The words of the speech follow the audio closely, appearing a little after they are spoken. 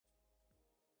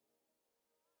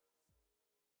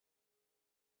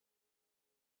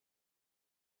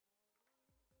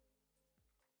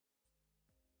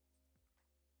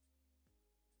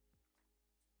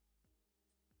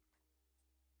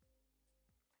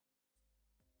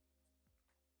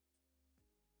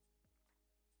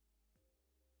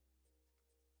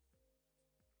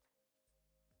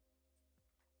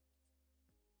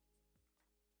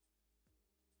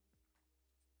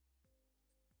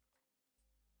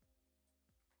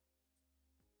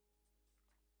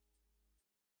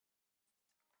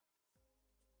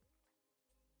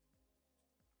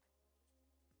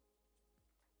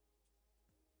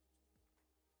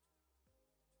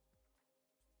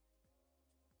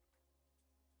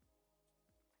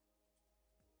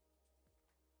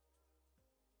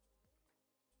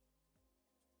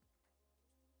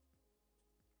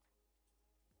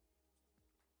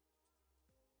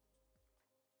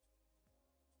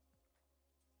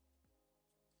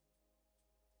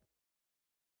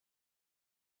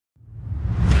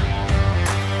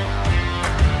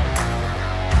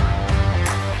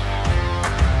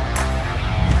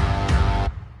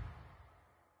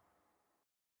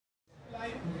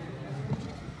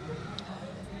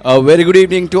A very good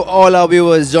evening to all our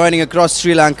viewers joining across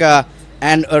Sri Lanka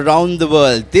and around the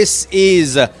world. This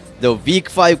is the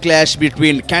Week 5 clash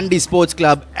between Kandy Sports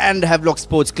Club and Havelock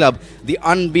Sports Club. The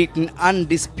unbeaten,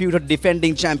 undisputed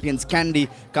defending champions Kandy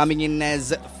coming in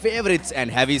as favourites and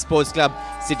Heavy Sports Club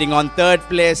sitting on third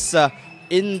place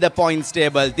in the points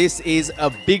table. This is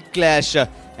a big clash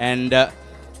and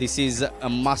this is a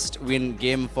must-win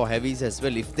game for Heavies as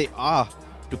well if they are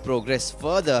to progress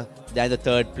further than the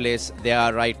third place they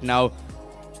are right now.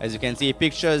 As you can see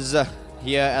pictures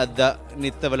here at the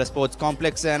Nittawela Sports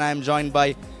Complex, and I am joined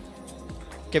by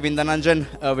Kevin Dhananjan,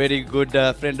 a very good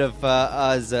friend of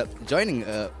ours, joining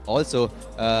also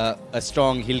a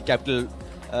strong Hill Capital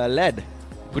lad.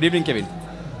 Good evening, Kevin.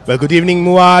 Well, good evening,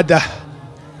 Muad.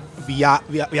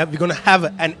 We're going to have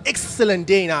an excellent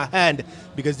day in our hand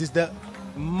because this is the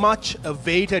much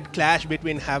awaited clash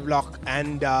between Havelock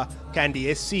and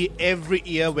Kandy SC. Every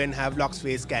year when Havelocks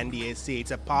face Kandy SC,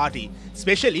 it's a party,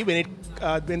 especially when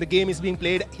the game is being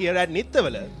played here at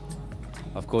Nittawela.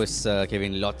 Of course,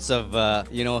 Kevin, lots of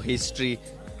history,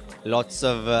 lots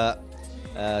of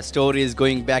stories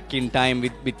going back in time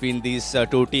between these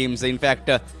two teams. In fact,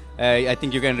 I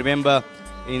think you can remember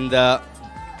in the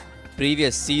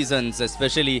previous seasons,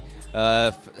 especially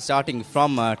starting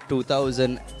from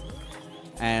 2010,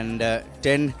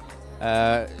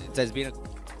 it has been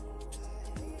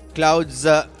clouds.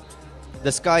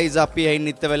 The sky is up here in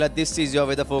Nittawela. This is your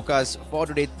weather forecast for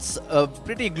today. It's a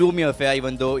pretty gloomy affair,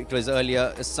 even though it was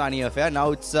earlier a sunny affair.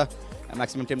 Now it's a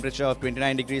maximum temperature of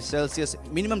 29 degrees Celsius,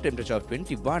 minimum temperature of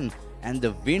 21, and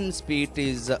the wind speed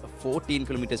is 14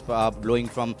 kilometers per hour, blowing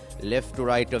from left to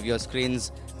right of your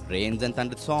screens. Rains and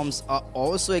thunderstorms are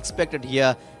also expected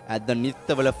here at the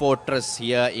Nittawela Fortress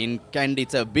here in Kandy.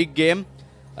 It's a big game,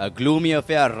 a gloomy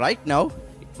affair right now.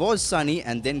 It was sunny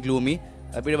and then gloomy.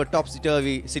 A bit of a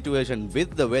topsy-turvy situation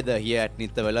with the weather here at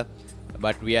Nittawela,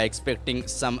 but we are expecting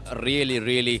some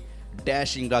really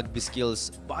dashing rugby skills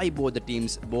by both the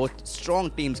teams, both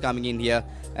strong teams coming in here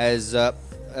as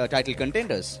title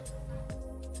contenders.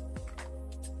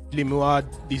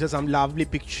 These are some lovely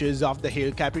pictures of the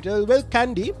Hill Capital. Well,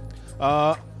 Kandy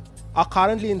are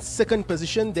currently in second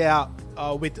position. They are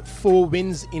with 4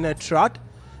 wins in a trot.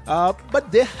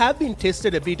 But they have been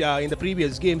tested a bit in the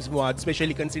previous games, Muad,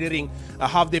 especially considering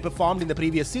how they performed in the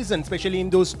previous season, especially in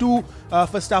those 2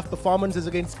 first half performances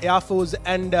against Air Force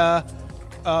and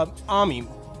Army.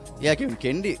 Yeah,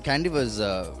 Kandy was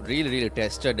really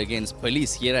tested against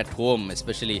Police here at home,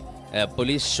 especially.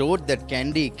 Police showed that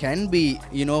Kandy can be,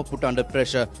 put under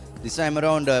pressure. This time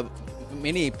around,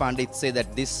 many pundits say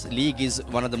that this league is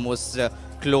one of the most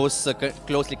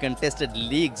closely contested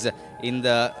leagues in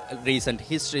the recent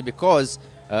history because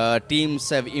teams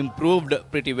have improved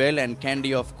pretty well, and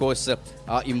Kandy, of course,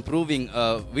 are improving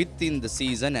within the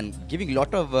season and giving a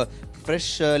lot of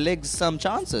fresh legs some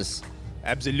chances.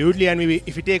 Absolutely, and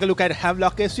if you take a look at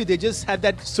Havelock FC, they just had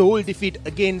that sole defeat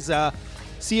against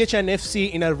CHN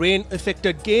FC in a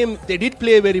rain-affected game. They did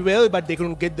play very well, but they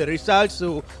couldn't get the results.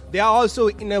 So they are also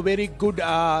in a very good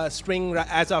string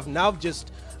as of now,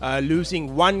 just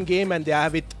losing 1 game, and they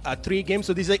have it 3 games.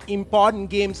 So these are important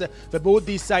games for both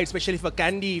these sides, especially for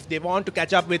Kandy if they want to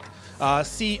catch up with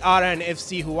CR and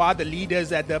FC, who are the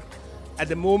leaders at the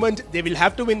moment. They will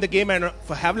have to win the game, and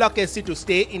for Havelock SC to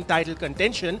stay in title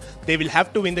contention, they will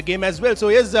have to win the game as well. So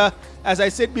yes, as I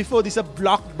said before, this is a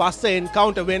blockbuster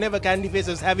encounter. Whenever Kandy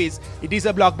faces Heavies, it is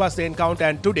a blockbuster encounter,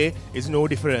 and today is no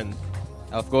different.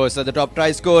 Of course, the top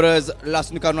try scorers,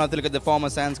 Lasnu Karunathilaka, the former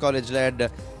Sands College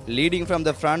lad, leading from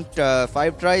the front,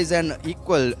 5 tries and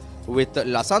equal with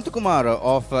Lasantha Kumar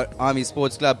of Army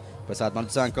Sports Club, Prasad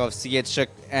Madhusanka of CH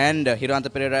and Hiranta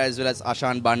Pereira, as well as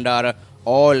Ashan Bandara,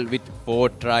 all with 4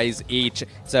 tries each.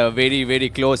 It's a very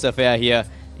close affair here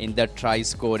in the try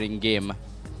scoring game.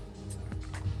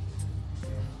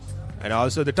 And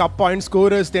also the top point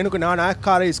scorers, Tenuka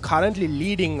Nanakara is currently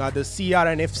leading the CR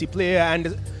and FC player,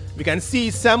 and we can see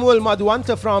Samuel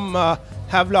Madhuanta from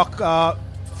Havelock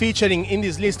featuring in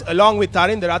this list along with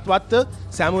Tarinda Ratwatta.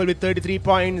 Samuel with 33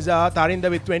 points, Tarinda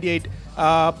with 28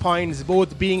 points,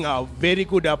 both being very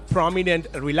good, prominent,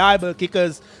 reliable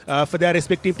kickers for their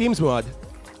respective teams, Muad.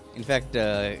 In fact,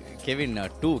 Kevin,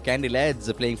 2 Kandy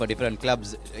lads playing for different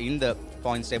clubs in the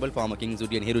points table, former Kings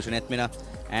Udi and Hirushan Ethmina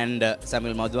and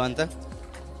Samuel Madhuanta.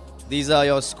 These are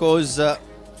your scores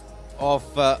of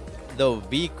the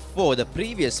week 4. The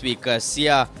previous week,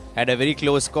 Sia had a very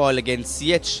close call against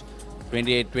CH,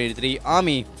 28-23.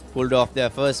 Army pulled off their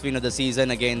first win of the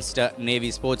season against Navy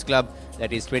Sports Club,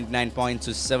 that is 29 points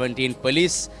to 17.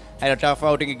 Police had a tough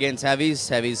outing against Heavies.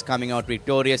 Heavies coming out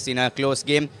victorious in a close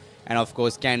game. And of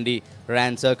course, Kandy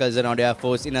ran circles around Air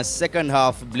Force in a second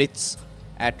half blitz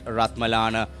at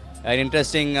Ratmalana. An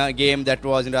interesting game that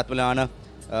was in Ratmalana.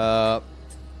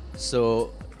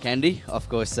 So Kandy, of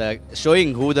course,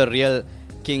 showing who the real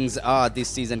kings are this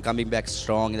season, coming back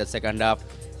strong in the second half.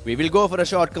 We will go for a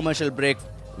short commercial break.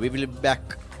 We will be back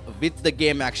with the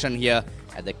game action here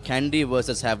at the Kandy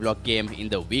versus Havelock game in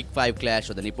the Week 5 clash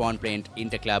of the Nippon Paint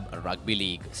Interclub Rugby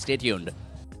League. Stay tuned.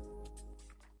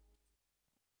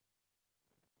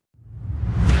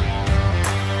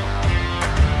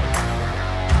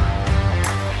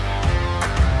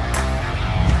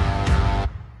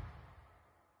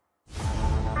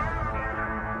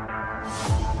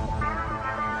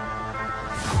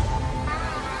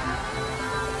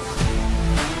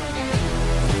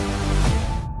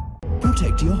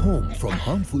 Protect your home from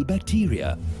harmful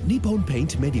bacteria. Nippon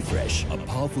Paint Medifresh, a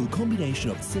powerful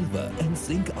combination of silver and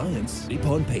zinc ions.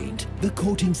 Nippon Paint, the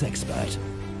coatings expert.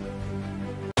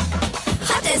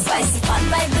 Hot and spicy fun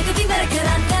by Rugby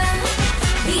Karanga.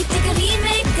 We take a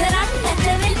remake Karanga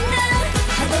Karanga.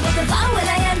 Havelock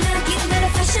Bawala Yana, give me a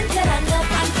fashion Karanga.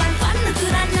 Fun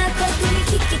Karanga, Kotumi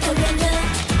Kiki Karanga.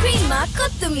 Prima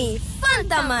Kotumi, fun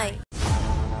tamai.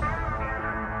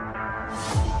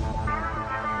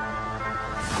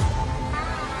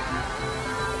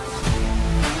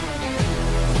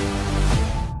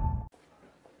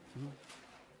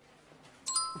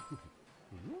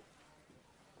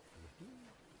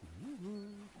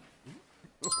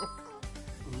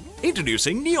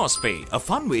 Introducing NeosPay, a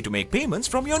fun way to make payments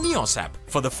from your Neos app.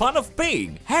 For the fun of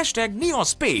paying, hashtag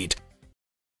NeosPay.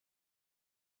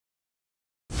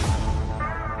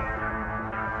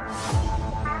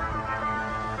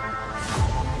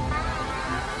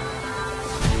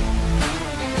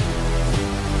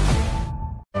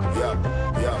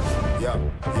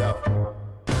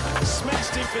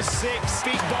 Smashed him for 6,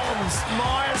 big bombs.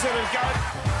 Myers at a go.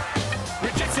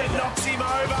 Richardson knocks him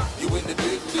over. You win the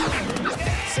big league.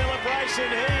 Celebration,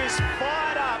 he is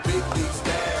fired up. Big league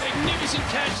style. Magnificent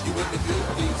catch. You win the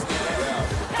big league style.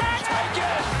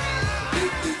 Taken.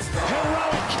 Big league style.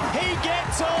 Heroic. He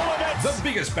gets all of it. The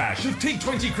biggest bash of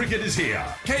T20 cricket is here.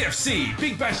 KFC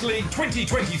Big Bash League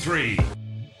 2023.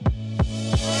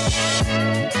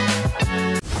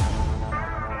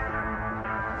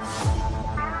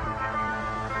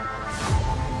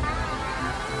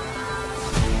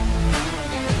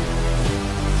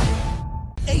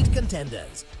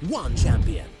 Contenders, one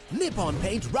champion. Nippon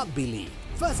Paint Rugby League,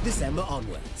 1st December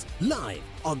onwards. Live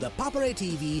on the Papare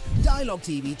TV, Dialogue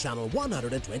TV channel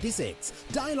 126,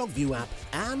 Dialogue View app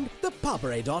and the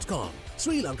Papare.com,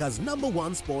 Sri Lanka's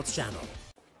 #1 sports channel.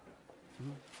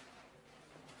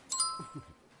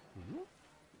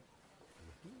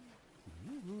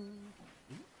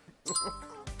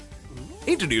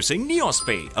 Introducing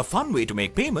NeosPay, a fun way to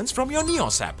make payments from your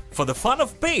Neos app. For the fun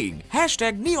of paying,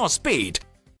 hashtag NeosPay.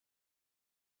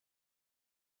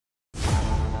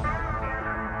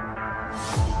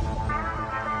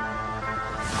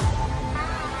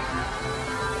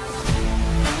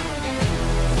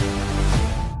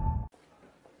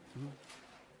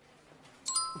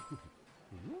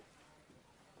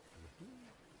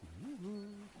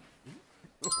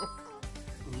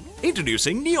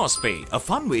 Introducing NeosPay, a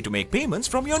fun way to make payments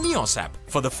from your Neos app.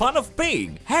 For the fun of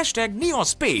paying, hashtag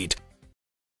NeosPay.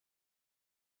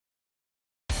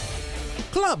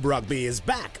 Club Rugby is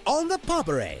back on the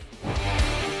Papare.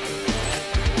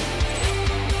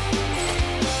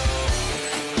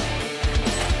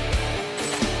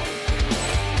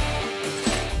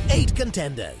 Eight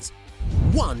contenders,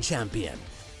 one champion.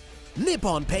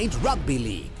 Nippon Paint Rugby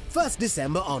League, 1st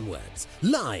December onwards.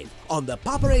 Live on the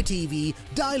Papare TV,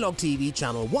 Dialogue TV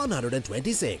channel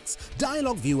 126,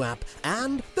 Dialogue View app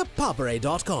and the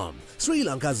Papare.com, Sri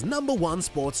Lanka's #1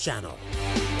 sports channel.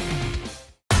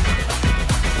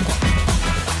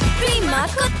 Prima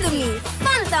Kotumi,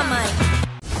 fun tamai.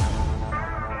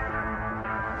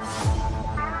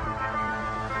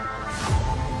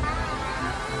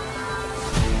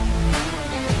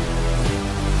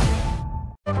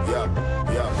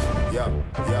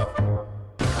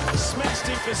 Smashed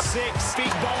him for 6,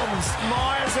 big bombs.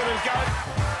 Myers at a go.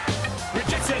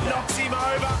 Richardson knocks him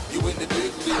over. You win the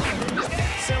big league.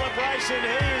 Celebration,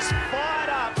 he is fired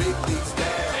up. Big league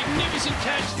style. Magnificent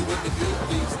catch. You win the big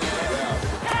league style.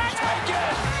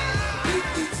 Taken. Big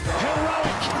league style.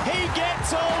 Heroic. He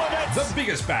gets all of it. The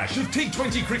biggest bash of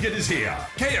T20 cricket is here.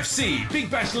 KFC Big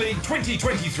Bash League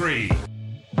 2023.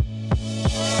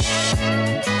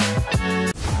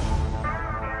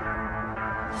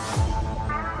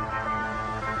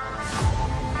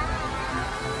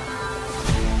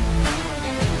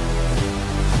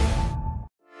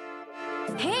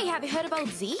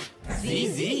 Spelled Z?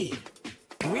 ZZ.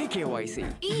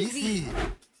 KYC. Easy.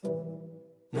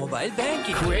 Mobile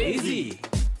banking. Crazy.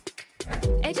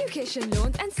 Education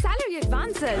loans and salary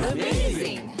advances.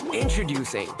 Amazing.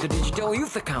 Introducing the Digital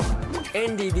Youth Account.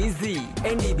 NDBZ.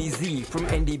 NDBZ from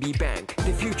NDB Bank.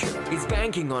 The future is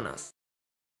banking on us.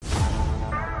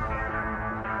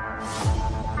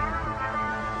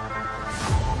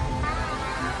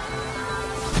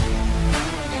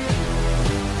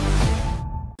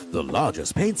 The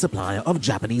largest paint supplier of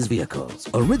Japanese vehicles.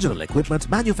 Original equipment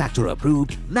manufacturer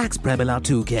approved, Nax Premila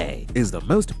 2K is the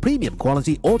most premium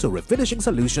quality auto refinishing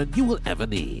solution you will ever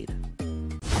need.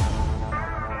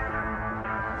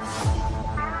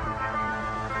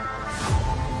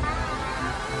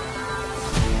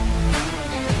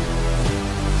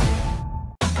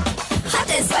 Hot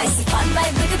and spicy fun by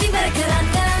Rugby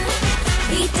Karanga.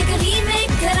 We take a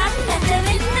remake Karanga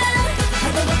Nittawela.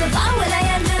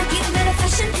 Havelock give me a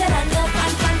fashion Karanga.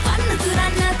 Fun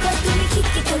Turana Kottumi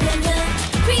Kiki Karanga.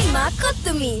 Creama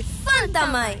Kottumi Fun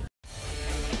Tamai.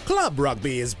 Club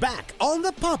Rugby is back on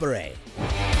the Papare.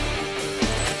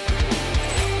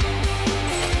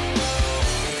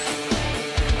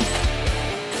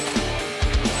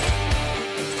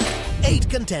 Eight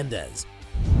contenders,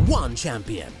 one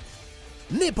champion.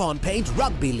 Nippon Paint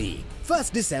Rugby League,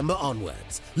 1st December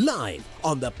onwards. Live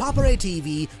on the Papare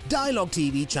TV, Dialogue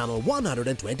TV channel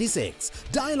 126.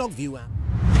 Dialogue View app.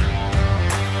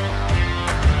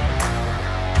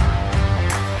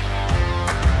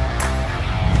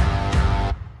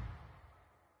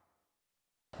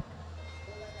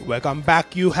 Welcome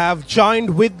back. You have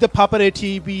joined with the Papare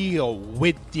TV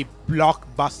with the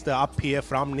blockbuster up here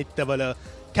from Nittawela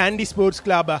Kandy Sports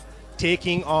Club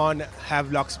taking on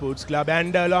Havelock Sports Club.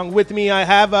 And along with me I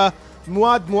have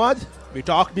Muad. We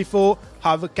talked before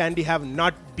how Kandy have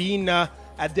not been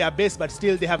at their best, but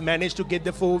still they have managed to get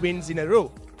the 4 wins in a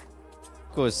row.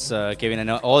 Of course, Kevin, and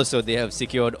also they have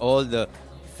secured all the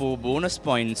 4 bonus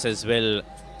points as well,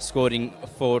 scoring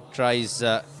 4 tries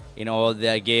in all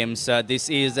their games. This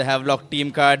is the Havelock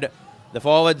team card. The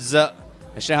forwards,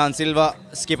 Shahan Silva,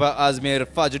 skipper Azmir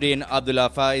Fajuddin, Abdullah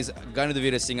Faiz, Ganadu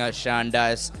Veerasinghe, Shan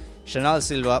Das, Shanal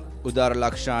Silva, Udara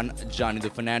Lakshan,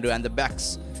 Janidu Fernando, and the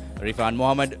backs, Rifan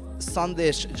Mohammed,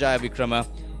 Sandesh Jayavikrama,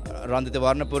 Randita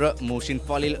Varnapura, Mushin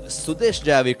Falil, Sudesh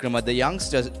Jayavikrama, the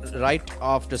youngsters right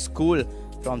after school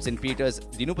from St. Peter's,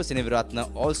 Dinupa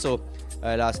Siniviratna, also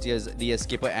last year's DS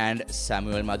skipper, and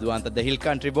Samuel Madhuanta, the Hill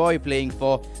Country boy playing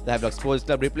for the Havelock Sports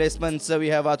Club. Replacements, we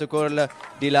have Arthur Korla,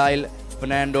 Dilail,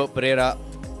 Fernando Pereira,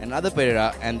 another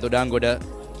Pereira, and Dodangoda,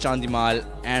 Chandimal,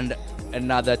 and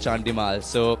another Chandimal.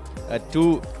 So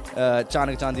 2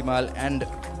 Chanak Chandimal, and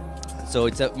so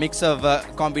it's a mix of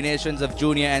combinations of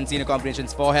junior and senior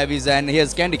combinations for heavies. And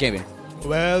here's Kandy, Kevin.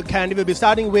 Well, Kandy will be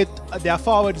starting with their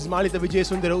forwards, Malita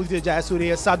Vijayasundara, Udita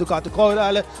Jayasuriya, Sadukatu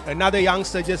Koral, another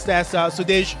youngster just as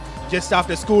Sudesh, just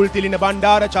after school, Tilina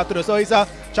Bandara, Chatura Soisa,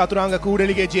 Chaturanga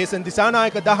Kudalige, Jason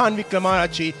Disanayaka, Dahan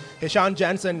Vikramarachi, Heshan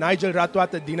Jansen, Nigel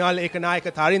Ratwata, Dinal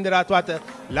Ekanayaka, Tharinda Ratwata,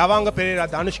 Lavanga Pereira,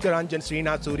 Danushka Ranjan,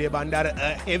 Srinath Surya Bandara,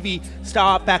 a heavy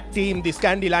star-packed team this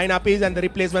Kandy lineup is, and the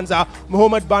replacements are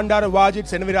Muhammad Bandara, Wajid,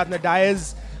 Senaviratna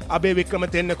Diaz, Abe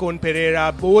Vikramatennakon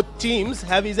Pereira. Both teams,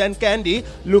 Havies and Kandy,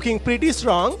 looking pretty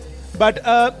strong. But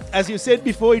as you said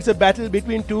before, it's a battle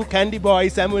between 2 Kandy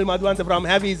boys, Samuel Madhuanta from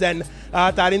Havies and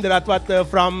Tarinder Ratwat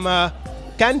from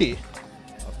Kandy.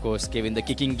 Of course, Kevin, the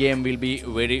kicking game will be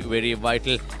very, very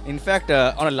vital. In fact,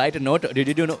 on a lighter note,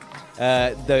 did you know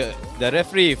the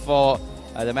referee for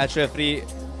the match referee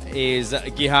is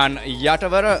Gihan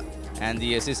Yatavara, and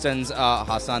the assistants are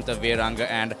Hasanta Veranga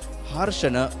and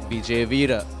Harshana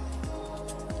Vijayveera.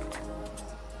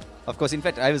 Of course, in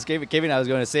fact, Kevin, I was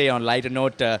going to say on lighter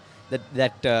note that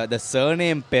the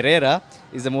surname Pereira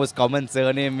is the most common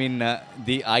surname in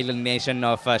the island nation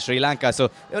of Sri Lanka.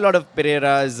 So there are a lot of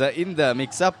Pereiras in the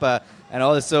mix-up. And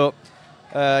also,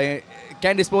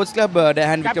 Kandy Sports Club,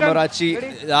 Dahan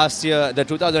Vikramarachi, last year, the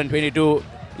 2022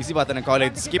 Isipatana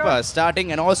College skipper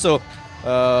starting. And also,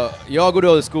 your good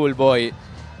old school boy,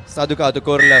 Sadukatu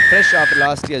Korla, fresh after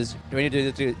last year's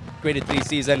 2023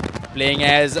 season, playing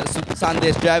as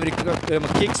Sandesh Jayavikrama,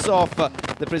 kicks off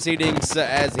the proceedings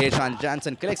as Heshan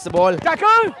Jansen collects the ball.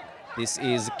 This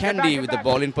is Kandy with the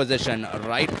ball in possession,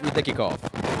 right with the kickoff.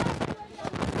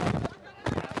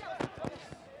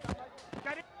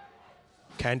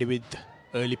 Kandy with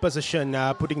early possession,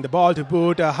 putting the ball to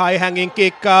boot, a high-hanging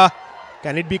kick. Can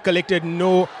it be collected?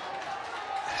 No.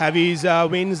 Havies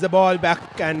wins the ball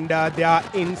back, and they are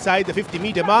inside the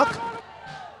 50-meter mark.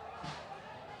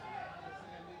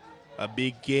 A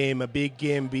big game, a big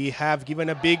game. We have given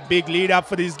a big lead up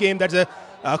for this game. That's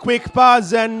a quick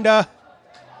pass, and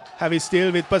Heavy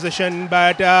still with possession,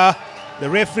 but the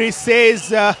referee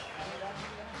says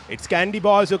it's Kandy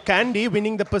ball, so Kandy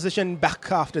winning the possession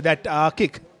back after that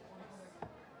kick.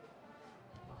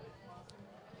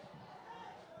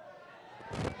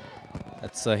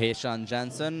 That's Heshan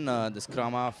Jansen, the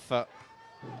scrum half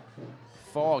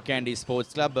for Kandy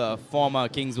Sports Club, former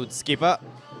Kingswood skipper,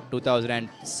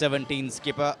 2017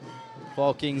 skipper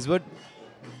for Kingswood.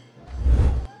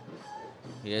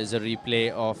 Here's a replay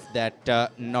of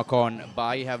that knock-on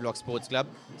by Havelock Sports Club.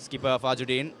 Skipper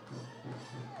Fajuddin.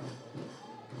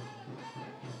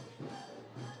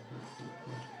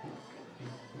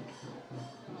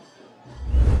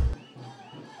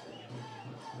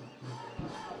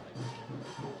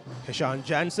 Heshan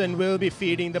Jansen will be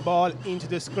feeding the ball into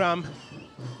the scrum.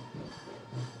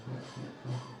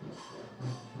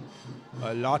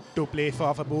 A lot to play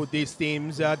for both these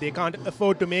teams. They can't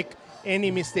afford to make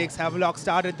any mistakes. Havelock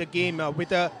started the game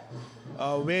with a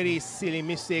very silly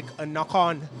mistake, a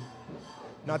knock-on.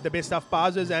 Not the best of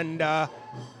passes, and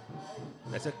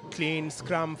that's a clean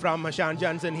scrum from Heshan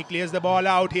Jansen. He clears the ball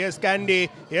out. Here's Kandy.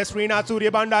 Here's Srinath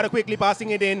Suryabandara quickly passing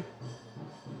it in.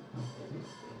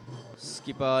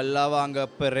 Skipper Lavanga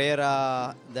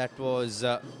Pereira, that was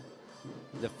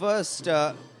the first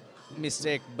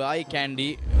mistake by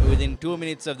Kandy within 2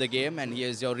 minutes of the game, and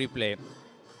here's your replay.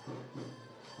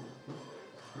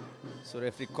 So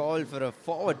referee called for a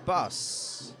forward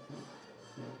pass.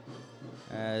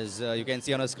 As you can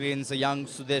see on the screens, a young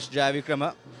Sudesh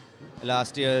Jayavikrama,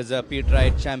 last year's Pete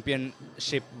Wright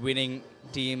Championship winning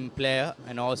team player,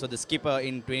 and also the skipper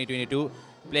in 2022,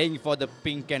 playing for the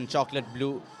pink and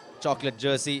chocolate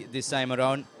jersey this time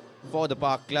around for the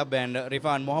Park Club. And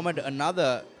Rifan Mohammed,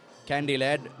 another Kandy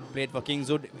lad, played for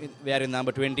Kingswood, wearing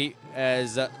number 20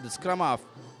 as the scrum half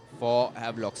for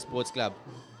Havelock Sports Club.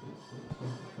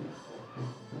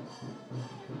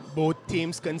 Both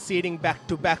teams conceding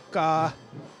back-to-back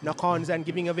knock-ons and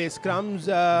giving away scrums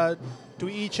to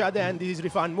each other, and this is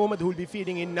Rifan Mohammed who will be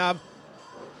feeding in now.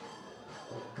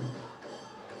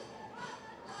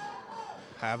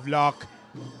 Havelock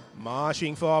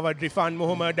marching forward. Rifan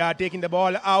Mohammed taking the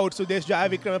ball out. Sudesh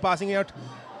Jayavikrama passing it out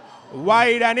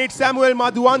wide, and it's Samuel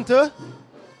Madhuanta.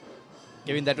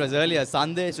 Kevin, that was earlier.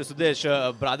 Sandesh to Sudesh,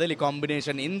 a brotherly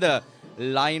combination in the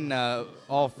line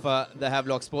of the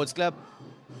Havelock Sports Club.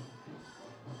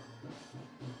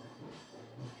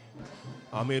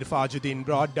 Amir Fajuddin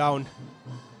brought down.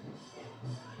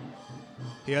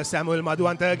 Here's Samuel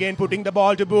Madhuanta again putting the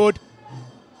ball to boot.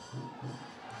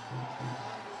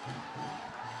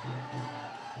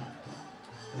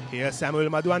 Here's Samuel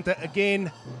Madhuanta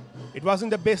again. It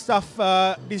wasn't the best of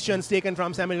decisions taken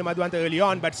from Samuel Madhuanta early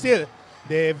on, but still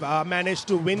they've managed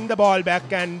to win the ball back,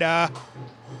 and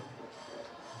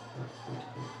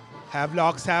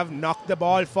Havelocks have knocked the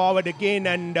ball forward again,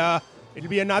 and it'll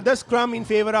be another scrum in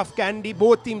favor of Kandy.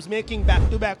 Both teams making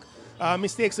back-to-back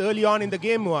mistakes early on in the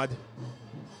game, Muad.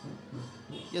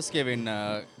 Yes, Kevin.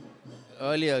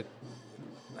 Earlier,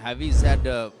 Havies had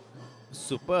a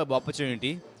superb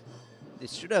opportunity. They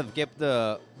should have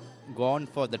gone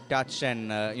for the touch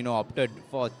and opted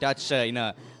for touch in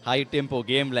a high-tempo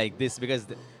game like this, because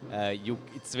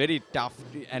it's very tough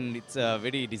and it's a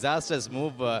very disastrous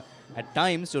move at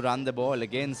times to run the ball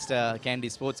against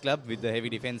Kandy Sports Club, with the heavy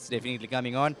defense definitely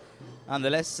coming on.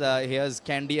 Nonetheless, here's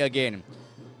Kandy again.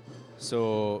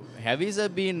 So Havies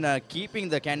have been keeping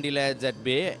the Kandy lads at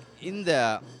bay in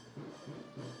the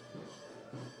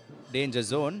danger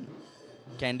zone.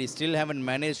 Kandy still haven't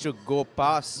managed to go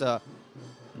past the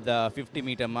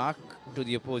 50-meter mark to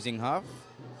the opposing half.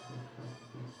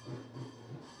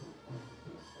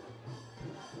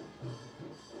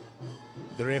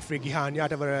 The referee Gihan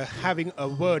Yatavara having a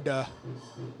word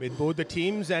with both the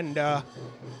teams, and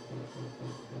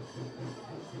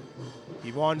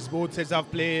he wants both sets of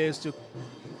players to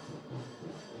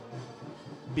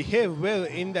behave well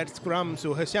in that scrum.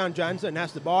 So Heshan Jansen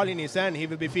has the ball in his hand. He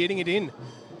will be feeding it in.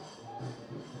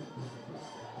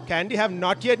 Kandy have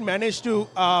not yet managed to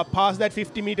pass that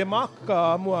 50-meter mark,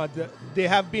 Muad. They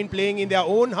have been playing in their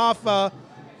own half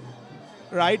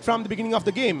right from the beginning of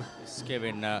the game. Yes,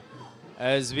 Kevin,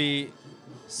 as we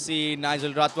see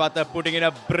Nigel Ratwata putting in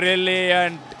a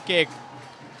brilliant kick.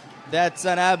 That's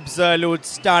an absolute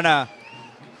stunner.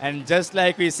 And just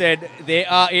like we said, they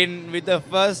are in with the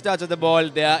first touch of the ball.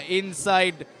 They are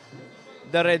inside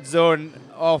the red zone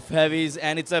of Heavies,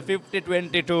 and it's a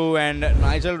 50-22, and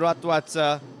Nigel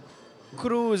Ratwata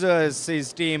cruises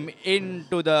his team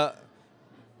into the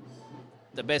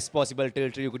best possible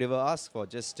territory you could ever ask for,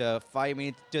 just 5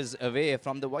 meters away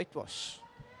from the whitewash.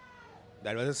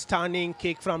 That was a stunning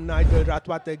kick from Nigel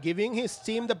Ratwater, giving his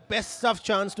team the best of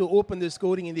chance to open the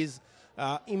scoring in this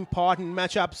important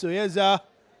matchup. So here's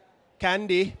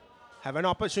Kandy have an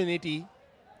opportunity.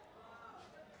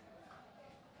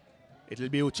 It'll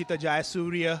be Uchita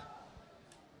Jayasuriya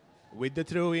with the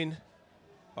throw in,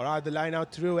 or the line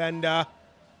out through, and that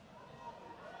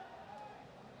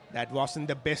wasn't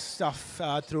the best of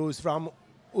throws from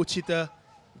Uchita,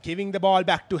 giving the ball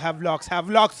back to Havelocks.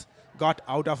 Havelocks got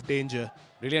out of danger.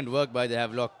 Brilliant work by the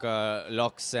Havelock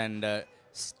locks and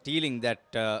stealing that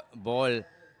ball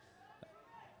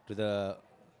to the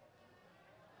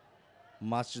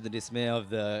much to the dismay of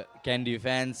the Kandy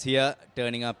fans here,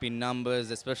 turning up in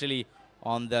numbers, especially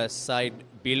on the side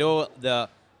below the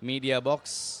media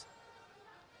box.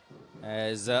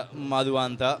 As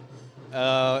Madhuanta,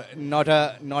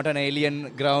 not an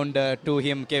alien ground to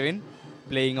him, Kevin,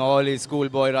 playing all his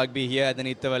schoolboy rugby here at the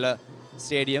Nittawela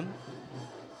Stadium.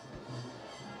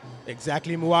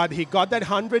 Exactly, Muad. He got that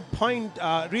 100-point,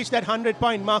 reached that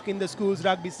 100-point mark in the school's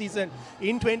rugby season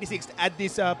in 26 at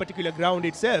this particular ground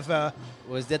itself.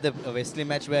 Was that the Wesley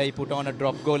match where he put on a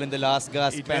drop goal in the last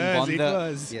gasp and won it the...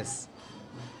 was. Yes.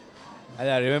 And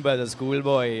I remember the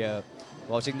schoolboy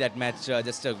watching that match,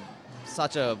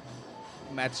 such a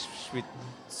match with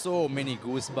so many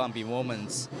goosebumpy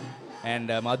moments. And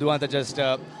Madhuanta just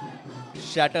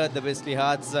shattered the Wesley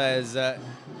Hearts as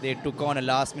they took on a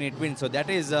last-minute win. So that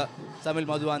is Samuel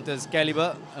Madhuanta's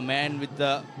caliber, a man with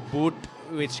the boot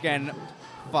which can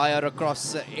fire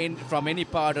across from any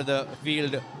part of the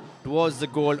field towards the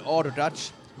goal or to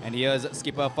touch. And here's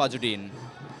skipper Fajuddin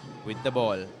with the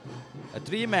ball.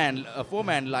 A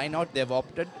four-man line out they've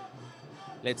opted.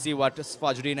 Let's see what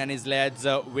Fajuddin and his lads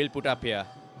will put up here.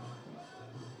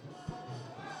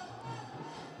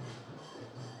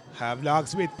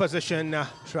 Havelocks with possession,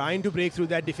 trying to break through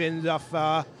that defense of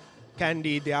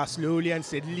Kandy. They are slowly and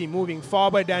steadily moving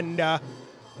forward, and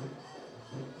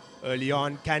early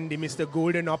on, Kandy missed a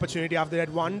golden opportunity after that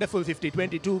wonderful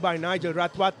 50-22 by Nigel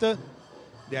Ratwater.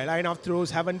 Their line of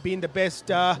throws haven't been the best,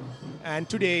 and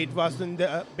today it wasn't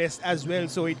the best as well,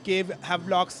 so it gave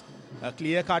Havelocks a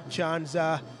clear-cut chance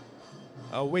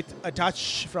with a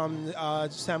touch from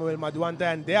Samuel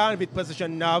Madhuanta, and they are with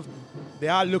possession now. They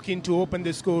are looking to open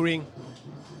the scoring.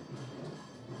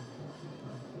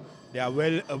 They are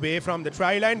well away from the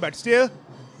try line, but still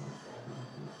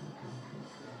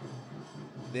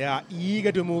they are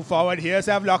eager to move forward. Here's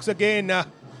Havelocks again.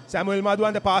 Samuel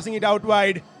Madhuanta passing it out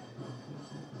wide.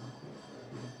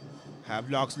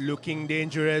 Havelocks looking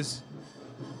dangerous.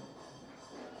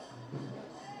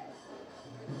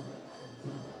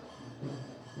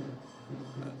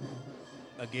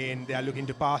 Again, they are looking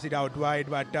to pass it out wide,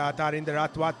 but Tarinder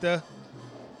Ratwater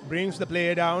brings the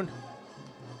player down.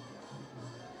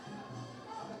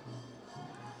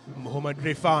 Muhammad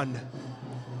Rifan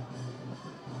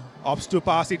opts to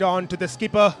pass it on to the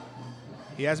skipper.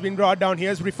 He has been brought down.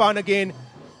 Here's Rifan again.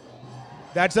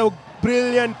 That's a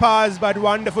brilliant pass, but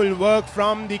wonderful work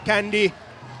from the Kandy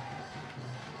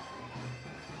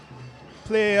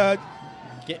player.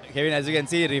 Kevin, as you can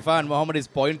see, Rifan Mohammed is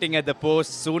pointing at the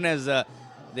post soon as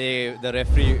the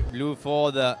referee blew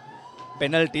for the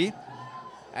penalty.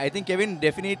 I think, Kevin,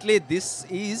 definitely this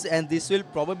is, and this will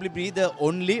probably be the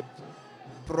only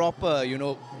proper,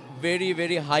 very,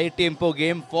 very high tempo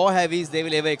game for heavies they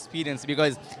will ever experience,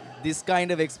 because this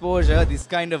kind of exposure, this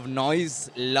kind of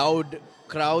noise, loud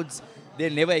crowds,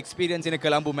 they'll never experience in a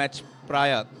Colombo match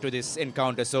prior to this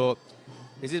encounter. So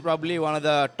this is probably one of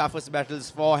the toughest battles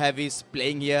for heavies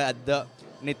playing here at the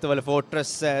Nittawela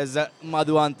Fortress as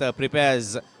Madhuanta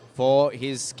prepares for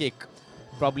his kick.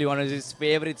 Probably one of his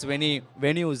favorites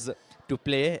venues to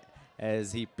play,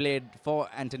 as he played for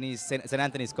St.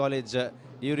 Anthony's College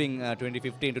during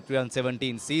 2015 to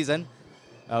 2017 season.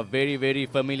 A very, very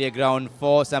familiar ground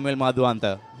for Samuel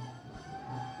Madhuanta.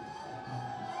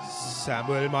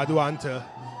 Samuel Madhuanta.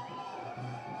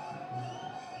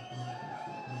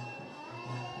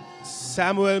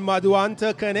 Samuel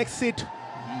Madhuanta connects it.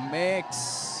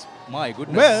 My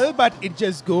goodness. Well, but it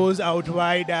just goes out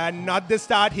wide, and not the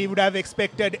start he would have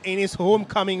expected in his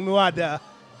homecoming Muada.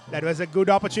 That was a good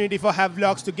opportunity for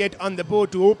Havelocks to get on the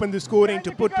board, to open the scoring,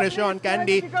 to put pressure on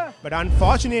Kandy. But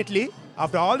unfortunately,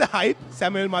 after all the hype,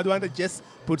 Samuel Madhuanta just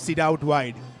puts it out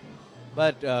wide.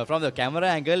 But from the camera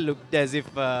angle, looked as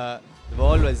if the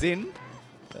ball was in.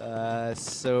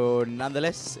 So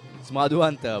nonetheless, it's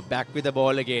Madhuanta back with the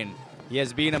ball again. He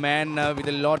has been a man with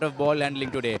a lot of ball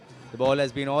handling today. The ball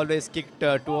has been always kicked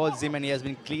towards him, and he has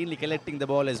been cleanly collecting the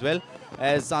ball as well,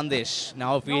 as Sandesh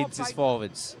now feeds his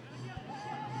forwards.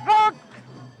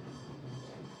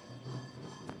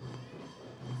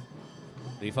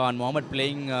 Rifan Mohammed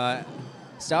playing,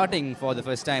 starting for the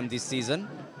first time this season.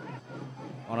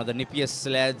 One of the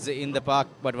nippiest lads in the park,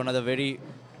 but one of the very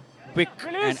quick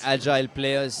and agile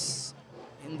players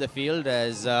in the field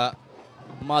as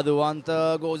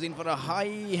Madhuanta goes in for a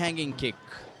high-hanging kick.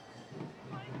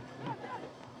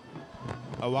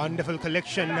 A wonderful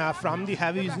collection from the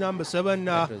Havi's number 7,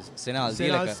 Senal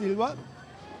Silva.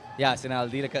 Yeah, Senal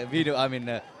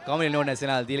Dilaka, commonly known as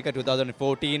Senal Dilaka,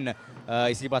 2014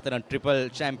 Isipatharan triple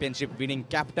championship winning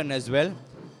captain as well.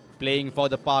 Playing for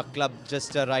the Park Club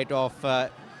just right off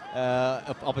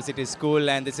opposite his school.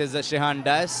 And this is Shehan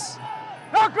Das,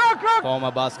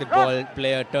 former basketball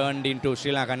player turned into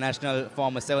Sri Lanka national,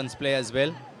 former sevens player as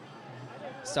well.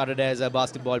 Started as a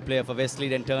basketball player for Wesley,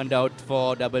 then turned out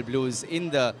for Double Blues in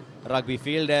the rugby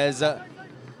field as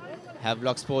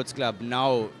Havelock Sports Club.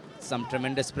 Now some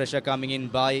tremendous pressure coming in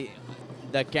by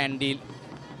the Kandy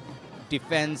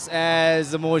defense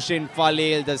as Mohsin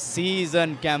Falil, the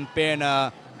season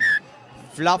campaigner,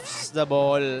 fluffs the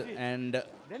ball and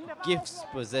gives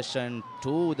possession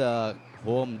to the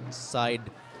home side,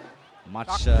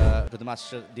 much to the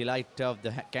much delight of the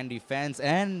Kandy fans.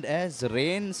 And as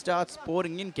rain starts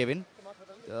pouring in, Kevin,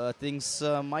 things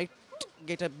might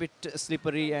get a bit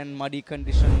slippery and muddy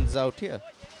conditions out here.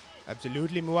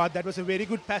 Absolutely, Muad. That was a very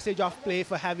good passage of play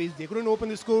for Havis. They couldn't open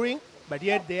the scoring, but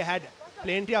yet they had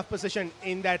plenty of possession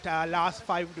in that last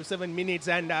 5 to 7 minutes,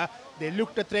 and they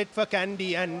looked a threat for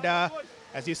Kandy. And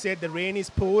as you said, the rain is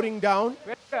pouring down.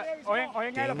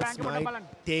 Things might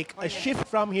take a shift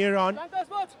from here on.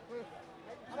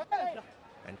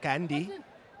 And Kandy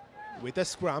with a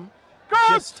scrum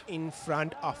just in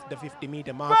front of the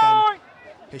 50-meter mark. And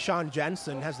Hishan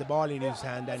Jansen has the ball in his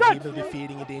hand, and he will be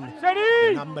feeding it in.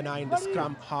 The number 9, the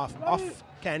scrum half of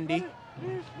Kandy.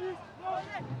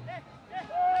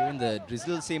 Even the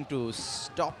drizzle seemed to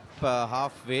stop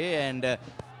halfway, and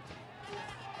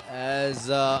as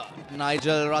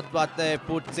Nigel Ratbate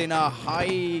puts in a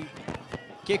high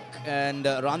kick, and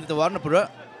Randita Varnapura,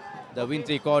 the win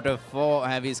 3/4 for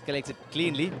Havis, collects it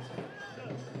cleanly.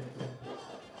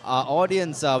 Our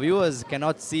audience, our viewers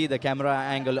cannot see the camera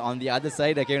angle on the other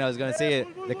side. Again, I was going to say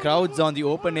the crowds on the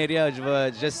open area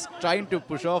were just trying to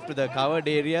push off to the covered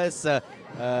areas,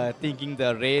 thinking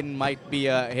the rain might be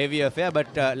a heavy affair.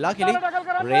 But luckily,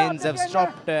 rains have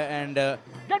stopped and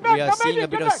we are seeing a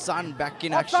bit of sun back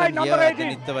in action here at the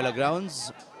Nittawela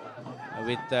grounds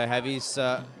with Havis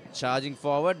charging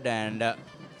forward, and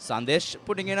Sandesh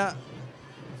putting in a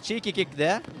cheeky kick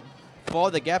there for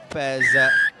the gap as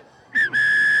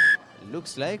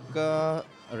looks like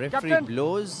referee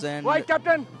blows and White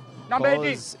captain, number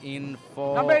calls 18. In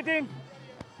for number 18.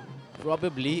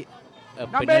 Probably a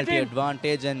Number penalty 18.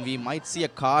 advantage, and we might see a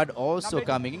card also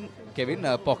Number coming in. Kevin,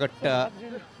 pocket.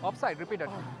 Offside, repeated.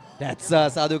 That's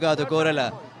Sadhuka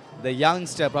Tukorala, the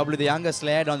youngster, probably the youngest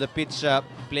lad on the pitch,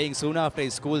 playing soon after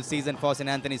his school season for St.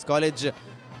 Anthony's College.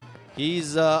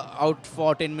 He's out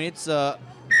for 10 minutes.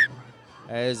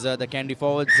 As the Kandy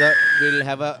forwards will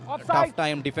have a tough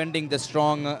time defending the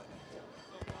strong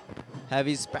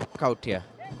Havis back out here.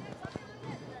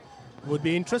 Would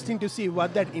be interesting to see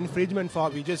what that infringement for.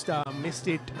 We just missed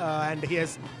it, and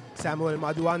here's Samuel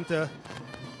Madhuanta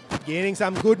gaining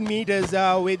some good meters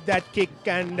with that kick,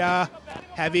 and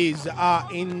Havis are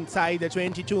inside the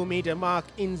 22-meter mark,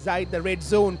 inside the red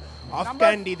zone of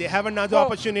Kandy. They have another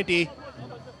opportunity.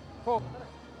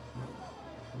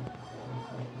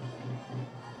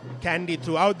 Kandy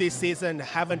throughout this season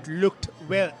haven't looked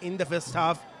well in the first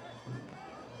half.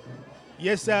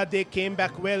 Yes, they came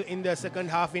back well in the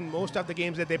second half in most of the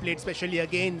games that they played, especially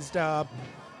against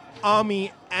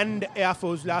Army and Air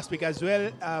Force last week as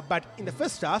well. But in the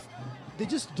first half, they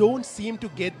just don't seem to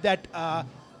get that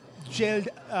gelled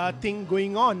thing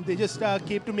going on. They just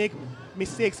keep to make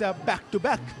mistakes back to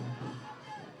back.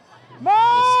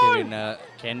 Yes, Kevin,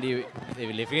 Kandy, they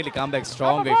will definitely come back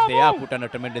strong if they are put under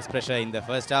tremendous pressure in the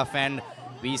first half, and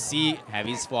we see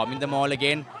Havis forming them all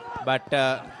again. But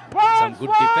some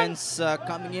good defense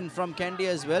coming in from Kandy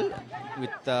as well, with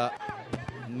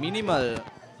minimum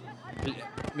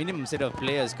set of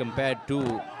players compared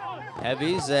to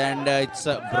Havis, and it's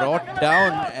brought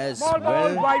down as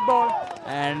well.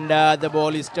 And the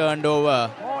ball is turned over.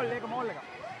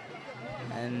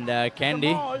 And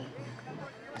Kandy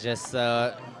just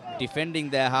defending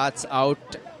their hearts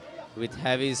out, with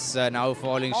Havis now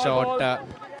falling short.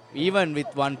 Even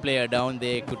with one player down,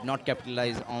 they could not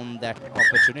capitalize on that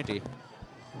opportunity.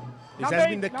 This has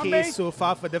been the case so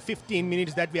far for the 15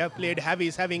 minutes that we have played.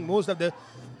 Havis having most of the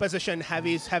possession,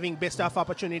 Havis having best of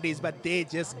opportunities, but they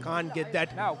just can't get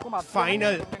that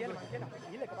final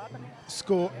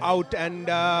score out, and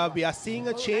we are seeing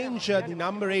a change. The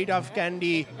number 8 of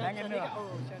Kandy,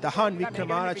 Dahan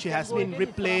Vikramarachi, has been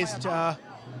replaced. I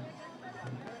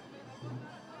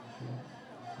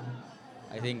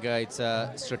think it's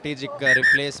a strategic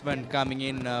replacement coming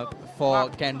in for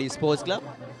Kandy Sports Club.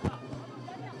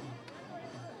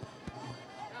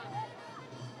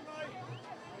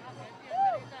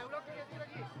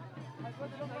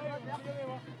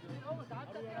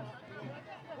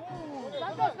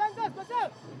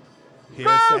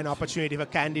 Here's an opportunity for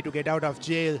Kandy to get out of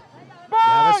jail. They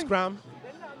have a scrum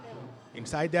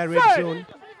inside their red zone.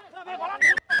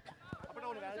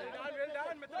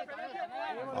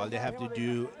 All they have to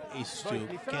do is to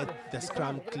get the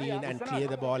scrum clean and clear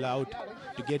the ball out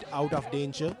to get out of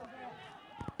danger.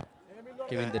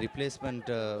 Kevin, the replacement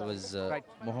was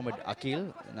Mohammed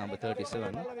Akil, number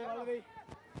 37.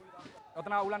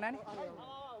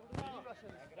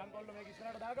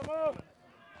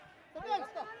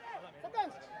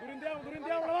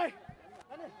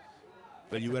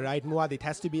 Well, you were right, Muad. It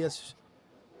has to be a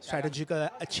strategical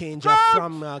change up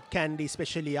from Kandy,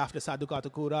 especially after Sadhu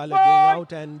Katakurala going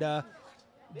out, and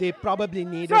they probably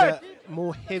needed a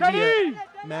more heavier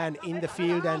man in the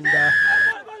field. And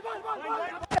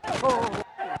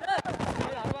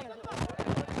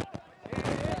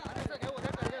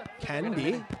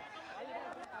Kandy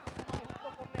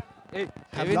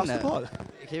have lost the ball.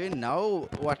 Kevin, now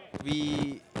what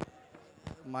we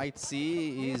might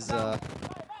see is an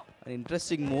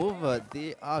interesting move.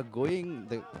 They are going,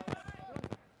 the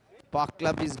Park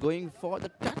Club is going for the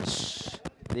touch.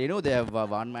 They know they have a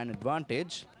one-man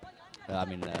advantage.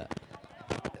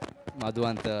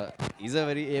 Madhuanta is a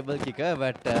very able kicker,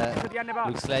 but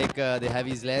looks like the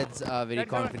Heavies lads are very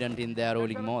confident in their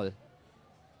rolling maul.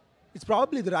 It's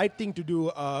probably the right thing to do,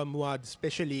 Muad,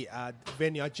 especially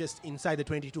when you're just inside the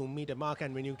 22-meter mark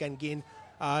and when you can gain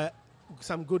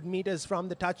some good meters from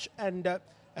the touch. And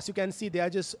as you can see, they are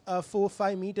just 4 or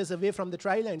 5 meters away from the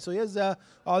try line. So here's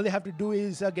all they have to do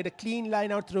is get a clean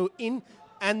line out throw in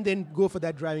and then go for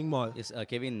that driving maul. Yes,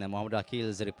 Kevin, Mohammed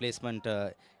Akil's replacement,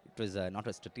 it was not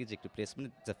a strategic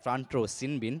replacement. It's a front row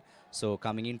sin bin. So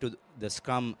coming into the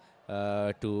scrum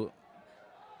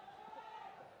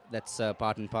that's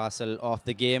part and parcel of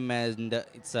the game, and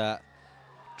it's a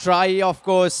try, of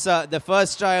course, the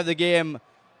first try of the game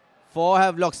for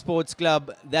Havelock Sports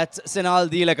Club. That's Senal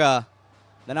Dilaka,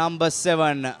 the number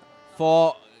 7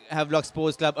 for Havelock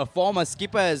Sports Club, a former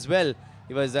skipper as well.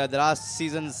 He was the last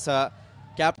season's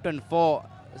captain for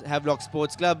Havelock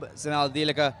Sports Club. Senal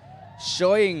Dilaka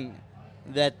showing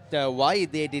that why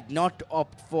they did not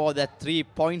opt for that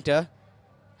 3-pointer.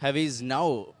 Havies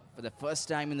now, for the first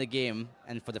time in the game,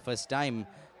 and for the first time,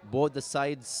 both the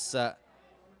sides,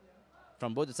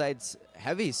 from both the sides,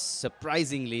 Heavies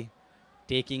surprisingly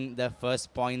taking the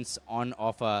first points on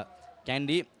offer.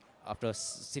 Kandy, after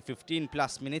 15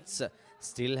 plus minutes,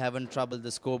 still haven't troubled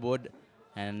the scoreboard,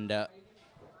 and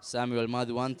Samuel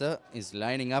Madhuanta is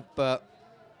lining up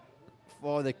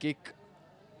for the kick.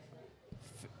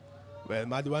 Well,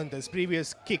 Madhuanta's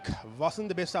previous kick wasn't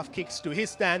the best of kicks to his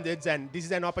standards, and this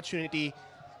is an opportunity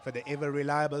for the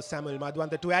ever-reliable Samuel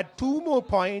Madhuanta to add 2 more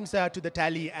points to the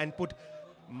tally and put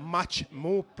much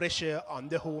more pressure on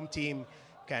the home team.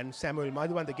 Can Samuel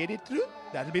Madhuanta get it through?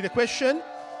 That'll be the question.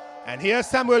 And here's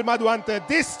Samuel Madhuanta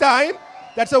this time.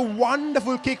 That's a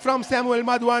wonderful kick from Samuel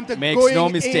Madhuanta. Makes going no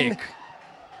mistake. In.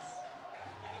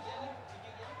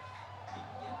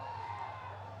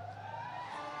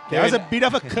 There was a bit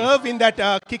of a curve in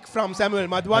that kick from Samuel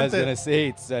Madhuanta. I was going to say,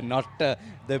 it's not the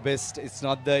best, it's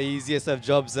not the easiest of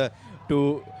jobs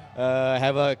to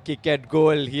have a kick at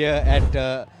goal here at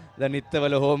the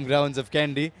Nittawela home grounds of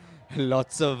Kandy.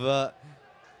 Lots of,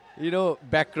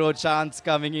 back row chants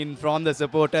coming in from the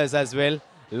supporters as well.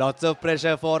 Lots of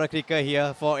pressure for a kicker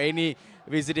here, for any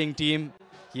visiting team.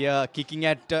 Here, kicking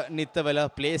at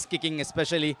Nittawela, place kicking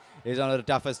especially, is one of the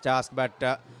toughest tasks,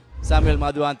 but Samuel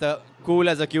Madhuanta, cool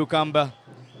as a cucumber,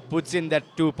 puts in that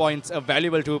 2 points, a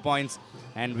valuable 2 points.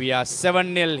 And we are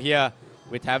 7-0 here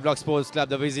with Havelock Sports Club,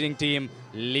 the visiting team,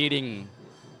 leading.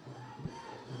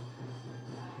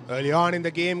 Early on in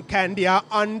the game, Kandy are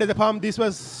under the pump. This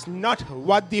was not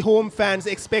what the home fans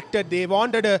expected. They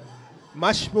wanted a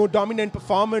much more dominant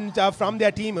performance from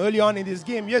their team early on in this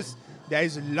game. Yes, there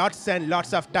is lots and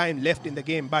lots of time left in the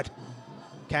game, but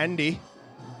Kandy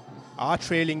are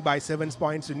trailing by 7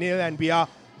 points to 0, and we are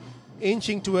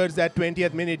inching towards that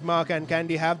 20th minute mark, and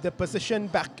Kandy have the possession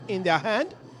back in their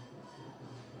hand.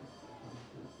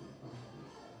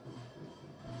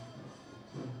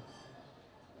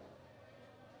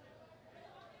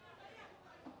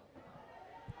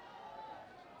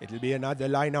 It'll be another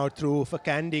line out through for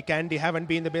Kandy. Kandy haven't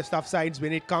been the best of sides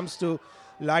when it comes to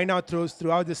line out throws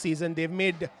throughout the season.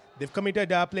 They've committed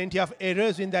plenty of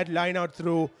errors in that line out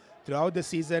throughout the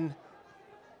season,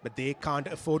 but they can't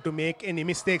afford to make any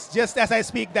mistakes. Just as I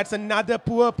speak, that's another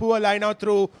poor line out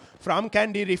through from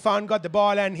Kandy. Rifan got the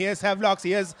ball, and here's Havelock.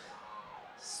 Here's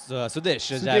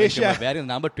Sudesh wearing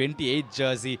number 28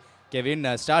 jersey.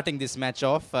 Kevin starting this match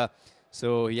off.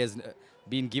 So he has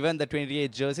been given the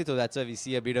 28 jersey, so that's why we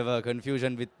see a bit of a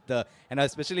confusion with the, and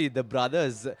especially the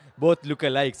brothers, both look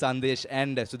alike, Sandesh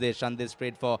and Sudesh. Sandesh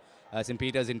played for St.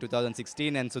 Peter's in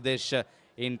 2016 and Sudesh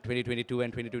in 2022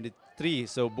 and 2023.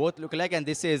 So both look alike, and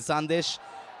this is Sandesh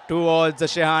towards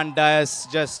Shehan Dias,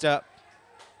 just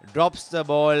drops the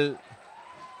ball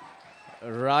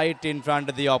right in front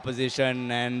of the opposition,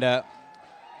 and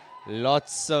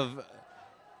lots of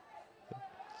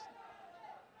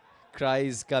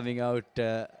cries coming out,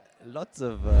 lots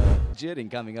of cheering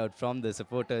coming out from the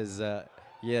supporters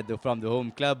from the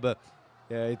home club.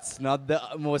 It's not the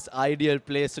most ideal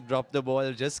place to drop the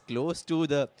ball, just close to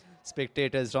the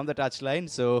spectators from the touchline.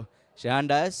 So Shehan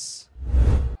Dias,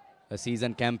 a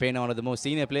seasoned campaigner, one of the most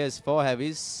senior players for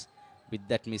Havies, with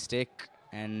that mistake,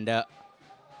 and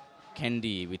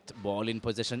Kandy with ball in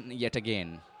possession yet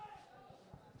again.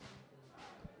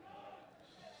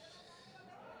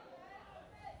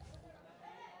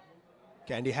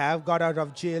 Kandy have got out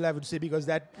of jail, I would say, because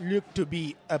that looked to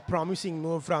be a promising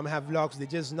move from Havelocks. They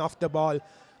just knocked the ball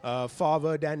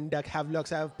forward, and Havelocks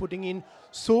have putting in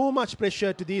so much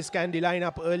pressure to this Kandy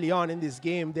lineup early on in this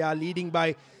game. They are leading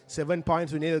by 7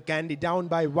 points to nil. Kandy down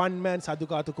by one man.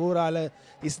 Sadukatu Korala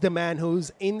is the man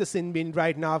who's in the sin bin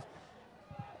right now.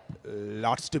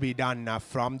 Lots to be done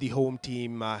from the home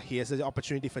team. Here's an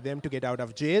opportunity for them to get out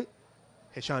of jail.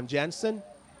 Heshan Jansen.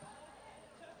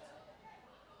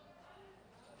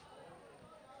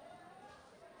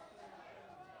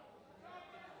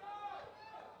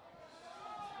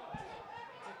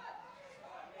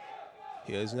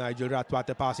 Here's Nigel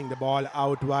Ratwata passing the ball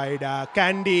out wide.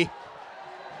 Kandy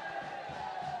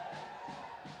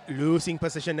losing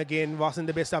possession again. Wasn't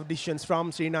the best of decisions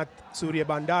from Srinath Surya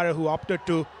Bandara, who opted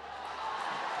to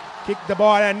kick the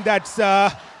ball, and that's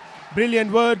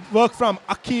brilliant work from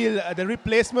Akhil, the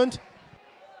replacement.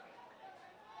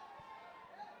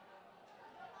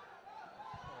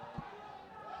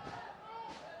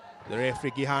 The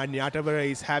referee Gihan Nittawela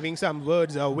is having some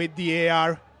words with the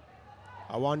AR.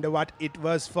 I wonder what it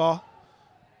was for.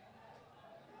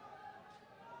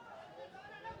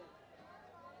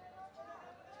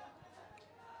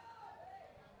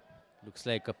 Looks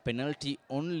like a penalty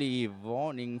only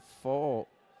warning for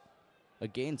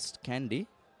against Kandy.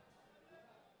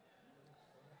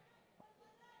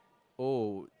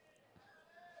 Oh,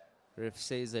 ref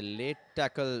says a late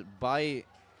tackle by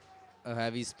a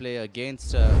Havies player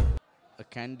against a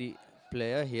Kandy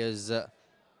player. Here's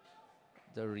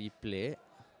the replay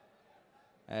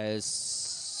as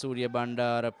Surya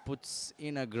Bandara puts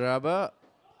in a grabber,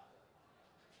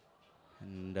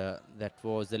 and that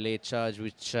was the late charge,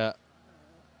 which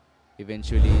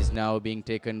eventually is now being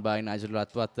taken by Nigel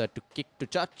Ratwata to kick to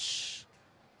touch,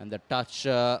 and the touch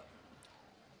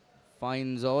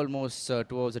finds almost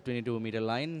towards the 22-meter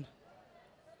line.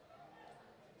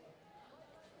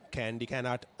 Kandy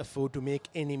cannot afford to make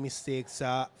any mistakes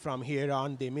from here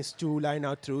on. They missed 2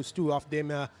 line-out throws. 2 of them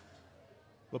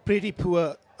were pretty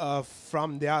poor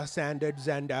from their standards.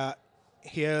 And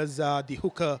here's the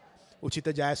hooker,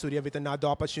 Uchita Jayasuriya, with another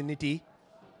opportunity.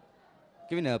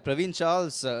 Given Praveen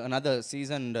Charles, another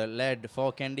seasoned lad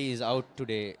for Kandy, is out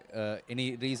today.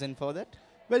 Any reason for that?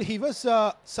 Well, he was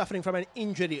suffering from an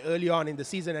injury early on in the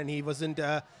season, and he wasn't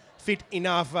fit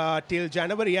enough till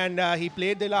January, and he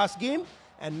played the last game.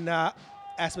 And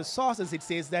as per sources, it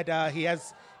says that he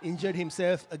has injured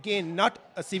himself again, not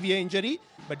a severe injury,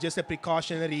 but just a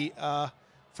precautionary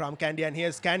from Kandy. And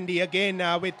here's Kandy again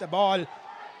with the ball.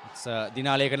 It's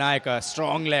Dinaleka Nayaka,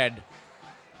 strong lad.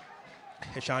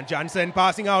 Heshan Johnson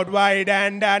passing out wide,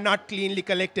 and not cleanly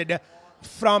collected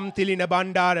from Tilina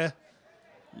Bandara.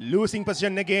 Losing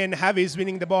possession again. Havies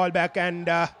winning the ball back, and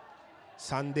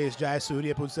Sandesh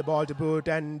Jayasuriya puts the ball to boot,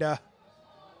 and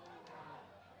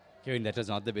Kevin, that was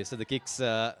not the best of the kicks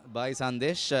by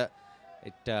Sandesh.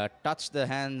 It touched the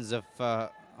hands of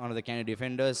one of the Kandy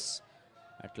defenders.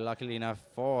 But luckily enough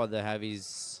for the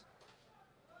Havies,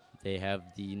 they have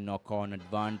the knock-on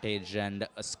advantage and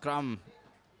a scrum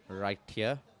right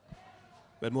here.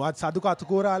 Well, Muad Sadukatu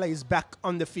Korala is back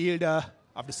on the field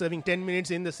after serving 10 minutes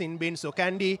in the sin bin. So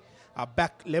Kandy are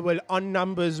back level on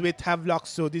numbers with Havelock.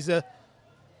 So this is a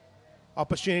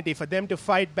opportunity for them to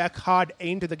fight back hard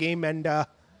into the game, and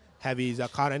Havies are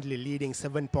currently leading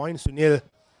 7 points to nil.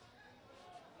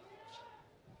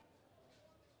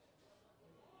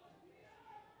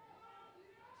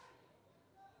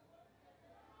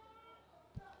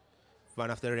 One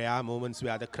of the rare moments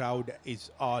where the crowd is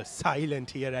all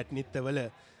silent here at Nittawela.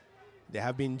 They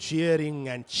have been cheering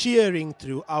and cheering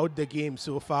throughout the game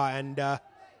so far, and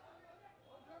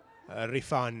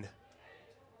Rifan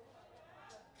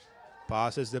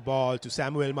passes the ball to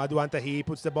Samuel Madhuanta. He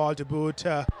puts the ball to boot,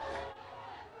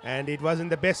 and it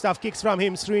wasn't the best of kicks from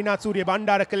him. Srinath Surya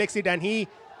Bandara collects it, and he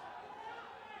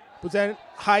puts a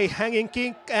high hanging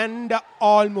kick and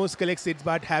almost collects it,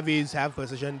 but Havies have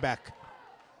possession back.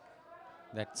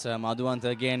 That's Madhuanta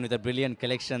again with a brilliant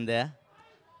collection there.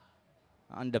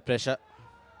 Under pressure.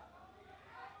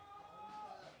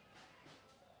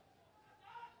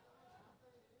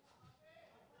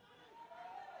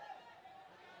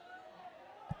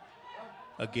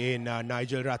 Again,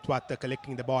 Nigel Ratwata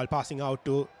collecting the ball, passing out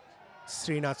to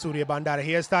Srinath Surya Bandara.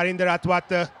 Here's Tarinder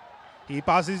Ratwata. He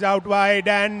passes out wide,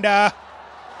 and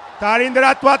Tarinder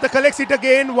Ratwata collects it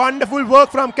again. Wonderful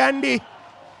work from Kandy.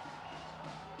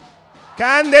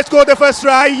 Can they score the first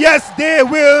try? Yes, they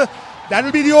will. That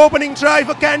will be the opening try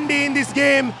for Kandy in this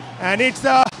game. And it's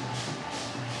Dinale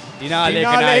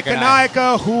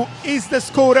Kanayaka who is the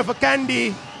scorer for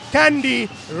Kandy. Kandy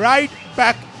right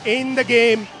back in the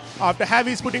game after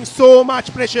Havies putting so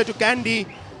much pressure to Kandy.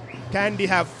 Kandy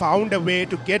have found a way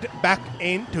to get back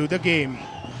into the game.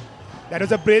 That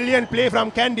was a brilliant play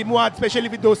from Kandy Muad, especially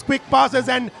with those quick passes,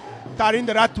 and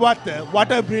Tarinder Ratwat.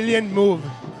 What a brilliant move.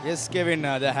 Yes, Kevin,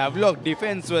 the Havelock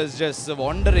defense was just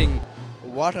wondering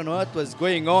what on earth was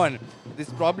going on. This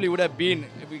probably would have been,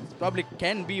 probably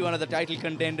can be one of the title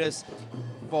contenders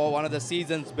for one of the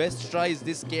season's best tries.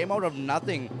 This came out of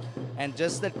nothing. And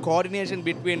just that coordination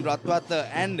between Ratwata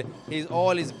and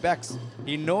all his backs.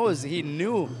 He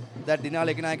knew that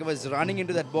Dinale Kanayaka was running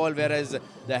into that ball, whereas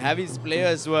the Havies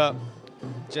players were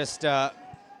just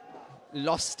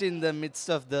lost in the midst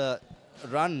of the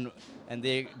run, and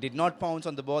they did not pounce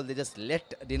on the ball. They just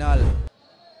let Dinal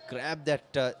grab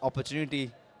that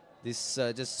opportunity. This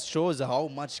just shows how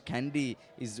much Kandy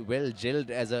is well gelled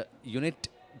as a unit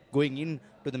going into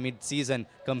the mid-season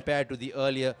compared to the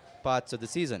earlier parts of the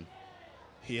season.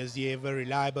 Here's the ever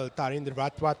reliable Tarinder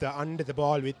Ratwata under the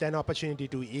ball with an opportunity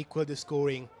to equal the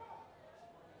scoring.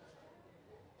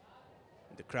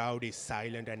 The crowd is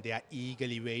silent and they are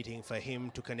eagerly waiting for him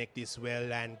to connect this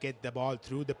well and get the ball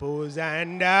through the post,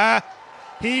 and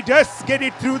he does get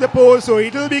it through the post, so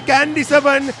it will be Kandy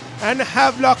 7 and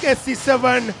Havelock SC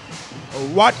 7.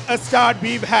 What a start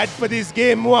we've had for this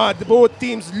game, Muad. Both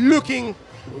teams looking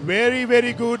very,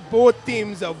 very good. Both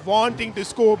teams are wanting to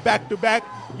score back to back.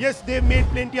 Yes, they've made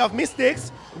plenty of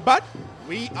mistakes, but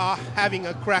we are having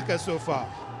a cracker so far.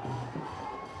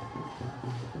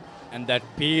 And that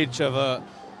peach of a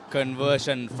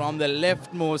conversion from the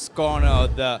leftmost corner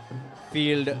of the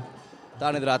field.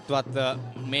 Tarinder Ratwata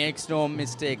makes no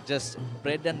mistake, just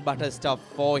bread and butter stuff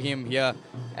for him here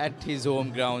at his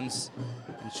home grounds,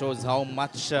 and shows how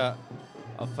much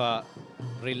of a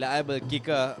reliable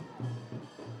kicker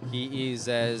he is,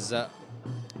 as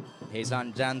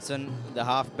Hasan Jansen, the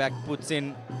halfback, puts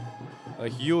in a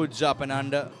huge up and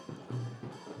under.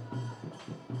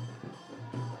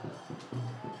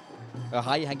 A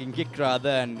high hanging kick rather,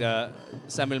 and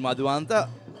Samuel Madhuanta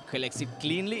collects it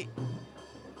cleanly.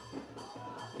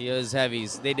 Here's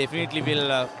Havies. They definitely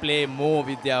will play more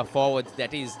with their forwards.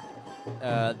 That is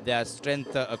their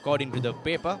strength according to the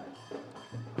paper.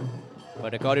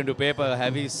 But according to paper,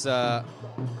 Havies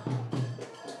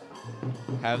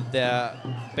have their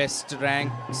best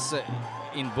ranks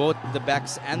in both the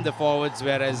backs and the forwards,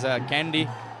 whereas Kandy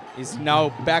is now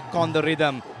back on the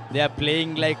rhythm. They are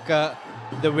playing like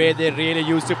the way they really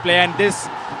used to play, and this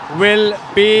will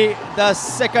be the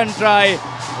second try.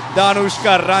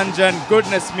 Dhanushka Ranjan,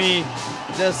 goodness me.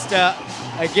 Just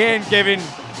again, Kevin,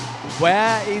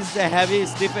 where is the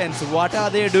Havies defense? What are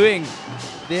they doing?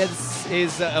 This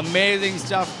is amazing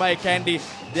stuff by Kandy.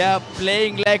 They are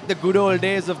playing like the good old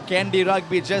days of Kandy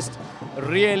rugby, just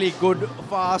really good,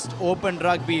 fast, open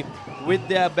rugby with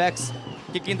their backs,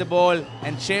 kicking the ball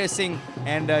and chasing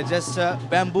and just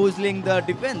bamboozling the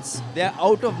defense. They are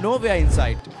out of nowhere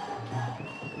inside.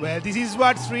 Well, this is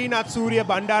what Srinath Surya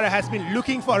Bandara has been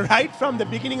looking for right from the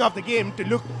beginning of the game, to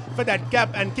look for that gap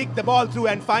and kick the ball through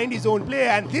and find his own play.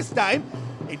 And this time,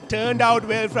 it turned out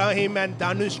well from him, and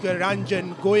Dhanushka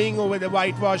Ranjan going over the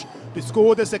whitewash to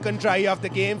score the second try of the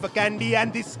game for Kandy.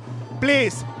 And this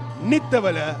place,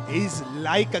 Nittawela, is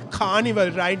like a carnival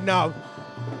right now.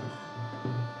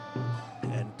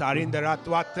 And Tarinder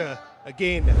Ratwata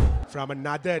again from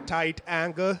another tight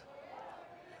angle.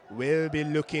 will be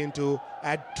looking to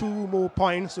add 2 more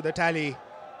points to the tally.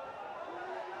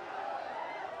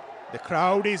 The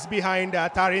crowd is behind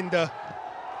Tarinder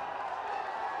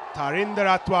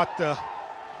Ratwat.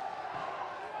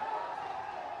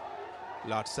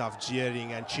 Lots of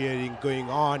jeering and cheering going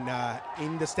on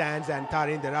in the stands, and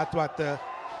Tarinder Ratwat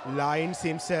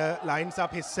lines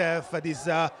up himself for this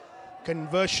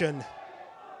conversion.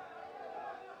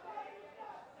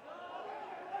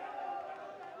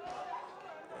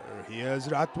 Here's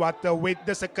Ratwat with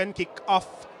the second kick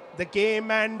off the game,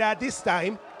 and this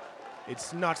time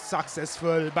it's not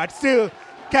successful, but still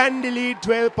Kandy lead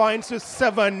 12 points to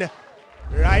 7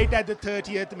 right at the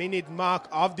 30th minute mark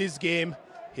of this game.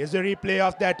 Here's a replay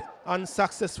of that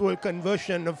unsuccessful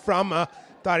conversion from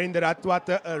Tarinder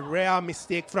Ratwat, a rare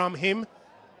mistake from him.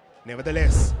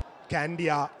 Nevertheless,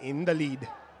 Kandy are in the lead,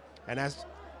 and as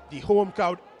the home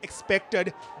crowd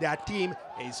expected, their team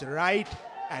is right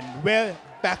and well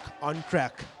back on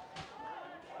track.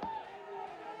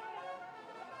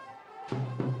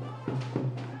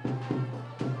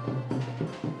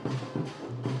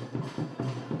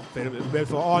 Well,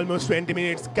 for almost 20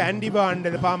 minutes, Kandy were under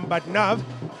the pump, but now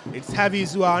it's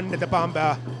Havis who are under the pump.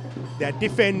 Their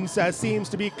defense seems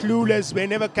to be clueless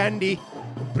whenever Kandy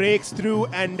breaks through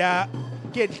and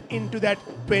gets into that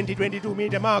 20-22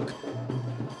 meter mark.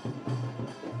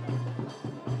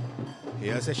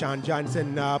 Here's Ashan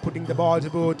Johnson putting the ball to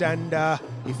boot, and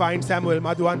he finds Samuel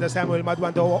Madhuanta. Samuel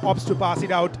Madhuanta opts to pass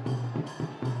it out.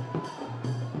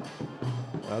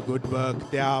 Good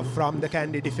work there from the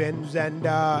Kandy defense, and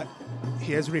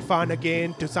here's Rifan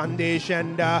again to Sandesh,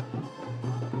 and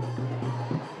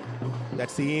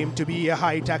that seemed to be a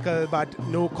high tackle, but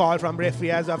no call from referee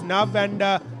as of now, and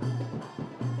the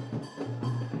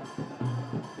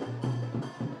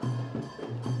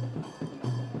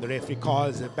referee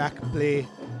calls a back play.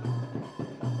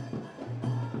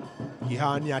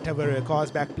 Gihan Nittawela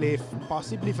calls back play,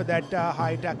 possibly for that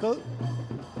high tackle.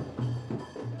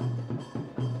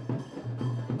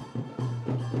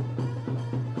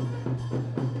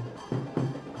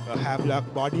 A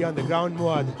Havelock body on the ground,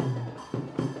 Muad.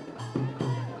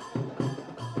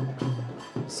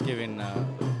 It's given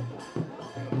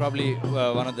probably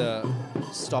one of the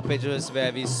stoppages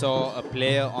where we saw a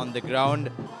player on the ground.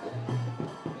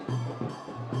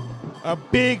 A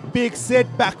big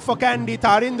setback for Kandy.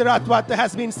 Tarinder Ratwat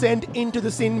has been sent into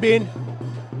the sin bin.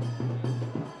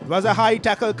 It was a high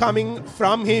tackle coming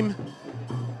from him.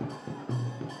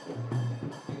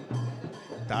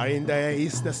 Tarinder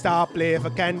is the star player for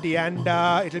Kandy, and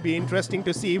it'll be interesting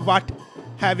to see what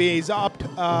Have is opt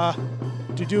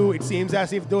to do. It seems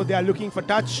as if though they are looking for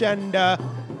touch, and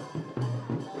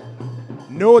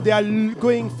no, they are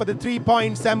going for the 3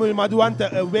 points. Samuel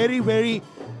Madhuanta, a very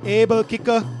able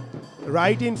kicker,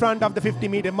 right in front of the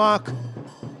 50-meter mark.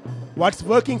 What's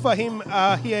working for him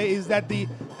here is that the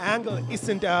angle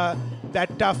isn't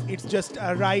that tough. It's just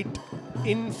right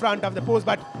in front of the post,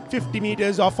 but 50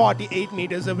 meters or 48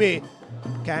 meters away.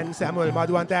 Can Samuel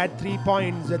Madhuanta add 3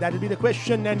 points? That will be the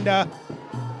question, and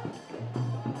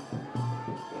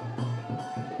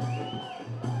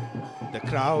the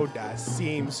crowd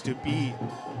seems to be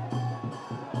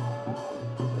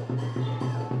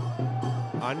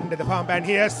under the pump, and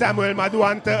here's Samuel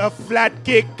Madhuanta, a flat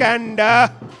kick, and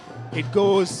it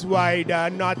goes wide.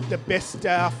 Not the best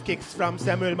of kicks from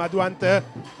Samuel Madhuanta.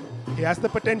 He has the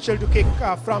potential to kick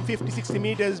from 50-60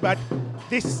 meters, but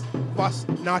this was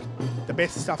not the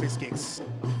best of his kicks.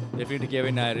 Definitely,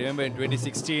 Kevin. I remember in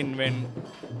 2016 when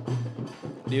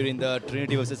during the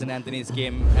Trinity versus St. Anthony's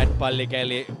game at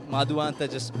Pallekele,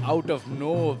 Madhuanta just out of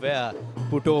nowhere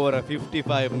put over a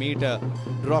 55-meter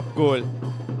drop goal.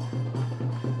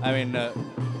 I mean,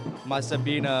 must have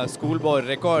been a schoolboy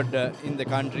record in the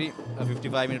country, a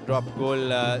 55-meter drop goal.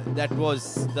 That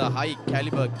was the high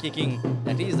caliber kicking.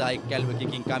 That is the high caliber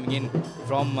kicking coming in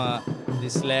from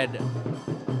this lad.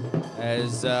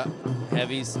 As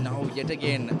Havis now yet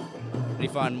again,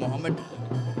 Rifan Mohammed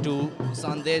to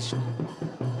Sandesh.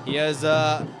 Here's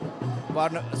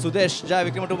Sudesh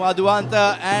Jayavikram to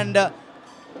Madhuanta, and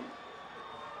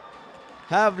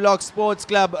Havelock Sports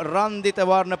Club Randita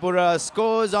Varnapura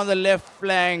scores on the left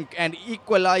flank and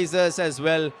equalizes as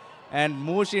well. And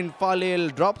Mushin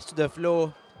Falil drops to the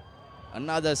floor.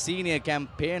 Another senior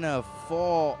campaigner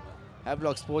for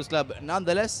Havelock Sports Club.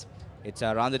 Nonetheless, it's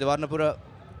Randita Varnapura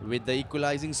with the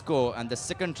equalizing score and the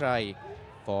second try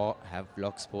for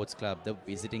Havelock Sports Club, the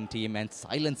visiting team, and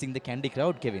silencing the Kandy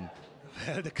crowd, Kevin.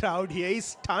 Well, the crowd here is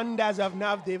stunned as of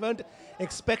now. They weren't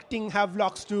expecting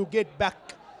Havelocks to get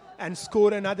back and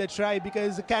score another try,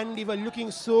 because Kandy were looking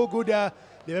so good.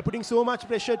 They were putting so much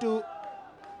pressure to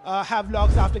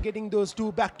Havelocks after getting those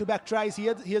 2 back-to-back tries.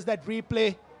 Here's that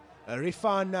replay.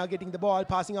 Rifan getting the ball,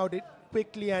 passing out it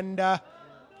quickly, and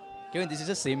Kevin, this is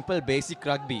a simple, basic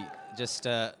rugby. Just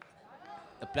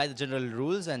apply the general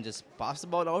rules and just pass the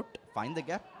ball out, find the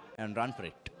gap, and run for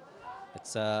it.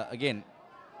 It's again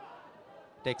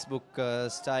textbook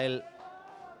style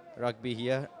rugby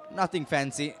here. Nothing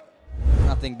fancy,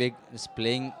 nothing big. Just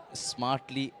playing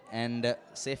smartly and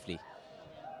safely.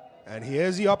 And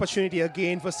here's the opportunity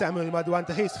again for Samuel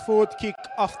Madhuanta, his 4th kick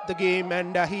of the game,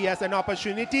 and he has an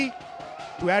opportunity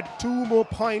to add 2 more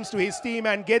points to his team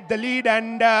and get the lead,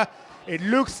 and it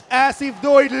looks as if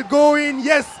though it'll go in.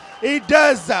 Yes, it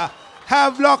does.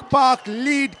 Havelock Park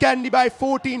lead Kandy by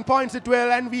 14 points to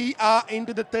 12, and we are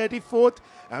into the 34th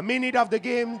minute of the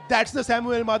game. That's the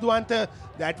Samuel Madhuanta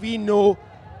that we know,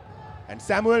 and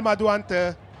Samuel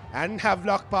Madhuanta and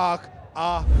Havelock Park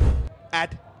are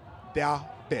at their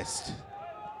best.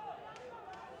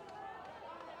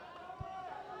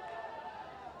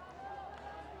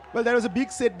 Well, there was a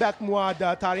big setback, Muad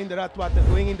Tarinder Ratwata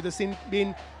going into the sin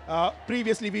bin.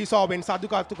 Previously, we saw when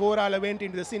Saduka Tukorala went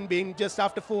into the sin bin just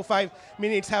after 4-5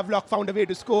 minutes, Havelock found a way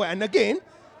to score. And again,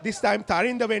 this time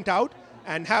Tarinder went out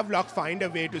and Havelock find a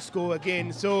way to score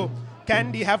again. So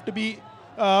Kandy have to be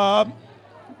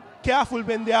careful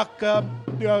when they are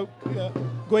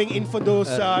going in for those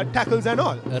tackles and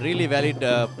all. A really valid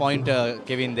point,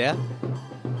 Kevin, there.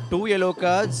 2 yellow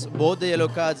cards, both the yellow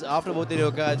cards, after both the yellow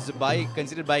cards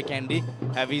considered by Kandy,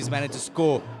 he's managed to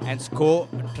score and score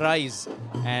tries.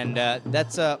 And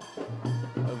that's a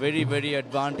very, very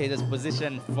advantageous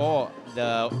position for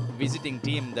the visiting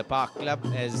team, the Park Club,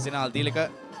 as Sinal Dilika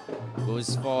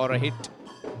goes for a hit.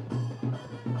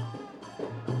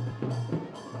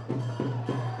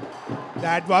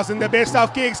 That wasn't the best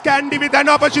of kicks. Kandy with an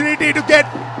opportunity to get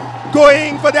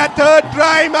going for that 3rd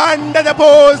try under the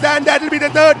post, and that will be the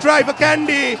 3rd try for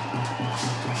Kandy.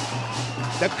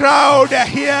 The crowd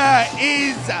here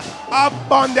is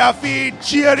up on their feet,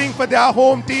 cheering for their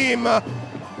home team.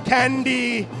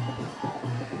 Kandy,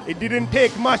 it didn't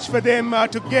take much for them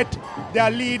to get their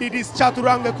lead. It is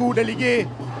Chaturanga Kudalige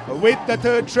with the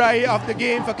 3rd try of the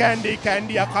game for Kandy.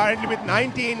 Kandy are currently with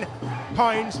 19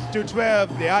 points to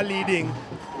 12. They are leading.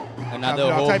 Another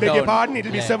I beg your hometown. pardon, it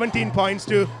will be 17 points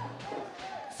to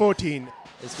 14.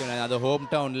 It's going to another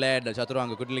hometown lad,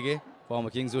 Chaturanga Kudalige, former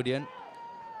Kingswoodian.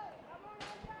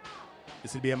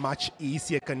 This will be a much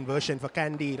easier conversion for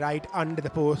Kandy right under the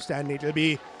post, and it will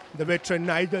be the veteran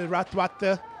Nigel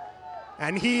Ratwata.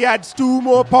 And he adds 2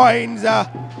 more points.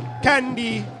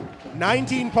 Kandy,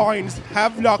 19 points.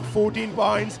 Havelock, 14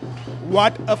 points.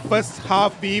 What a first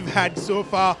half we've had so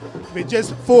far. With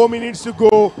just 4 minutes to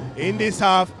go in this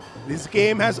half, this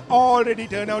game has already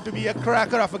turned out to be a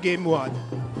cracker of a game, Muad.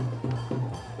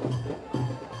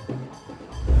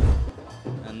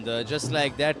 And just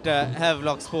like that,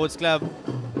 Havelock Sports Club,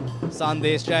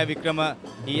 Sandesh Vikrama,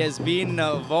 he has been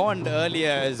warned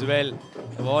earlier as well.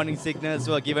 Warning signals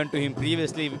were given to him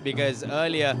previously because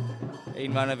earlier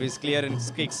in one of his clearance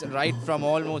kicks, right from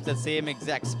almost the same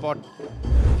exact spot,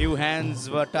 few hands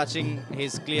were touching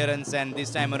his clearance, and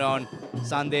this time around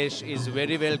Sandesh is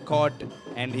very well caught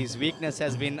and his weakness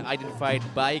has been identified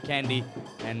by Kandy.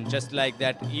 And just like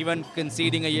that, even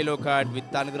conceding a yellow card with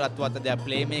Tanudra Atwata, their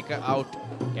playmaker, out,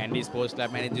 Kandy Sports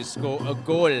Club manages to score a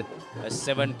goal, a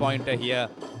 7-pointer here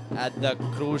at the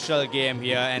crucial game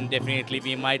here. And definitely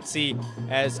we might see,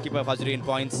 as Skipper Fajrin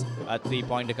points, a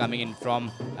 3-pointer coming in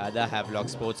from the Havelock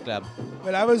Sports Club.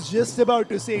 Well, I was just about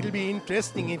to say it'll be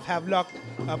interesting if Havelock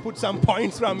put some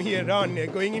points from here on,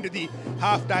 going into the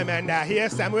halftime. And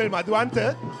here's Samuel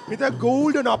Madhuanta with a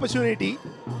golden opportunity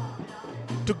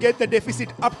to get the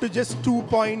deficit up to just 2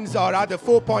 points, or rather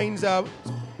 4 points,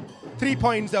 3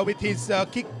 points with his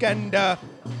kick. And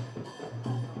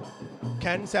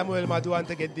can Samuel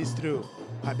Madhuanta get this through?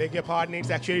 I beg your pardon,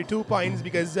 it's actually 2 points,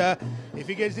 because if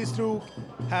he gets this through,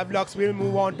 Havelocks will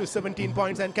move on to 17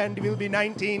 points and Kandy will be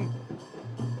 19.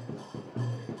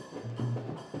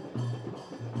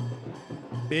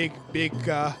 Big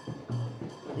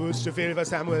boost to fill for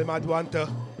Samuel Madhuanta.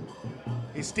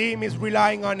 His team is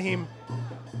relying on him.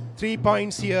 3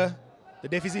 points here. The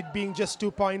deficit being just 2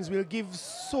 points will give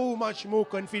so much more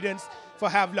confidence for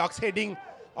Havelocks heading,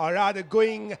 or rather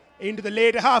going into the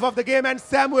later half of the game. And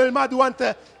Samuel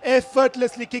Madhuanta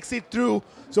effortlessly kicks it through.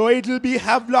 So it will be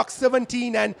Havelock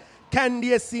 17 and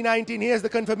Kandy SC 19. Here's the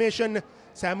confirmation.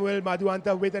 Samuel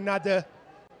Madhuanta with another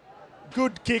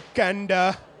good kick, and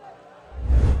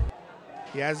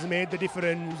he has made the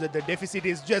difference. The deficit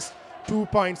is just 2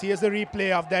 points. Here's the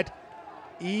replay of that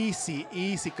easy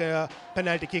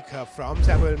penalty kick from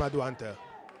Samuel Madhuanta.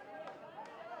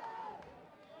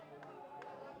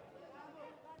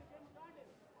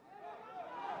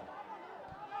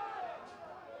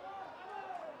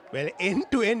 Well,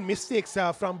 end-to-end mistakes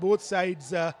from both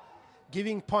sides,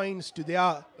 giving points to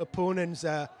their opponents,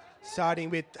 starting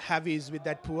with Havis with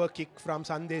that poor kick from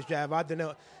Sandesh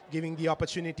Jayawardena, giving the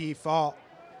opportunity for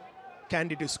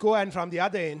Kandy to score, and from the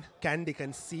other end, Kandy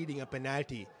conceding a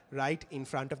penalty right in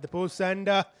front of the post. And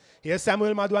here's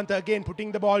Samuel Madhuwanta again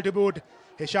putting the ball to boot.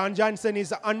 Heshan Johnson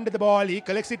is under the ball. He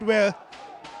collects it well.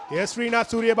 Here's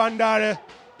Srinath Suryabandara.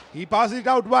 He passes it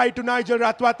out wide to Nigel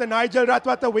Ratwata. Nigel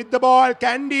Ratwata with the ball.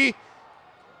 Kandy.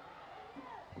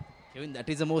 Kevin, that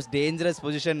is the most dangerous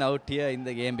position out here in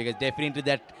the game, because definitely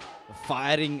that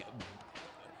firing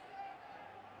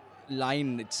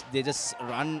line, they just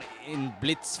run in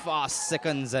blitz fast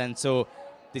seconds, and so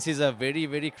this is a very,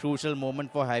 very crucial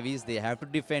moment for Havis. They have to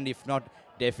defend. If not,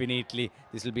 definitely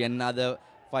this will be another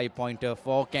 5-pointer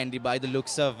for Kandy by the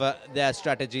looks of their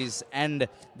strategies and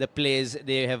the plays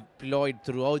they have deployed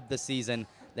throughout the season.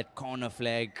 That corner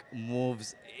flag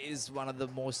moves is one of the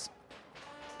most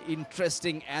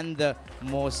interesting and the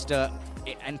most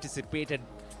anticipated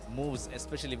moves,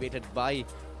 especially weighted by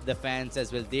the fans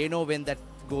as well. They know when that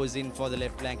goes in for the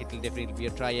left flank, it will definitely be a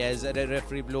try. As the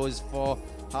referee blows for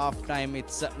half time,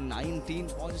 it's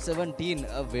 19-17,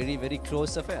 a very, very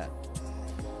close affair.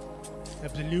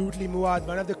 Absolutely, Muad.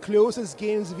 One of the closest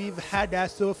games we've had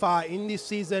as so far in this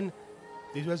season.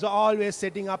 This was always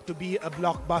setting up to be a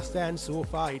blockbuster, and so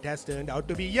far it has turned out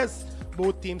to be. Yes,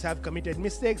 both teams have committed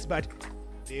mistakes, but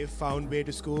they've found way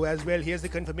to score as well. Here's the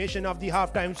confirmation of the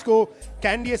halftime score.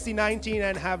 Kandy SC 19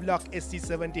 and Havelock SC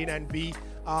 17, and we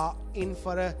are in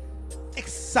for a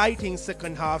exciting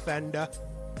second half. And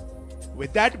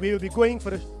with that, we will be going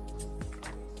for a...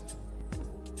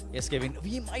 Yes, Kevin,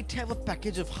 we might have a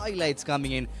package of highlights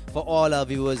coming in for all our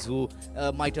viewers who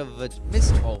might have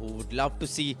missed or who would love to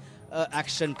see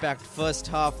action-packed first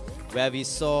half, where we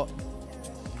saw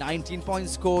 19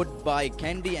 points scored by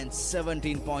Kandy and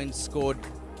 17 points scored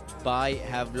by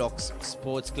Havelock's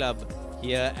Sports Club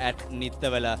here at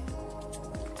Nittawela.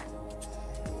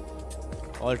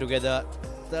 Altogether,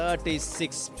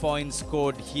 36 points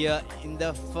scored here in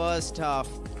the first half,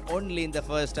 only in the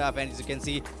first half, and as you can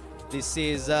see, this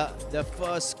is the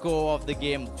first score of the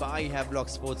game by Havelock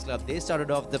Sports Club. They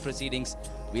started off the proceedings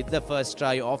with the first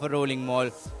try of a rolling maul.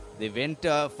 They went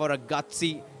for a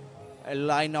gutsy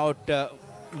line-out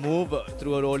move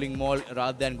through a rolling maul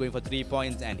rather than going for 3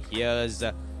 points. And here's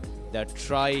the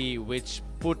try which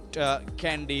put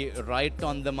Kandy right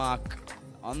on the mark,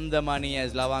 on the money,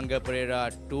 as Lavanga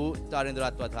Pereira to Tharindra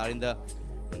Ratwa. Tharinda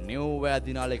knew where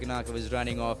Dina Lekanaka was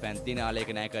running off, and Dina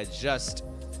Lekanaka just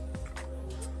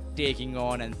taking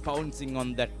on and pouncing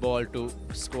on that ball to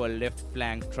score a left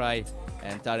flank try.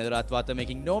 And Tharindra Ratwata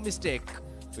making no mistake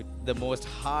with the most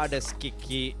hardest kick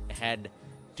he had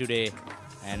today.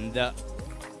 And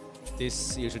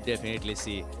this you should definitely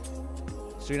see.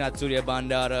 Srinath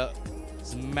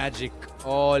Suryabandara's magic,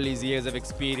 all his years of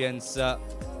experience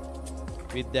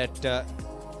with that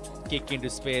kick into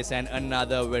space, and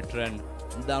another veteran,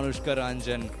 Danushka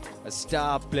Ranjan, a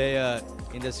star player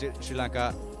in the Sri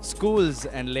Lanka schools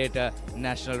and later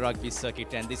national rugby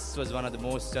circuit. And this was one of the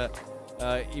most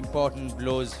important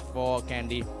blows for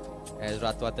Kandy, as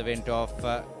Ratwata went off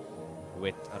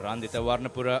with Randita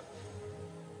Varnapura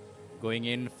going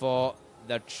in for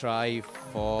the try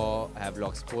for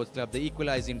Havelock Sports Club, the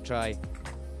equalizing try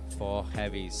for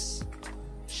Havis.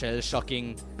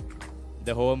 Shell-shocking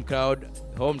the home crowd,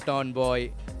 hometown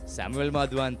boy Samuel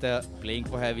Madhuwanta playing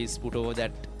for Havis put over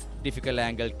that difficult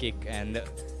angle kick, and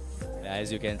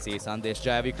as you can see, Sandesh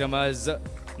Jayavikrama's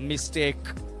mistake.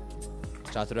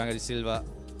 Chaturanga De Silva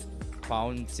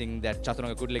pouncing that,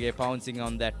 Chaturanga Kudlege pouncing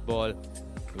on that ball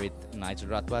with Nigel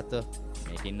Ratwata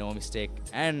making no mistake,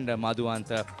 and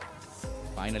Madhuwanta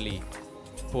finally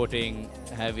putting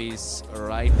Havis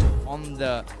right on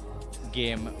the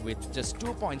game with just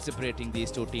 2 points separating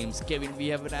these two teams. Kevin, we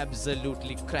have an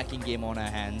absolutely cracking game on our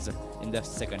hands in the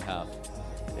second half.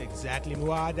 Exactly,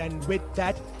 Muad, and with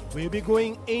that, we'll be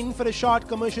going in for a short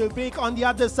commercial break. On the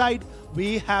other side,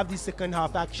 we have the second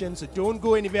half action, so don't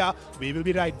go anywhere. We will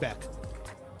be right back.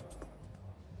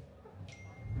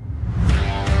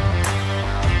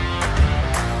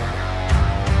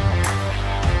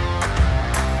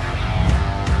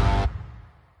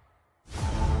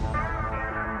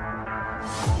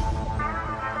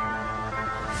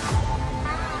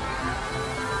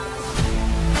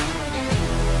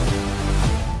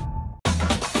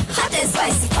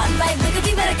 Spicy fun by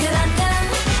Rugby Karanga.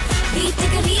 Beat a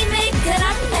remake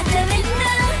Karanga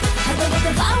Nittawela. Havelock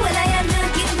Papare and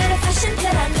give me a fashion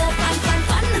Karanga.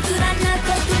 Fun Turana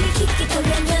Kotumi Kiki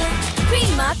Karanga.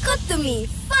 Prima Kotumi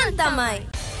Fun Tamai.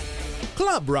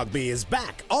 Club Rugby is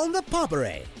back on the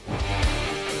Papare.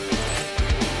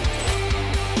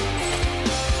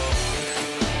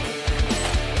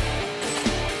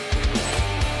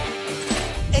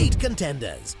 8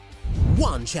 contenders,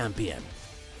 1 champion.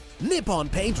 Nippon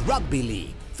Paint Rugby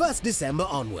League, 1st December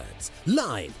onwards.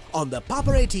 Live on the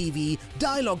Papare TV,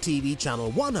 Dialogue TV channel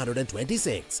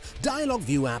 126, Dialogue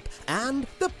View app and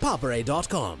the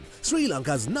Papare.com, Sri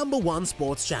Lanka's #1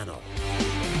 sports channel.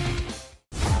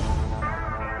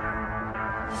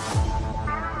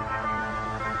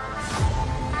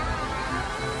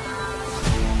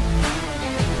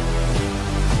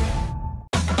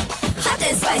 Hot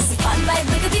and spicy fun vibe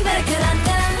Rugby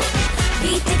karanga.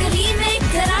 Beat එක remake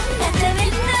කරන්න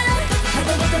Nittawela.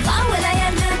 හදවත බාවලා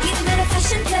යන්න ගින්නර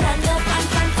fashion කරන්න.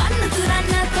 fun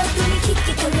තුරන්න කොතුමි kick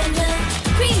එක වෙන්න.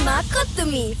 Cream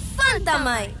කොතුමි fun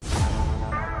තමයි.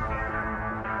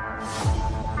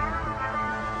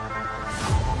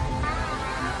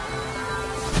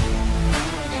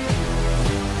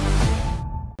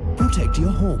 Protect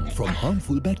your home from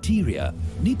harmful bacteria.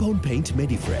 Nippon Paint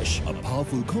Medifresh, a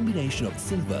powerful combination of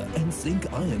silver and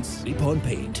zinc ions. Nippon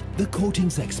Paint, the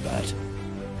coatings expert.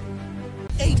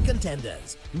 8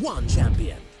 contenders, 1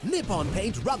 champion. Nippon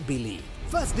Paint Rugby League,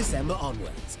 1st December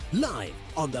onwards. Live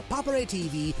on the Papare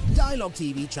TV, Dialogue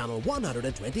TV channel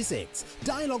 126,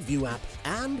 Dialogue View app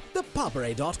and the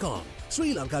Papare.com,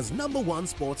 Sri Lanka's #1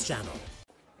 sports channel.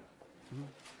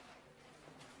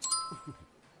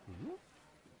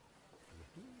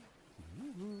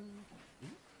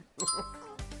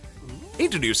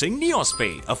 Introducing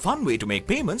NeosPay, a fun way to make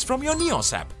payments from your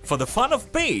Neos app. For the fun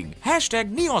of paying,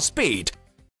 #NeosPaid.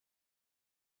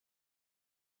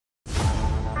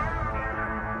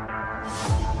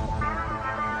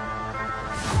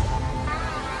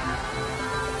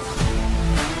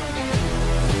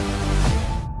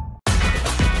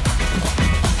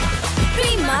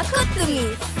 Cream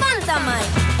කොතුමි fun තමයි.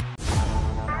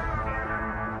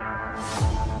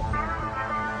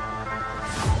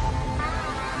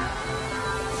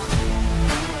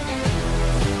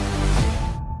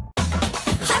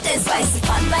 Spicy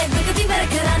fun vibe Rugby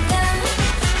karanga.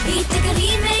 Beat එක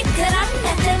remake කරන්න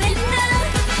Nittawela.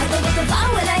 හදවත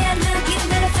බාවලා යන්න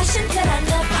ගින්නර fashion කරන්න.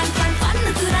 fun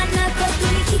තුරන්න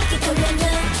කොතුමි kick එක වෙන්න.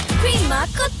 Cream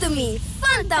කොතුමි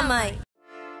fun තමයි.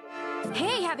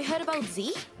 Hey, have you heard about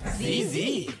Z? ZZ.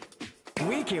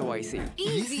 WeKYC.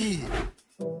 Easy.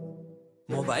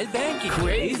 Mobile banking.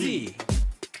 Crazy.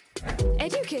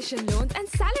 Education loans and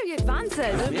salary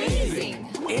advances. Amazing.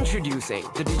 Introducing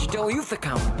the Digital Youth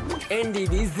Account.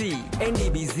 NDBZ.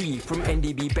 NDBZ from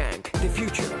NDB Bank. The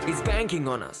future is banking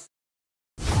on us.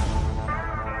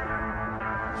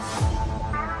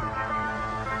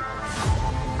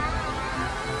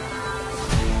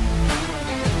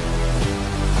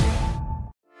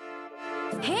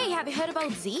 Hey, have you heard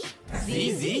about Z?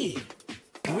 ZZ.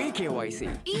 WeKYC.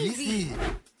 Easy.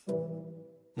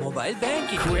 Mobile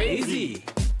banking. Crazy.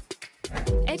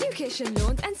 Education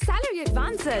loans and salary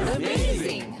advances.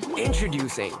 Amazing.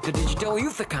 Introducing the Digital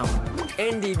Youth Account.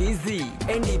 NDBZ.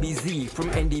 NDBZ from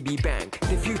NDB Bank.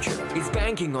 The future is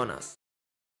banking on us.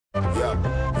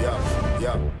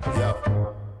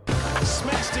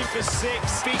 Smashed him for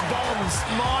 6. Big bombs.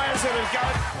 Myers at a go.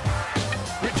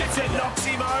 Richardson knocks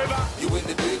him over. You in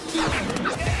the big league.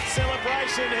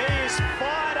 Celebration. He is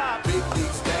fired up. Big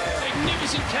leagues now.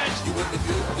 Magnificent catch. You in the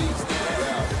big leagues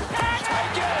now.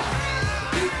 Taken.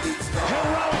 Big leagues now.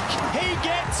 Heroic. He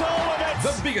gets all of it.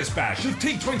 The biggest bash of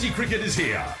T20 cricket is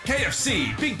here.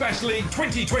 KFC Big Bash League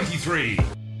 2023.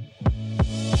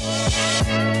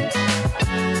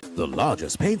 The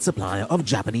largest paint supplier of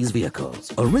Japanese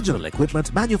vehicles. Original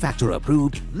equipment manufacturer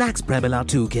approved, Nax Premila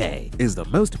 2K is the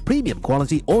most premium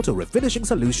quality auto refinishing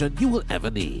solution you will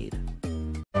ever need.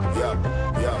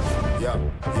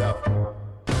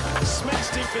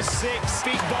 Smashed him for 6.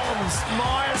 Big bombs.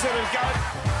 Myers at a go.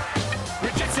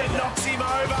 Richardson knocks him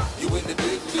over. You in the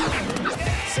big league.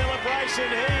 Celebration.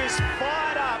 He is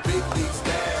fired up. Big leagues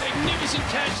now. Magnificent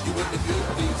catch. You in the big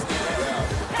leagues now.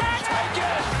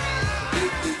 Taken.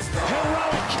 Big leagues now.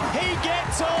 Heroic. He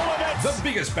gets all of it. The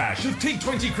biggest bash of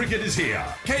T20 cricket is here.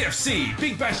 KFC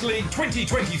Big Bash League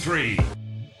 2023.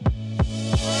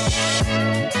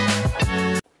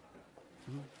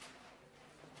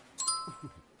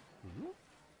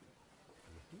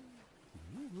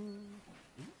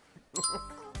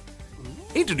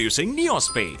 Introducing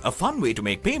NeosPay, a fun way to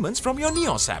make payments from your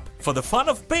Neos app. For the fun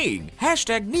of paying,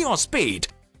 #NeosPaid.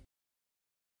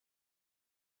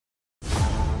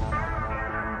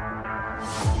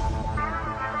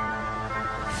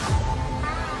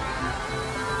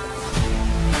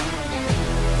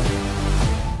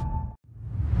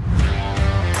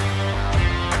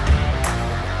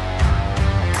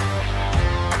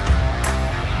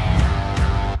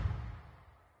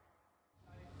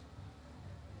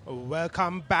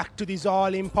 Welcome back to this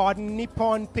all-important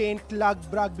Nippon Paint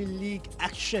Rugby League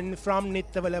action from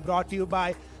Nittawela, brought to you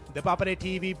by the Papare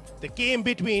TV. The game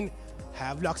between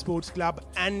Havelock Sports Club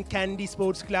and Kandy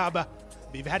Sports Club.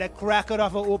 We've had a cracker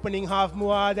of an opening half,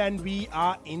 Muad, and we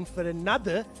are in for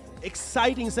another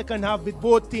exciting second half with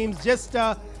both teams just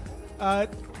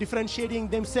differentiating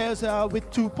themselves with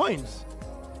 2 points.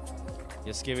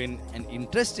 Yes, Kevin, and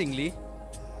interestingly,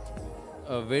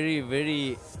 a very,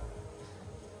 very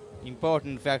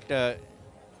important factor,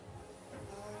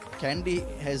 Kandy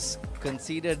has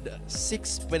conceded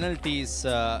 6 penalties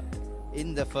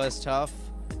in the first half,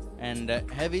 and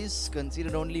Heavies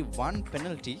conceded only 1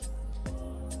 penalty,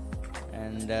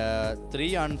 and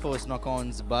 3 unforced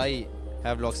knock-ons by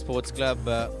Havelock Sports Club,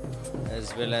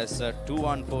 as well as 2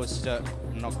 unforced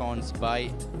knock-ons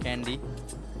by Kandy.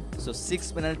 So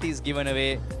 6 penalties given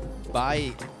away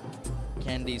by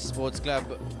Kandy Sports Club,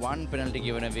 1 penalty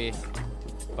given away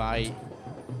by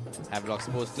Havelock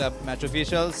Sports Club. Match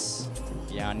officials,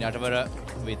 Nittawela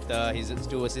with his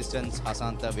 2 assistants,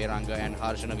 Asantha Veranga and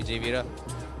Harshana Vijayveera.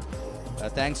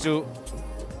 Thanks to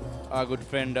our good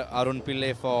friend Arun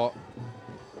Pillai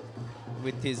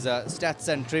with his stats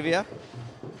and trivia.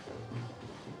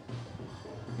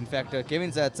 In fact,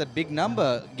 Kevin, that's a big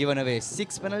number given away.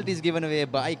 6 penalties given away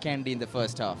by Kandy in the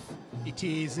first half. It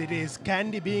is.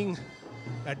 Kandy being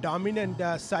a dominant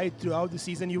side throughout the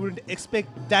season. You wouldn't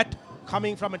expect that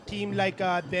coming from a team like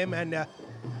them. And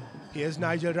here's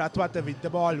Nigel Ratwata with the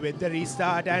ball with the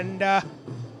restart. And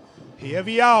here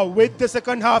we are with the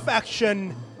second half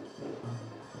action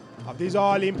of this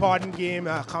all-important game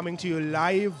coming to you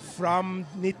live from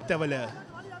Nittawela.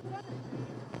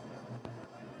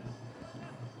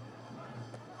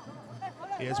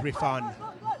 Here's Rifan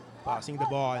passing the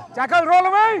ball. Jackal, roll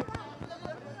away!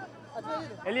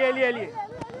 Eli.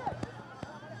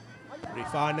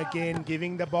 Rifan again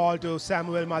giving the ball to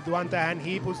Samuel Madhuanta, and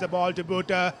he puts the ball to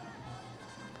Buta.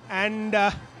 And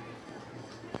a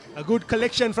good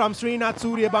collection from Srinath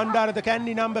Surya Bandara, the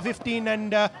Kandy number 15.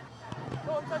 And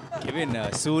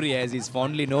Kevin, Surya, as he's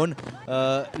fondly known,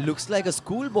 looks like a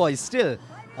schoolboy still.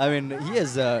 I mean, he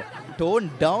has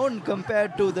toned down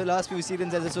compared to the last few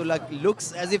seasons, as so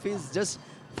looks as if he's just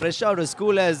fresh out of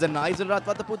school, as the Nigel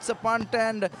Ratwata puts a punt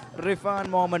and Rifan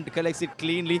Mohammed collects it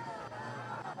cleanly.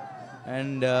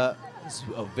 And a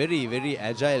very, very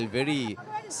agile, very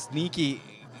sneaky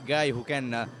guy who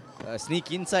can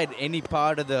sneak inside any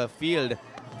part of the field.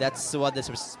 That's what the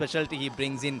specialty he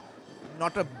brings in.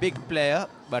 Not a big player,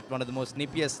 but one of the most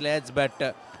snippiest lads,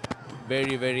 but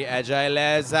very, very agile,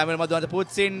 as Samuel Madhuanta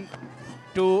puts in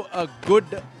to a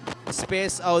good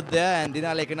space out there, and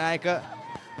Dinale Kanayaka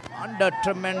under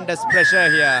tremendous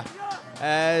pressure here,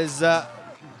 as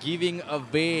giving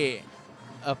away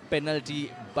a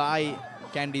penalty by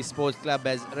Kandy Sports Club,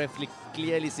 as referee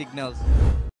clearly signals.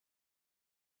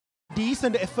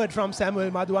 Decent effort from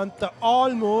Samuel Madhuanta,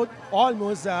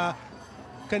 almost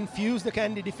confused the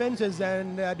Kandy defenders,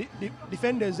 and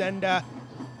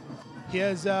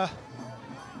here's the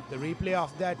replay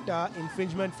of that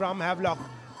infringement from Havelock.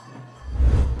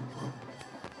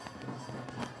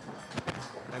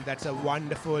 And that's a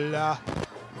wonderful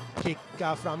kick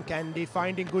from Kandy,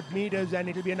 finding good meters, and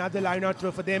it'll be another line-out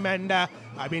throw for them. And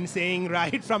I've been saying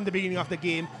right from the beginning of the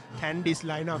game, Kandy's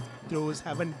line-out throws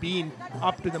haven't been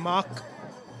up to the mark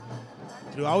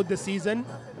throughout the season.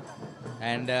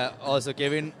 And also,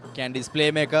 Kevin, Kandy's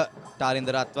playmaker,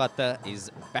 Tarinder Ratwata, is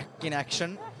back in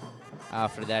action.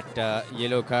 After that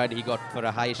yellow card he got for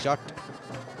a high shot.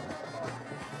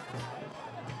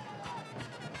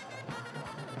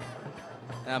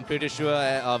 I'm pretty sure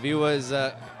our viewers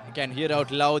can hear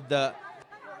out loud the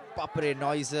Papare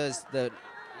noises, the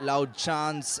loud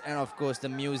chants, and of course the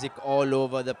music all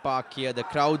over the park here. The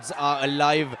crowds are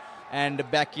alive and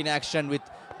back in action, with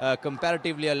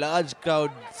comparatively a large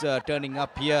crowd turning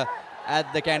up here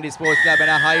at the Kandy Sports Club, and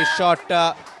a high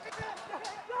shot.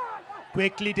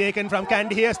 Quickly taken from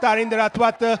Kandy here, Tarinder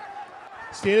Ratwata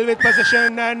still with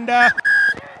possession, and the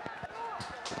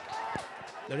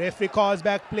referee calls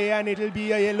back play, and it'll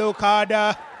be a yellow card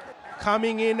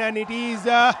coming in, and it is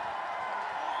a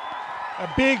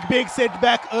big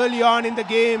setback early on in the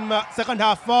game, second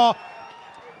half for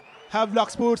Havelock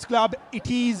Sports Club. It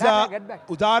is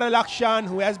Udara Lakshan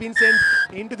who has been sent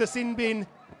into the sin bin.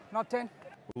 Not 10.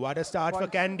 What a start for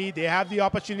Kandy. They have the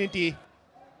opportunity.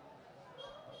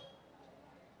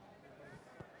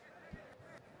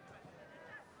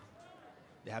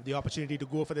 They have the opportunity to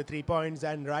go for the 3 points,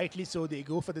 and rightly so, they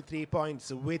go for the 3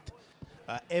 points with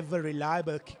ever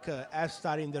reliable kicker as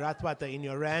Tarinder Ratwata in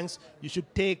your ranks. You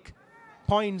should take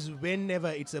points whenever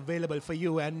it's available for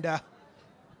you, and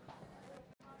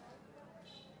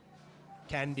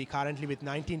Kandy, currently with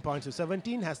 19 points to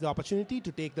 17, has the opportunity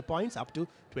to take the points up to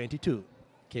 22.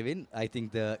 Kevin, I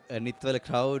think the Nittawela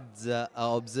crowds are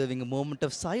observing a moment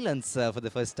of silence for the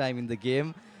first time in the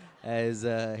game, as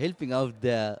helping out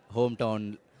the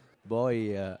hometown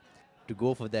boy to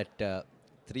go for that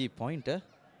three-pointer.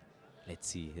 Let's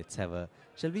see. Let's have a.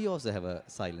 Shall we also have a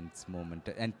silence moment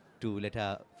and to let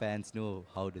our fans know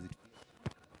how does it?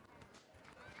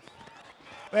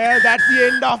 Well, that's the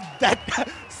end of that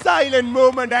silent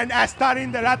moment, and as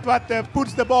Tarinder Ratwat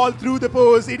puts the ball through the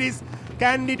post, it is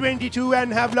Kandy 22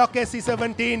 and Havelock SC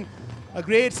 17. A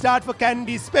great start for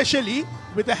Kandy, especially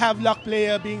with the Havelock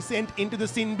player being sent into the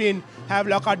sin bin.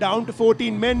 Havelock are down to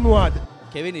 14 men, Muad.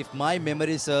 Kevin, if my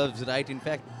memory serves right, in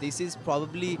fact, this is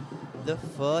probably the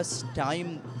first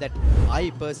time that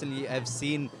I personally have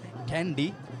seen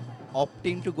Kandy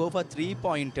opting to go for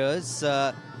three-pointers,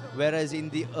 whereas in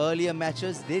the earlier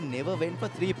matches, they never went for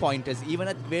three-pointers. Even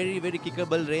at very, very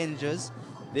kickable ranges,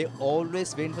 they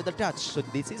always went for the touch. So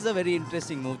this is a very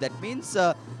interesting move. That means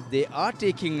they are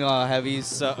taking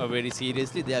heavies very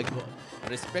seriously. They are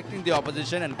respecting the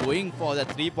opposition and going for the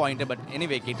three-pointer. But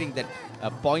anyway, getting that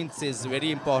points is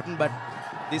very important. But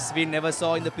this we never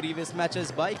saw in the previous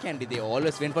matches by Kandy. They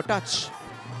always went for touch.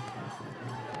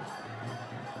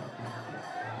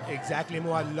 Exactly,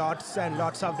 Muad. Lots and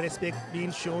lots of respect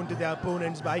being shown to their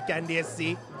opponents by Kandy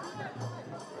SC.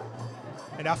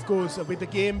 And of course, with the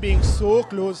game being so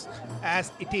close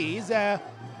as it is,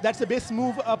 that's the best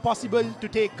move possible to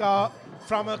take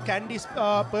from a Kandy's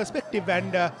perspective.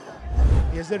 And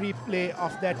here's the replay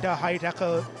of that high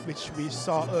tackle which we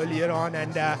saw earlier on.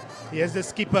 And here's the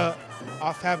skipper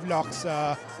of Havelock's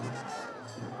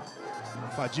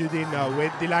Fajuddin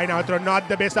with the line out throw, not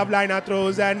the best of line out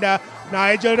throws. And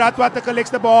Nigel Ratwat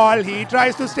collects the ball. He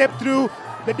tries to step through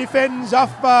the defense of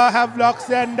Havelock's,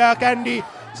 and Kandy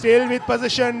still with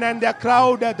possession, and their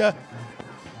crowd,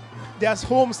 their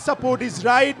home support is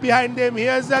right behind them.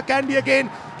 Here's Kandy again.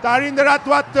 Tarinder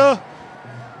Ratwat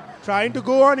trying to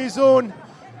go on his own.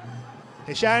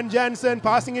 Heshan Jansen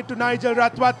passing it to Nigel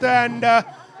Ratwat, and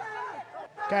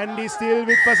Kandy still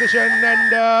with possession,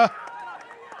 and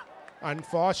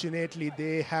unfortunately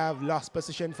they have lost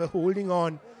possession for holding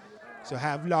on. So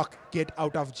Havelock get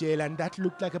out of jail, and that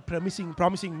looked like a promising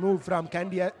move from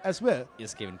Kandy as well.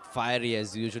 Yes, Kevin, fiery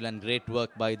as usual, and great work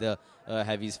by the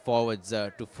heavies forwards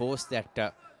to force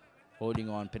that holding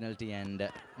on penalty. And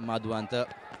Madhuanta,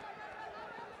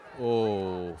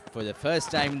 oh, for the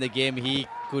first time in the game, he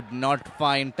could not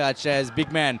find touch as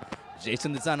big man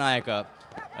Jason Disanayaka,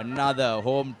 another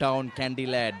hometown Kandy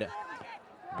lad,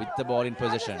 with the ball in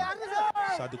possession.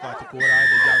 Sadukati Kora,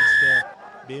 the youngster,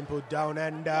 being put down,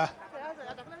 and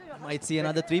might see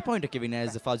another three-pointer, Kevin,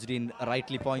 as Fajuddin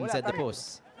rightly points at the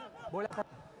post. Well,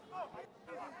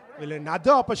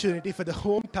 another opportunity for the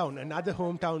another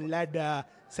hometown lad,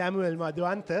 Samuel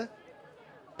Madhuanta,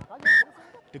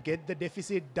 to get the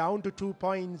deficit down to 2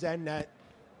 points. And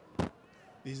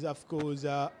this is, of course,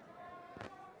 a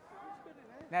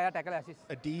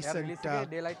decent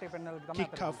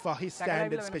kick for his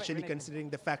standard, especially considering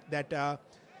the fact that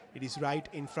it is right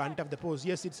in front of the post.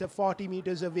 Yes, it's 40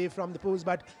 meters away from the post,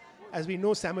 but as we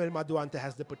know, Samuel Madhuanta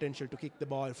has the potential to kick the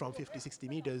ball from 50-60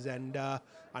 meters, and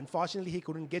unfortunately he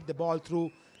couldn't get the ball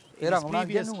through in his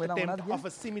previous attempt of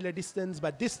a similar distance.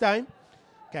 But this time,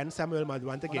 can Samuel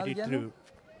Madhuanta get it through?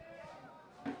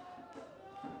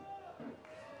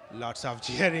 Lots of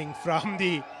cheering from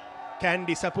the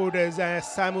Kandy supporters as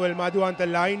Samuel Madhuanta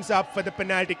lines up for the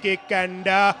penalty kick, and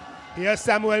here's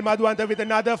Samuel Madhuanta with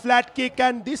another flat kick,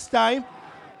 and this time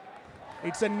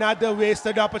it's another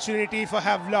wasted opportunity for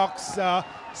Havelock's.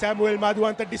 Samuel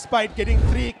Madhuanta, despite getting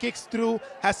 3 kicks through,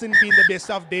 hasn't been the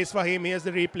best of days for him. Here's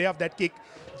the replay of that kick,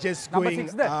 just going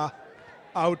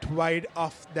out wide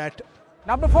of that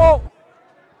Number 4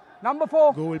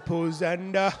 goal post,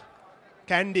 and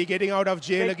Kandy getting out of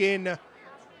jail again.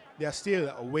 They are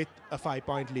still with a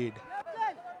 5-point lead.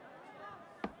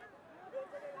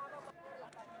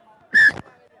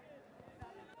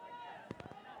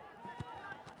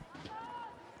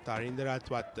 Tarinder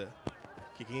Ratwat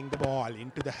kicking the ball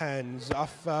into the hands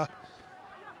of the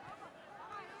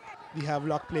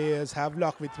Havelock players.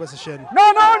 Havelock with possession.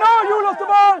 No, you lost the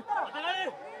ball.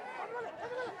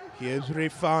 Here's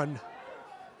Rifan.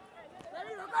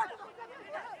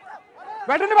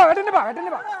 Right in the bar.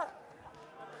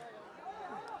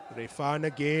 Rifan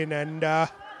again, and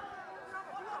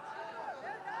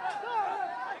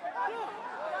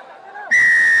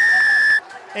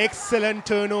excellent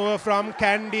turnover from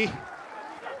Kandy.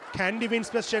 Kandy wins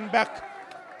possession back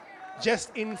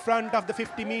just in front of the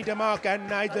 50-meter mark, and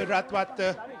Nigel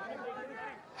Ratwat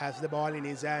has the ball in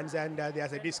his hands, and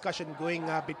there's a discussion going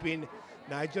between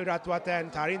Nigel Ratwata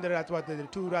and Tharinder Ratwata, the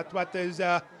two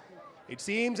Ratwatas. It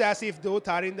seems as if though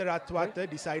Tharinder Ratwata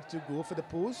decides to go for the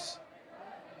post.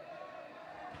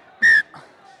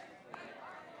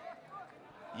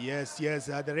 Yes,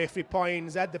 the referee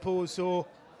points at the post, so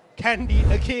Kandy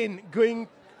again going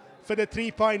for the 3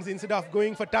 points instead of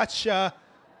going for touch. An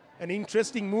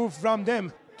interesting move from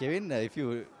them. Kevin, if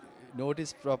you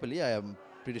notice properly, I am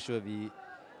pretty sure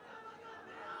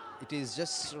it is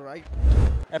just right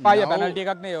now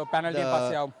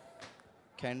the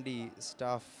Kandy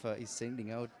staff is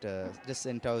sending out, just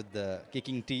sent out the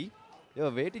kicking tee. They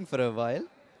were waiting for a while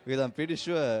because I'm pretty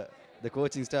sure the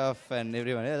coaching staff and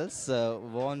everyone else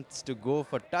wants to go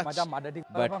for touch.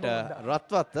 But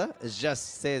Ratwata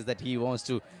just says that he wants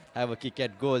to have a kick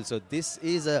at goal. So this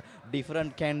is a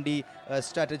different Kandy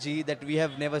strategy that we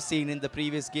have never seen in the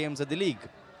previous games of the league.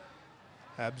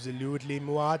 Absolutely.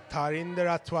 Muad Tharinder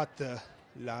Ratwata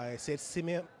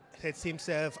sets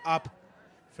himself up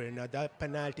for another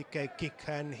penalty kick,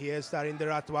 and here's Tharinder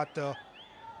Ratwata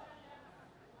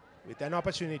with an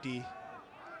opportunity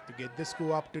to get the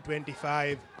score up to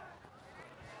 25.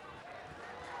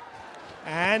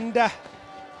 And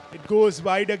it goes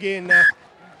wide again.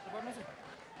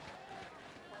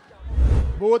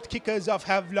 Both kickers of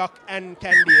Havelock and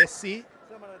Kandy SC.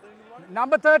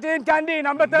 Number 13, Kandy,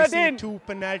 number 13. Two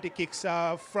penalty kicks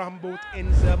from both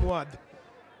ends, Muad.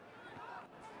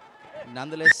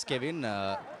 Nonetheless, Kevin,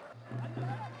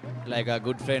 like our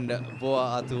good friend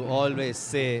Boa Atu always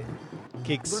say,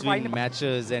 kicks win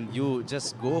matches, and you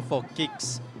just go for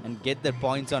kicks and get the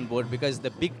points on board, because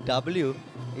the big W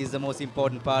is the most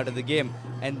important part of the game,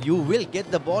 and you will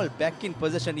get the ball back in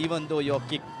possession even though your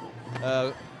kick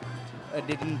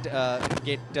didn't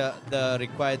get the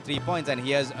required 3 points. And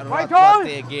here's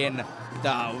Ratwate again,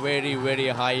 the very, very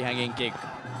high hanging kick.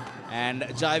 And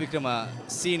Jai Vikrama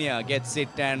Senior gets it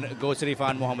and goes to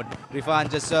Rifan Mohammed. Rifan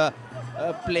just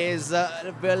plays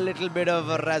a little bit of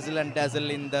a razzle and dazzle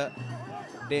in the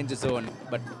danger zone,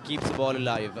 but keeps the ball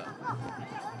alive.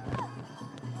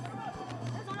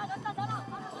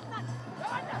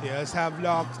 Here's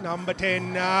Havelock, number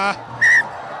 10.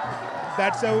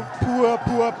 That's a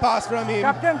poor pass from him.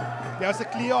 Captain. There's a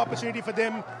clear opportunity for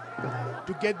them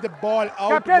to get the ball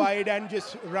out wide and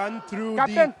just run through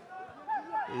the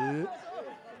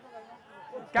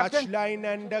touch line,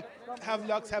 and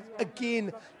Havelocks have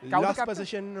again lost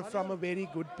possession from a very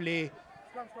good play.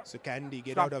 So Kandy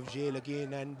get out of jail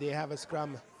again, and they have a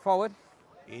scrum forward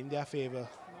in their favor.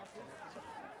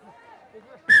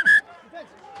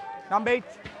 Number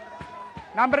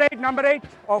 8,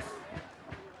 off.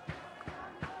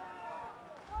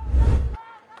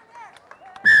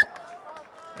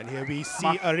 And here we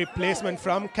see a replacement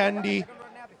from Kandy.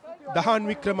 Dahan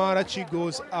Wikramarachi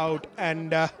goes out,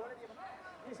 and it's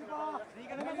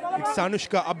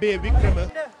Sanushka Abe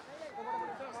Vikrama.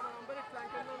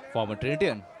 Former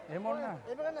Trinitian.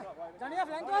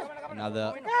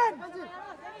 Another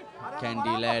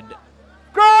Kandy lad.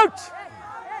 Coach!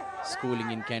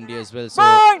 Schooling in Kandy as well. So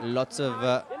lots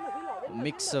of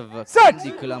mix of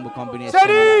Kandy Colombo combination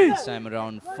this time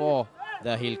around for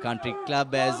the Hill Country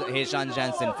Club, as Heshan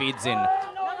Jansen feeds in.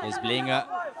 He's playing a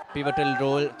pivotal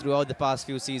role throughout the past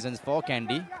few seasons for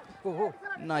Kandy.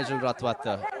 Nigel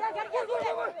Ratwata,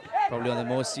 probably one of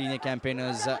the most senior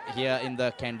campaigners here in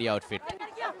the Kandy outfit.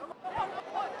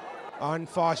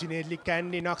 Unfortunately,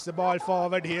 Kandy knocks the ball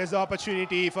forward. Here's the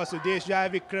opportunity for Sudesh Jai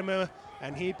Vikrama,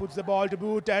 and he puts the ball to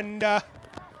boot, and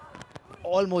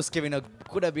almost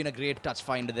could have been a great touch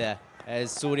find there,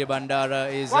 as Surya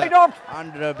Bandara is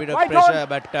under a bit of pressure,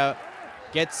 but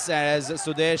gets as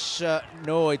Sudesh.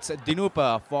 No, it's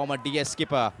Dinupa, former DS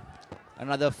skipper.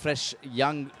 Another fresh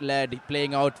young lad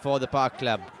playing out for the Park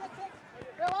Club.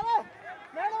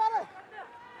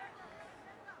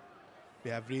 We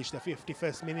have reached the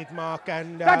 51st minute mark,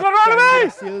 and Kandy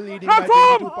is still leading by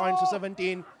 22 points to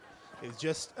 17. It's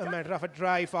just a matter of a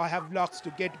drive for Havelocks to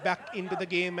get back into the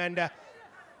game, and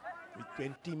with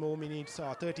 20 more minutes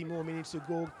or 30 more minutes to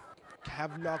go,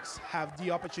 Havelocks have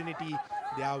the opportunity.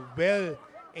 They are well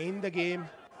in the game.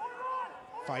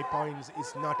 5 points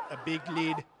is not a big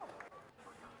lead.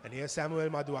 And here's Samuel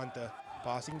Madhuanta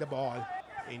passing the ball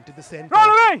into the center.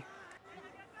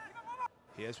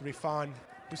 Here's Rifan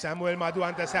to Samuel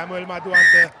Madhuanta. Samuel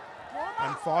Madhuanta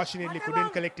unfortunately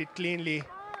couldn't collect it cleanly.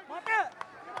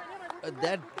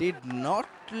 That did not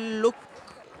look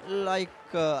like,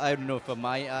 I don't know, for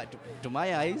my to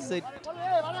my eyes, it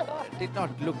did not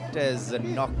look as a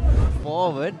knock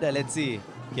forward. Let's see,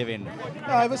 Kevin.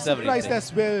 I was surprised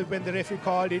as well when the referee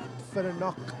called it for a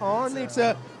knock on. It's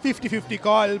a 50-50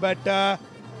 call, but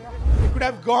could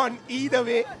have gone either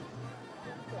way.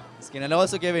 And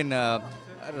also, Kevin,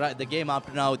 the game up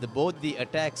to now, both the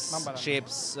attacks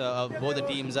shapes of both the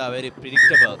teams are very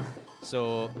predictable.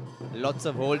 So lots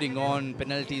of holding on,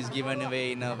 penalties given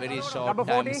away in a very short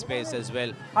time space as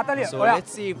well. So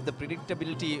let's see if the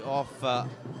predictability of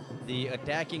the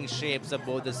attacking shapes of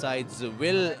both the sides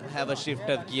will have a shift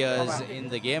of gears in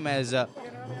the game as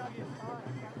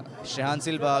Shahan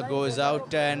Silva goes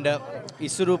out and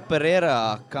Isuru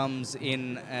Pereira comes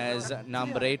in as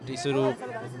number 8. Isuru,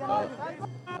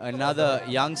 another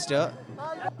youngster,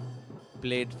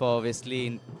 played for Wesley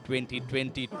in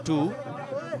 2022.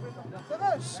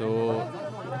 So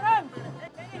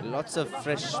lots of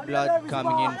fresh blood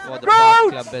coming in for the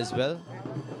Park Club as well.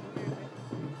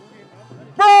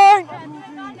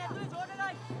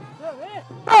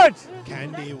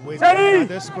 Kandy with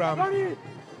another scrum.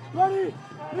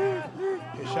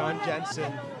 Ishan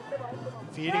Jansen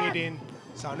feeding it in.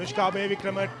 Sanushka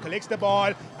Bevikramat collects the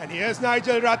ball, and here's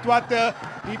Nigel Ratwata.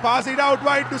 He passes it out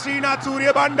wide to Srinath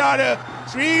Surya Bandara.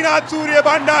 Srinath Surya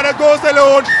Bandara goes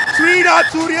alone. Srinath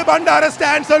Surya Bandara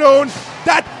stands alone.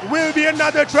 That will be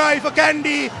another try for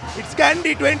Kandy. It's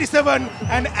Kandy 27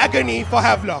 and agony for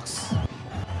Havelocks.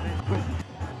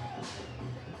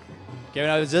 Kevin,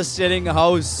 I was just telling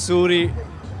how Suri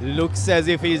looks as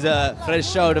if he's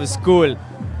fresh out of school.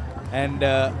 And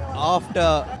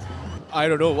after, I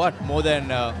don't know what, more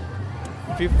than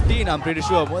 15, I'm pretty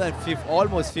sure, more than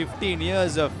almost 15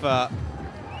 years of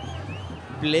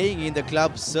playing in the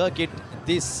club circuit,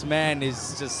 this man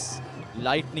is just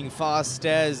lightning fast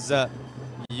as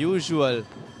usual.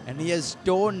 And he has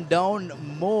toned down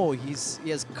more. He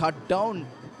has cut down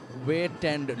weight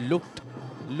and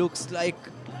looks like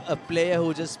a player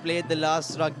who just played the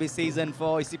last rugby season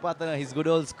for Isipatana, his good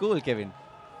old school, Kevin.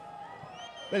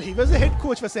 Well, he was the head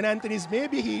coach for St. Anthony's.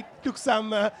 Maybe he took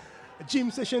some gym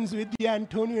sessions with the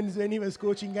Antonians when he was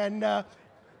coaching and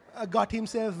got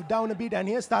himself down a bit. And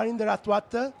here's Tarinder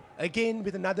Ratwata again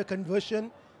with another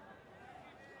conversion.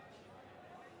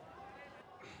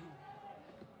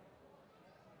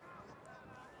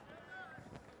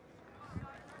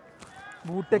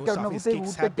 Most of his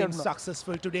kicks have been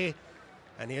successful today.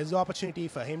 And here's the opportunity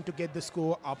for him to get the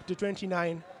score up to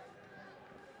 29.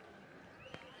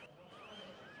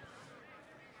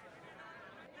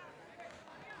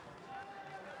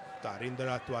 Tarinder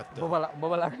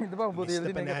Ratwata missed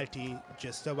the penalty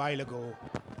just a while ago.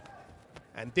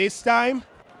 And this time,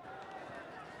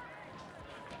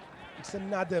 it's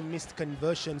another missed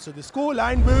conversion. So the score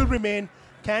line will remain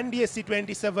Kandy SC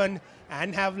 27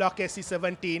 and Havelock SC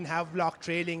 17. Havelock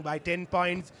trailing by 10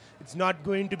 points. It's not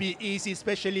going to be easy,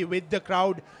 especially with the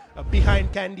crowd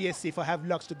behind Kandy SC, for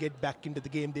Havelocks to get back into the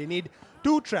game. They need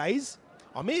 2 tries,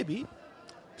 or maybe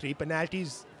 3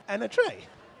 penalties and a try.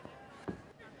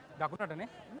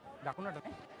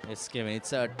 Yes, Kevin,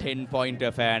 it's a 10-point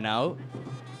affair now.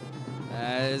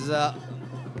 As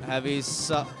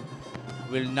Havis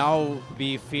will now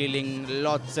be feeling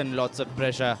lots and lots of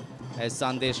pressure as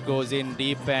Sandesh goes in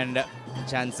deep and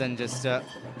Jansen just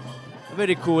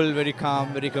very cool, very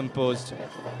calm, very composed.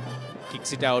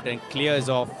 Kicks it out and clears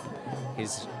off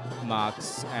his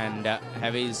marks. And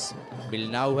Havis will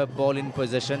now have ball in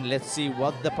possession. Let's see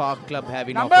what the Park Club have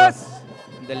in offer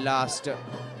in the last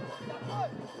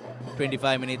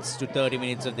 25 minutes to 30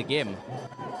 minutes of the game.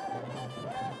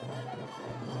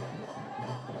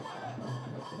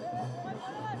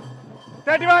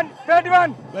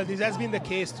 Well, this has been the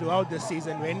case throughout the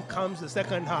season. When comes the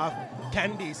second half,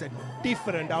 Kandy is a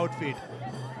different outfit.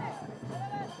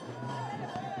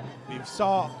 We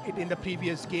saw it in the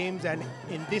previous games and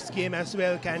in this game as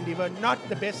well. Kandy were not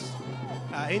the best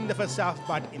in the first half,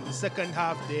 but in the second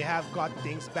half, they have got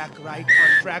things back right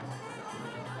on track.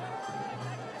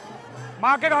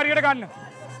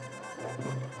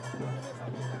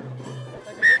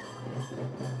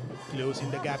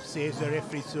 Closing the gap, saves the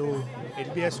referee, so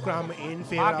it'll be a scrum in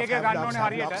favor of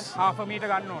Havelocks.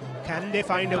 Can they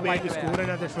find a way to score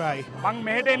another try?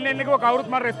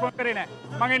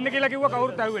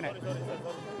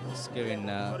 Kevin,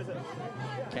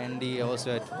 Kandy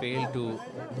also had failed to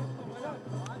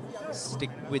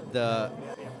stick with the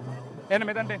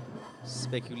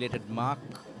speculated mark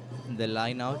in the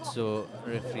line out, so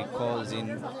referee calls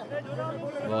in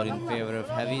ball in favor of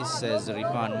Havis as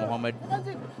Rifan Mohammed.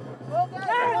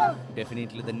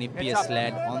 Definitely the nippiest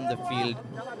lad on the field,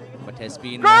 but has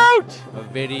been a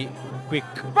very quick,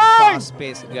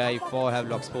 fast-paced guy for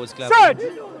Havelock Sports Club.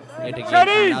 Yet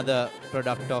again, another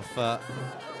product of the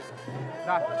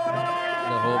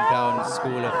hometown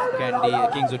school of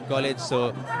Kandy, Kingswood College.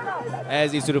 So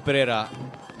as Isuru Pereira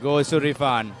goes to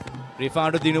Rifan.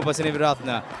 Refund to Dinupa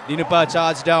Seniviratna. Dinupa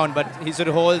charged down, but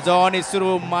Isuru holds on.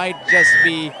 Isuru might just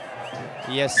be...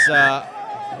 Yes,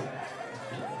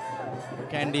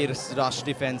 Kandy's rush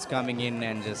defense coming in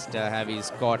and just have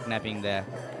his caught napping there.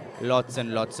 Lots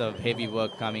and lots of heavy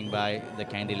work coming by the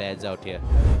Kandy lads out here.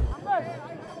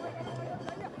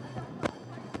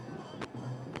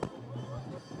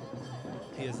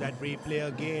 Here's that replay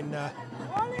again.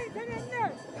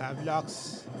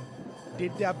 Havelocks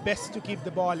did their best to keep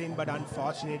the ball in, but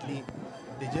unfortunately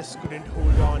they just couldn't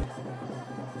hold on.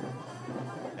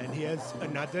 And here's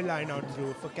another line out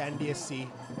through for Kandy SC.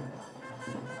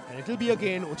 And it'll be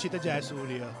again Uchita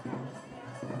Jayasuriya.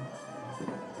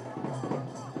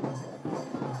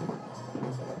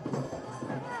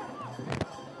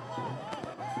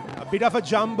 A bit of a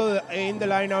jumble in the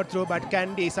line out throw, but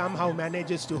Kandy somehow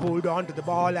manages to hold on to the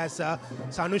ball as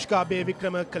Sanushka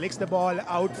Bevikrama collects the ball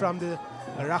out from the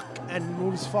ruck and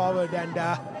moves forward and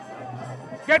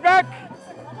get back.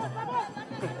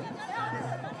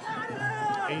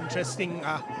 Interesting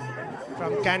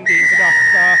from Kandy. Instead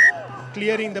of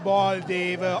clearing the ball,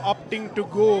 they were opting to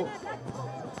go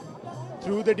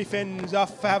through the defense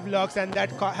of Havelocks, and that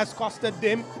has costed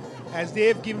them as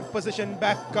they've given possession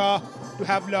back to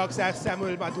Havelocks as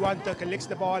Samuel Madhuanta collects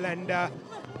the ball, and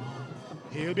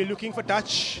he'll be looking for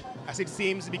touch as it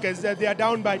seems, because they are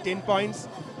down by 10 points.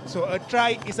 So a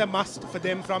try is a must for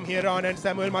them from here on, and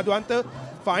Samuel Madhuanta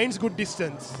finds good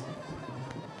distance.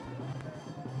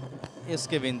 Yes,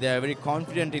 Kevin, they are very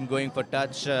confident in going for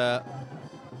touch,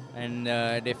 and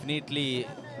definitely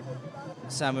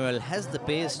Samuel has the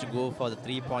pace to go for the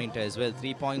 3-pointer as well.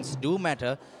 3 points do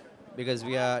matter because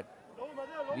we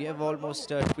have almost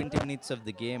 20 minutes of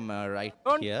the game right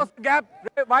here. Gap,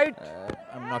 wide.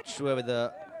 I'm not sure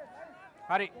whether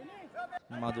Hurry.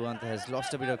 Madhuanta has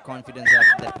lost a bit of confidence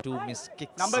after that 2 missed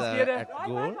kicks at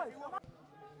goal.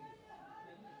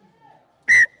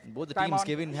 Both the teams,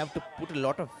 Kevin, have to put a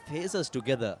lot of phases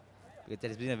together because it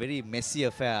has been a very messy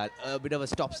affair, a bit of a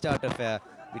stop-start affair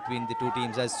between the two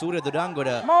teams. As Surya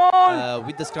Dudangoda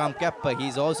with the scrum cap,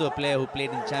 he's also a player who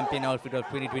played in the champion outfit of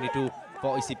 2022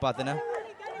 for Isipatana.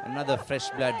 Another fresh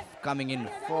blood coming in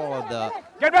for the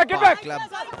Park club.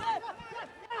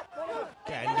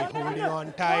 Kandy holding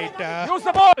on tight. Use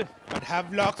the ball. But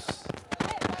Havelocks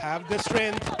have the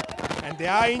strength and they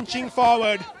are inching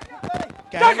forward.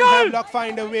 Can Havelock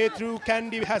find a way through?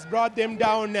 Kandy has brought them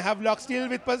down. Havelock still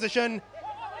with possession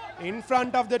in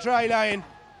front of the try line,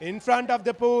 in front of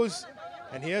the post.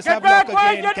 And here's Havelock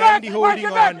again. Kandy holding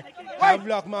on.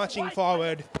 Havelock marching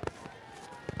forward.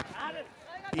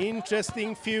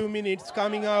 Interesting few minutes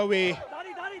coming our way.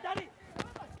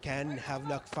 Can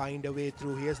Havelock find a way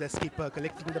through? Here's the skipper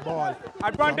collecting the ball.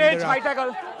 Advantage, high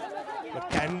tackle. But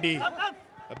Kandy,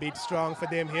 a bit strong for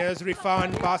them. Here's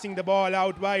Rifan passing the ball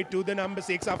out wide to the number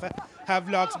 6 of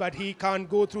Havelocks, but he can't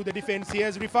go through the defense.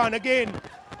 Here's Rifan again.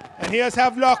 And here's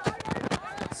Havelock.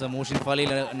 So Mushin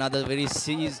Falil, another very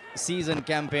seasoned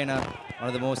campaigner, one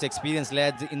of the most experienced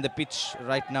lads in the pitch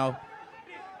right now.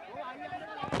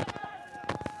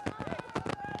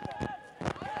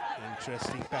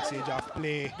 Interesting passage of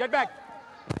play. Get back.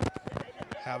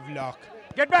 Havelock.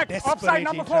 Get back. Offside, Desperately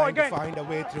number 4 trying again. to find a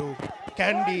way through.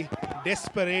 Kandy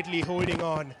desperately holding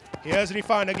on. Here's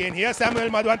Rifan again. Here's Samuel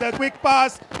Madhuanta. Quick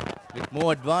pass. With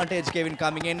more advantage, Kevin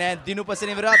coming in, and Dinupa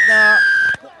Seniviratna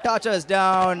touches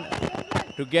down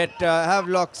to get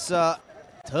Havelock's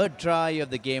third try of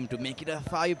the game to make it a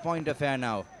 5-point affair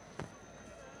now.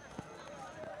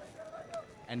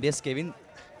 And yes, Kevin,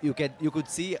 you could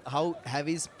see how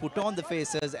Havis put on the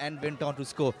faces and went on to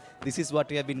score. This is what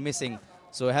we have been missing.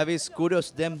 So Havis,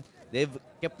 kudos to them. They've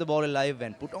kept the ball alive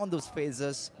and put on those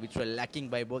phases which were lacking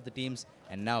by both the teams.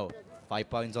 And now 5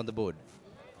 points on the board.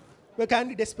 Well,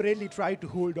 Kandy desperately tried to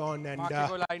hold on and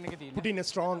put in a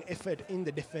strong effort in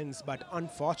the defense, but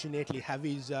unfortunately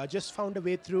Havis just found a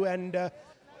way through and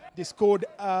they scored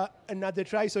another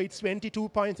try. So it's 22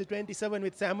 points to 27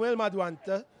 with Samuel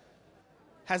Madhuanta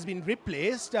has been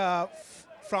replaced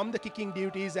from the kicking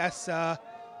duties as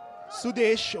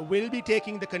Sudesh will be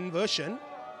taking the conversion.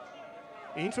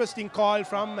 Interesting call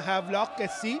from Havelock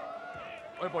SC.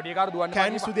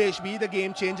 Can Sudesh be the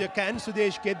game changer? Can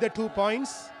Sudesh get the 2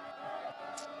 points?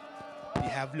 The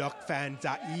Havelock fans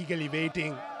are eagerly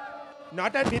waiting.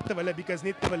 Not at Nittawela because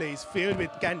Nittawela is filled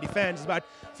with Kandy fans, but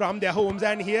from their homes.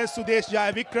 And here's Sudesh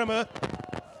Jayavikrama.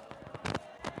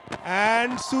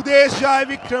 And Sudesh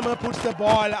Jayavikrama puts the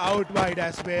ball out wide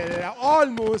as well. It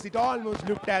almost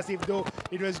looked as if though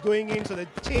it was going in. So the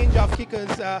change of kickers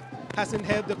hasn't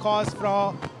helped the cause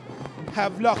for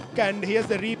Havelock. And here's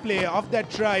the replay of that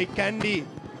try. Kandy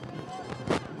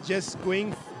just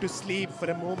going to sleep for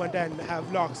a moment, and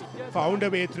Havelocks found a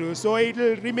way through. So it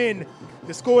will remain,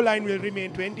 the scoreline will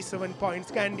remain 27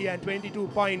 points Kandy and 22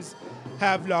 points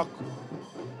Havelock.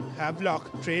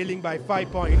 Havelock trailing by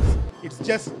 5 points. It's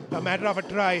just a matter of a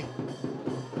try.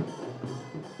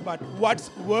 But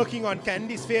what's working on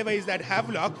Kandy's favor is that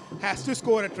Havelock has to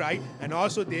score a try, and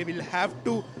also they will have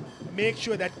to make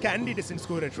sure that Kandy doesn't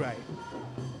score a try.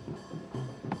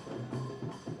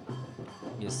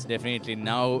 Yes, definitely.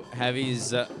 Now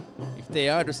Havies, if they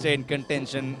are to stay in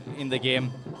contention in the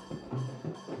game,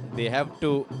 they have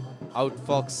to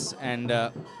outfox and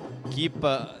keep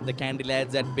the Kandy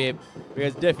lads at bay.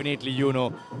 Because definitely, you know,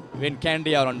 when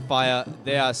Kandy are on fire,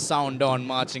 they are sound on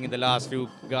marching in the last few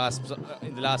gasps,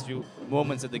 in the last few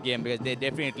moments of the game, because they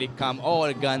definitely come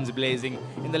all guns blazing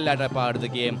in the latter part of the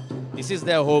game. This is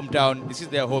their hometown, this is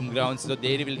their home ground, so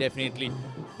they will definitely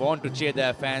want to cheer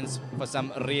their fans for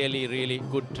some really, really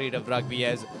good treat of rugby,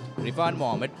 as Rifan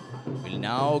Mohammed will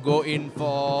now go in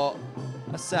for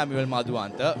a Samuel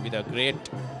Madhuanta with a great,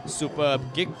 superb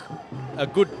kick, a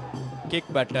good kick,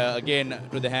 but again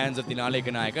to the hands of the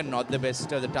Naleka Nayakan. Not the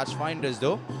best of the touch finders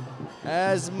though,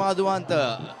 as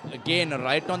Madhuanta again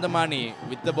right on the money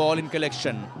with the ball in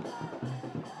collection.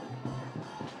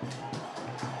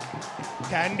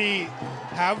 Kandy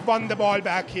have won the ball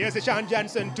back. Here's Ishan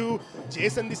Jansen to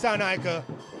Jason Disanayaka.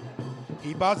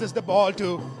 He passes the ball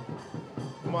to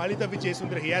Malita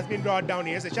Vijayasundara. He has been brought down.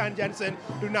 Here's Ishan Jansen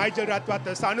to Nigel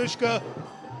Ratwata. Sanushka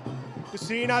to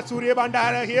Srinath Surya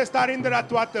Bandara. Here's Tarinder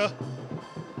Ratwata.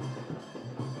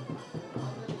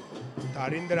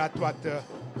 Tarinder Ratwata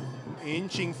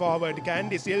inching forward.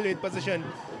 Kandy still with possession.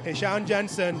 Ishan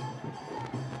Jansen.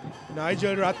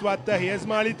 Nigel Ratwata. Here's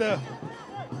Malita.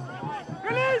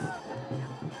 Release!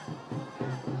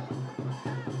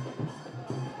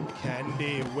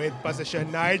 Kandy with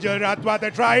possession. Nigel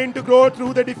Ratwata trying to go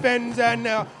through the defense, and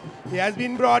he has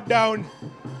been brought down.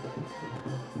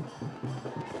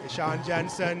 Ishan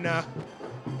Jansen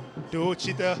to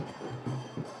Chita.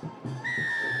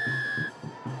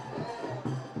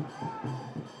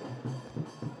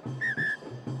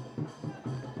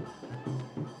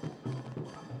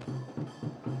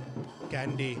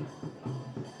 Kandy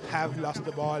have lost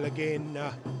the ball again.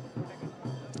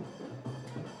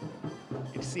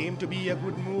 It seemed to be a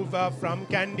good move from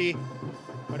Kandy,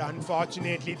 but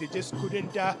unfortunately they just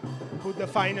couldn't put the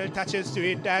final touches to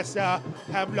it, as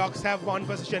Havelocks have one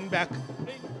possession back.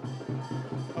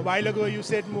 A while ago you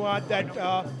said, Muad, that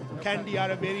Kandy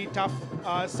are a very tough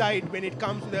side when it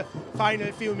comes to the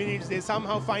final few minutes. They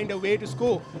somehow find a way to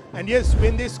score, and yes,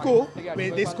 when they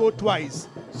score twice.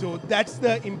 So that's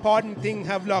the important thing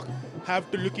Havelock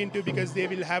have to look into, because they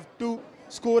will have to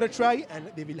score a try, and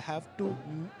they will have to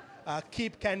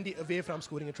keep Kandy away from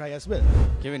scoring a try as well.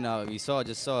 Kevin, we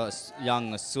just saw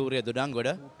young Surya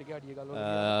Dudangoda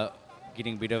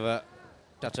getting a bit of a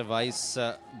touch of ice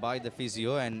by the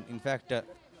physio, and in fact,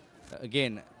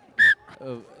 again,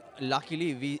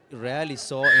 luckily we rarely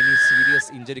saw any serious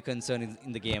injury concern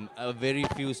in the game. Very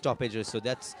few stoppages, so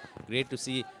that's great to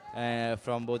see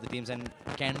from both the teams. And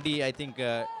Kandy, I think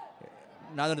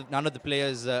none of the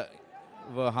players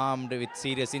were harmed with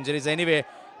serious injuries. Anyway,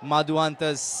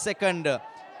 Madhuanta's second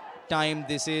time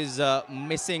this is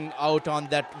missing out on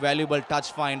that valuable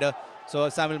touch finder. So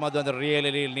Samuel Madhuanta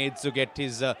really needs to get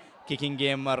his kicking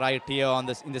game right here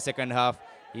in the second half.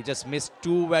 He just missed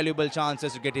two valuable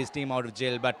chances to get his team out of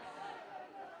jail, but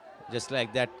just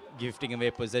like that, gifting away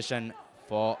possession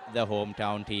for the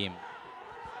hometown team.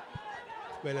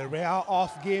 Well, a rare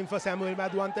off game for Samuel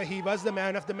Madhuanta. He was the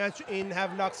man of the match in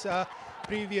Havelock's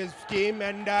previous game.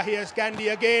 And here's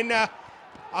Kandy again.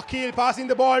 Akhil passing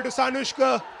the ball to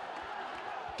Sanushka.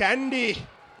 Kandy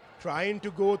trying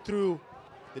to go through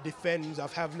the defense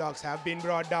of Havelocks, have been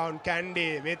brought down.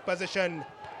 Kandy with possession.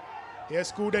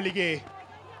 Here's Kudalige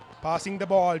passing the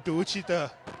ball to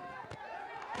Uchita.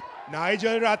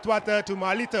 Nigel Ratwata to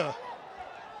Malita.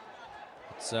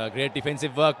 It's a great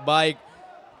defensive work by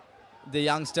the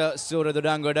youngster Surya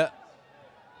Dudangoda.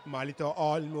 Malita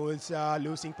almost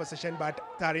losing possession, but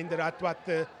Tarinder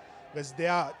Ratwat was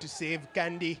there to save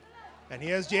Kandy. And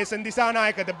here's Jason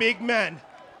Disanayaka, the big man,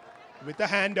 with a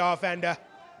handoff, and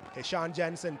Ishan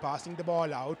Jansen passing the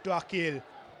ball out to Akhil.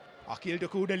 Akhil to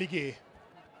Kudalige.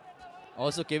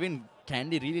 Also, Kevin,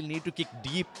 Kandy really need to kick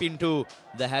deep into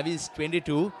the Havies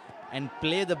 22 and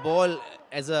play the ball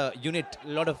as a unit, a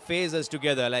lot of phases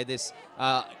together like this,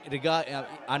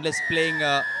 unless playing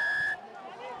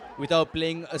without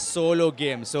playing a solo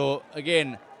game. So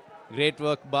again, great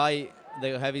work by the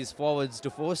Havies forwards to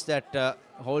force that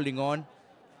holding on.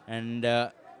 And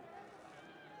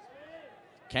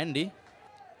Kandy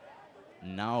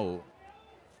now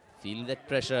Feeling that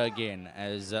pressure again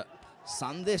as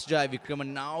Sandesh Jai Vikraman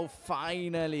now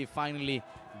finally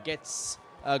gets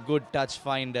a good touch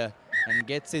finder and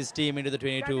gets his team into the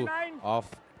 22 of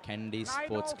Kandy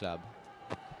Sports Club.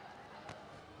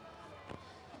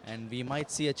 And we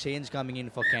might see a change coming in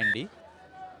for Kandy.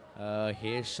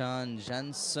 Heshan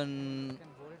Janssen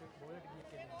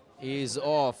is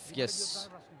off. Yes.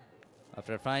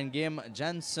 After a fine game,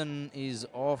 Janssen is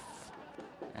off.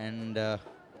 And the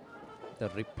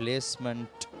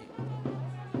replacement...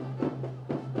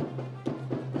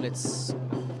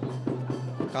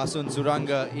 Kasun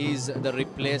Suranga is the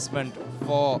replacement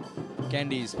for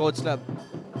Kandy Sports Club.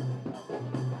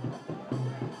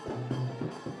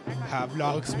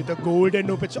 Havelocks with a golden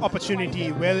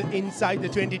opportunity well inside the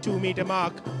 22-meter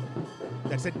mark.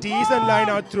 That's a decent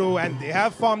line-out throw, and they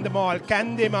have formed the maul.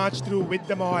 Can they march through with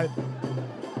the maul?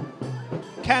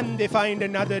 Can they find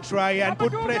another try and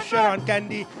put pressure on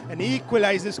Kandy and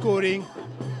equalize the scoring?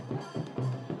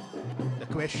 The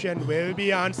question will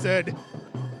be answered,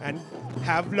 and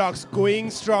Havelocks going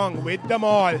strong with the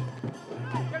maul.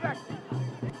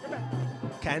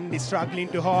 Kandy struggling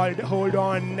to hold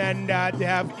on, and they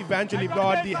have eventually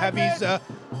brought the Heavies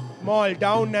maul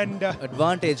down. And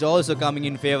advantage also coming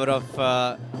in favor of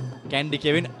Kandy.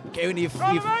 Kevin, if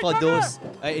for those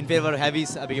in favor of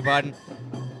Heavies, I beg your pardon,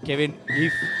 Kevin,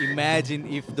 imagine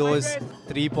if those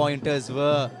 3-pointers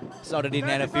were slotted in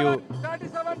and a few,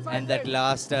 and that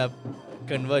last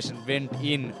conversion went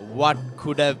in, what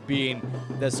could have been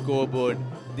the scoreboard?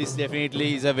 This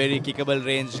definitely is a very kickable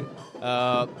range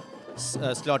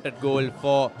slotted goal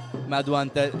for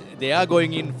Madhwanta. They are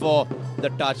going in for the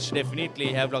touch,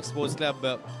 definitely. Havelock Sports Club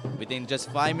within just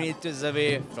 5 meters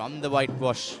away from the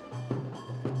whitewash.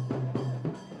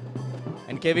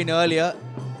 And Kevin, earlier,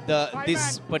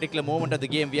 this particular moment of the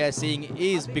game we are seeing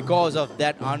is because of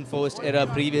that unforced error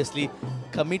previously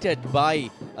committed by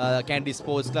Kandy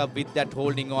Sports Club with that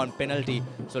holding on penalty.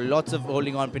 So lots of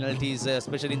holding on penalties,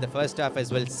 especially in the first half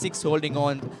as well. 6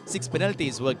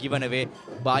 penalties were given away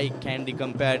by Kandy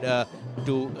compared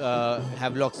to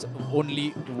Havelock's only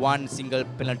 1 single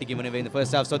penalty given away in the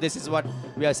first half. So this is what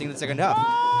we are seeing in the second half.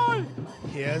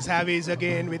 Here's Havies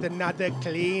again with another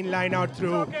clean line out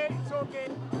through. It's okay.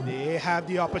 They have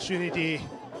the opportunity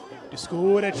to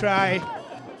score a try.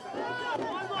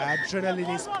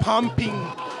 Adrenaline is pumping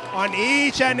on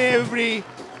each and every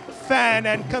fan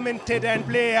and commentator and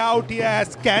player out here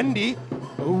as Kandy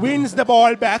wins the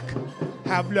ball back.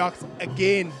 Havelocks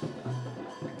again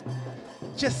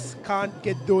just can't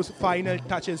get those final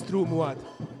touches through Muad.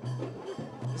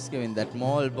 Just giving that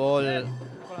maul ball.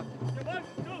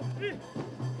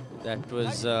 That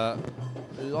was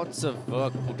lots of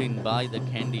work put in by the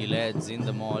Kandy lads in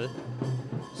the maul.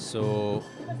 So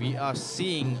we are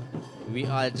seeing, we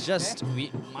might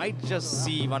just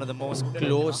see one of the most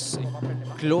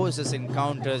closest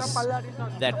encounters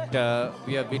that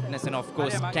we have witnessed. And of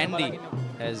course, Kandy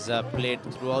has played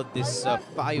throughout this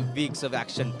 5 weeks of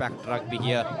action-packed rugby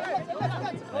here,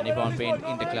 the Nippon Paint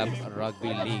Interclub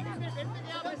Rugby League.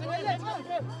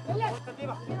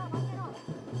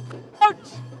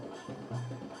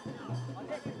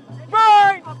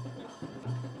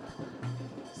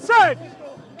 Set!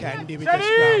 Kandy with a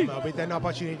scrum, with an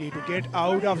opportunity to get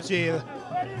out of jail.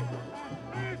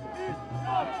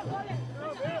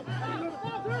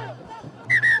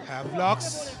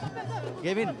 Havelocks.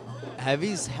 Kevin,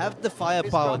 Heavies have the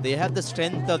firepower, they have the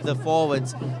strength of the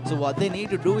forwards. So what they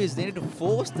need to do is they need to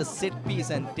force the set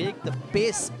piece and take the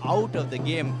pace out of the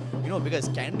game. You know, because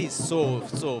Kandy is so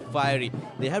fiery.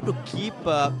 They have to keep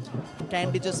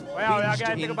Kandy just pinched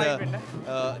in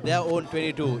their own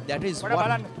 22. That is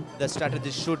what the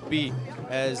strategy should be,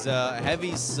 as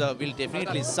Heavies will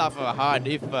definitely suffer hard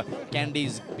if Kandy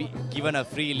is given a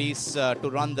free lease to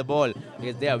run the ball,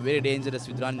 because they are very dangerous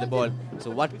with running the ball.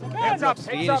 So what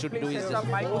Havelocks really should do is just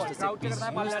force the set piece,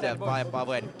 use their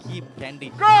firepower and keep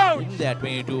Kandy in their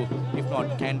 22. If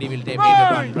not, Kandy will definitely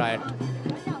run riot.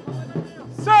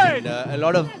 And a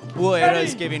lot of poor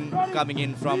errors, Kevin, coming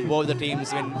in from both the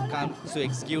teams when it comes to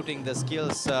executing the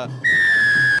skills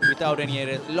without any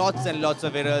errors. Lots and lots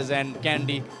of errors, and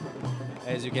Kandy,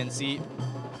 as you can see,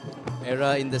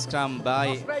 error in the scrum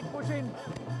by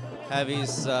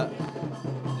Heavies,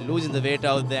 losing the weight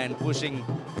out there and pushing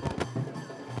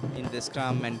in the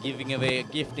scrum and gifting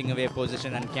away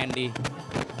position. And Kandy,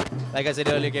 like I said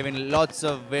earlier, Kevin, lots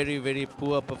of very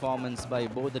poor performance by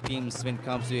both the teams when it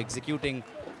comes to executing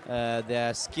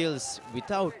their skills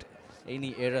without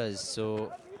any errors.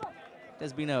 So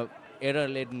there's been a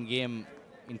error-laden game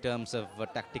in terms of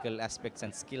tactical aspects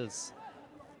and skills.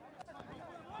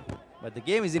 But the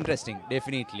game is interesting,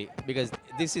 definitely, because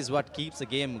this is what keeps the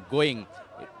game going.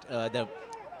 The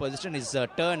position is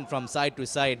turned from side to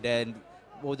side, and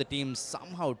both the teams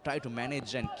somehow try to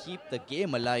manage and keep the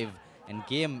game alive. And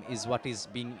game is what is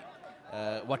being,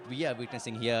 what we are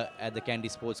witnessing here at the Kandy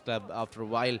Sports Club after a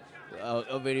while.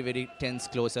 A very, very tense,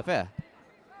 close affair.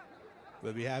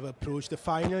 Well, we have approached the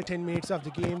final 10 minutes of the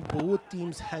game. Both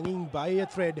teams hanging by a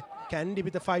thread. Kandy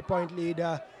with a 5-point lead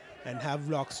and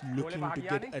Havelocks looking to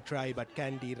get a try. But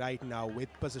Kandy right now with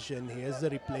possession. Here's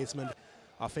the replacement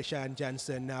of Ishan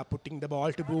Jansen putting the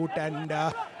ball to boot and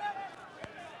up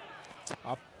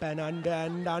and under.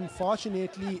 And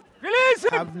unfortunately,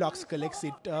 Havelocks collects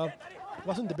it.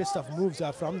 Wasn't the best of moves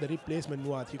from the replacement,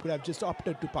 Muad. He could have just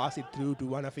opted to pass it through to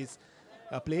one of his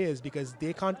players because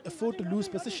they can't afford to lose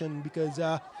possession because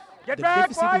the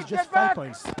deficit is just 5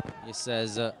 points. Yes,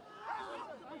 as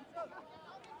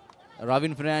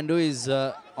Ravin Fernando is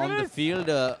on the field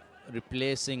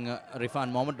replacing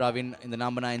Rifan Mohammed. Ravin in the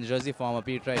number 9 jersey, former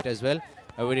Pete Wright as well.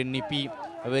 A very nippy,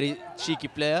 a very cheeky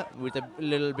player with a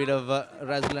little bit of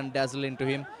razzle and dazzle into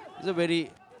him. He's a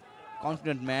very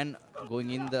confident man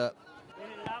going in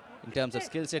terms of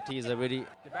skill set. He is a very,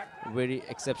 very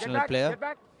exceptional player.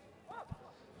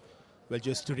 Well,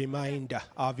 just to remind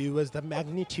our viewers the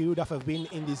magnitude of a win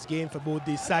in this game for both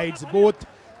these sides. Both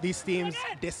these teams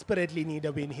desperately need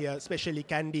a win here, especially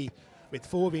Kandy with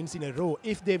 4 wins in a row.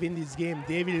 If they win this game,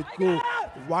 they will go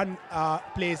one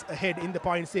place ahead in the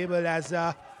points table as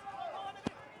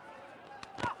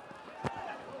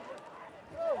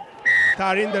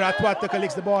Tarinder Atwata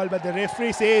collects the ball, but the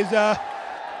referee says...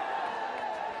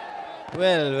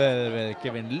 Well,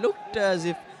 Kevin, looked as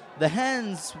if the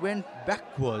hands went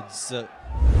backwards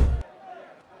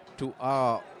to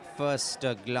our first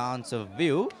glance of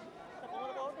view.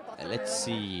 Let's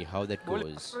see how that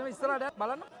goes.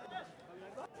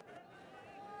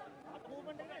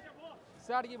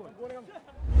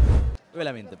 Well,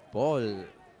 I mean, the ball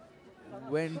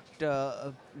went,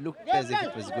 looked as if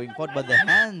it was going forward, but the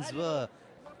hands were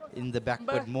in the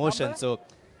backward motion. So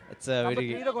it's a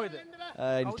very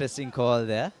interesting call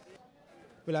there.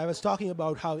 Well, I was talking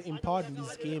about how important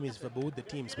this game is for both the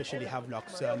teams, especially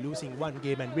Havelocks losing 1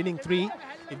 game and winning 3.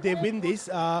 If they win this,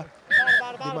 they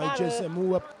might just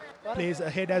move up place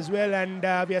ahead as well. And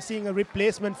we are seeing a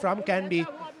replacement from Kandy.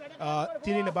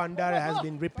 Tirina Bandara has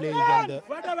been replaced on the...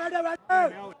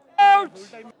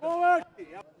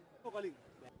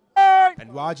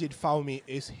 And Wajid Faumi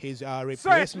is his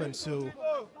replacement. So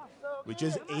with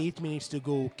just 8 minutes to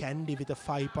go, Kandy with a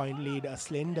 5-point lead, a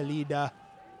slender leader.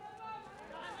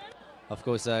 Of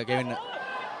course, again,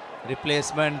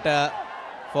 replacement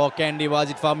for Kandy,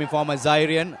 Wajid Fahmi, former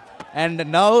Zairian. And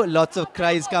now lots of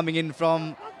cries coming in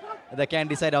from the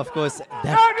Kandy side. Of course,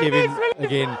 that Kevin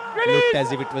again looked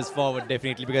as if it was forward,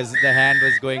 definitely, because the hand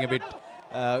was going a bit,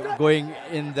 going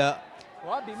in the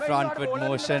frontward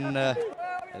motion.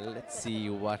 Let's see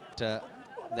what the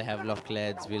Havelock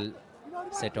lads will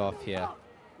set off here.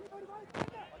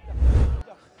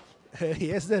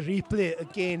 Here's the replay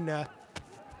again.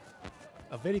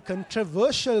 A very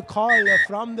controversial call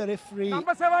from the referee.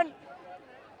 Number 7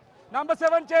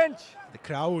 change. The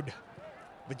crowd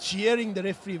were cheering the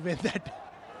referee when that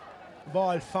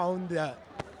ball found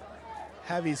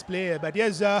Javi's player. But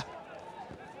yes,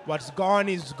 what's gone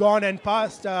is gone and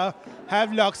past.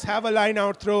 Havelocks have a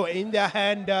line-out throw in their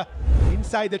hand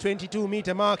inside the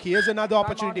 22-meter mark. Here's another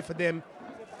opportunity for them.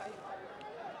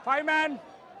 5-man.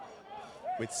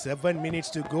 With 7 minutes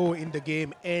to go in the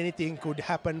game, anything could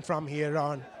happen from here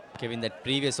on. Kevin, that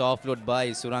previous offload by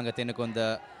Suranga Tenakon,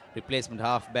 the replacement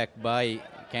halfback by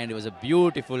Kandy, was a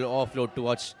beautiful offload to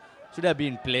watch. Should have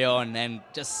been play on and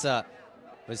just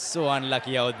was so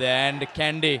unlucky out there. And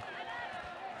Kandy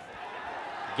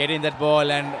getting that ball,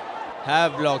 and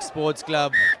Havelock Sports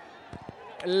Club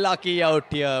lucky out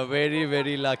here. Very,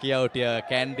 very lucky out here.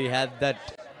 Kandy had that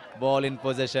ball in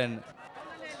possession.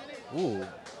 Ooh.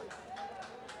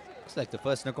 Looks like the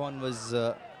first knock-on was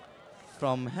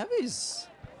from Havi's.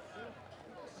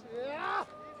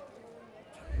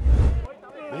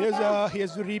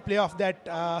 Here's the replay of that.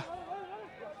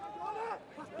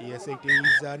 Yes, it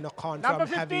is knock-on from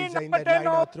Havi's in that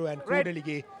line-out throw, and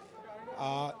Kudalige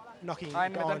knocking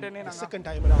it on the second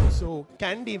time around. So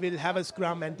Kandy will have a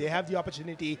scrum, and they have the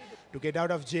opportunity to get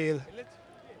out of jail.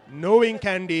 Knowing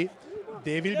Kandy,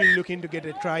 they will be looking to get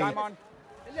a try.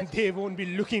 They won't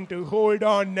be looking to hold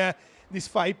on these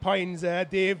 5 points.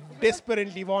 They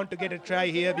desperately want to get a try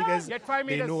here because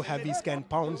they know Havis can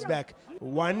pounce back.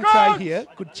 One try here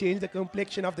could change the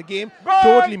complexion of the game.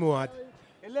 Totally, Muad.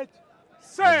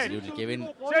 Absolutely, Kevin.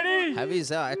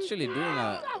 Havis are actually doing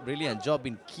a brilliant job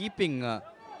in keeping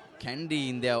Kandy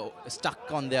in their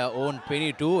stuck on their own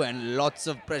 22 and lots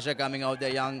of pressure coming out there.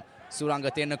 Young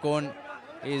Suranga Tenakon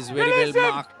is very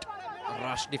well marked.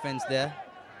 Rush defense there.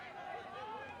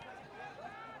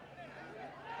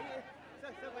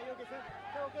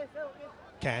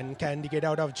 Can Kandy get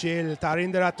out of jail?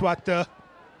 Tarinder Atwat.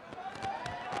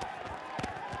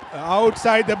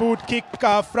 Outside the boot kick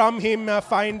from him,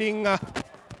 finding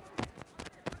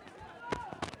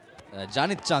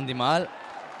Janit Chandimal.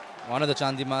 One of the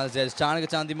Chandimals. There's Chanaka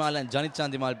Chandimal and Janit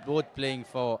Chandimal both playing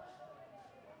for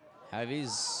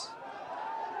Havies.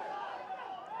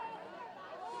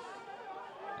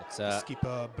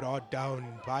 Skipper brought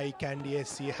down by Kandy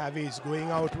SC. Havies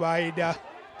going out wide.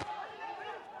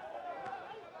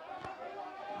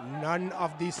 None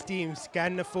of these teams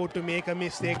can afford to make a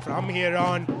mistake from here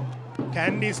on.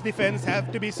 Kandy's defense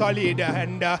have to be solid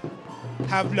and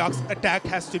Havelock's attack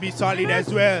has to be solid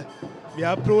as well. We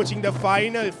are approaching the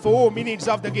final 4 minutes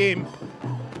of the game.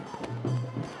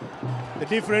 The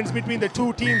difference between the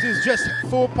two teams is just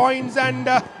 4 points, and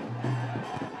the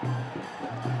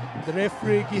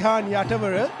referee Kihan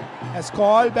Yatavara has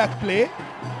called back play.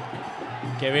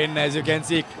 Kevin, as you can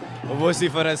see,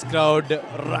 vociferous crowd,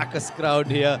 raucous crowd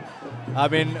here. I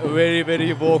mean, very,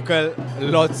 very vocal.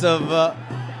 Lots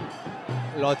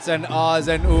and ahs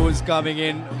and oohs coming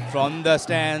in from the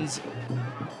stands.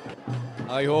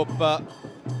 I hope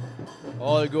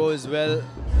all goes well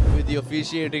with the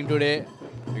officiating today,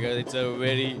 because it's a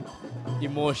very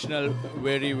emotional,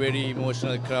 very, very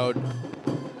emotional crowd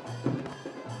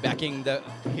backing the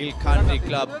Hill Country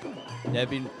Club. They have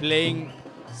been playing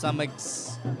some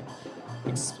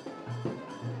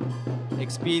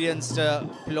experienced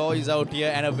ploys out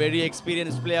here, and a very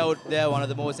experienced player out there, one of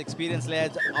the most experienced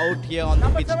players out here on the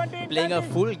pitch, playing a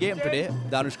full game today.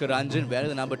 Danushka Ranjan wearing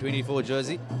the number 24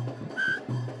 jersey.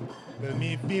 Well,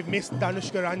 we've missed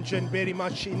Danushka Ranjan very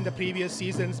much in the previous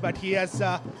seasons, but he has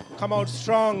come out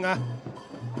strong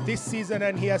this season,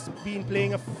 and he has been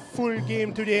playing a full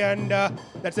game today, and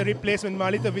that's a replacement.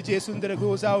 Malitha Vijay Sundara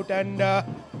goes out, and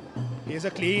here's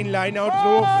a clean line-out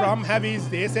throw from Havies.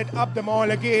 They set up the maul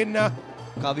again.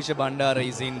 Kavisha Bandara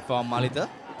is in for Malitha.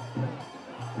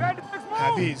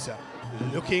 Havies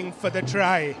looking for the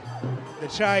try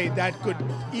that could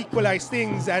equalize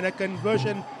things, and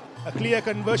a clear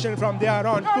conversion from there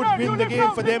on could win the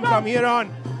game for them from here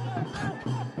on.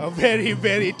 A very,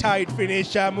 very tight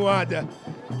finish, Muad.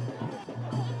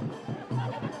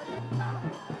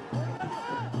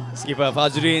 Skipper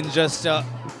Fajreen just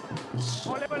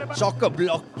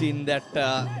chock-a-blocked in that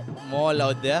maul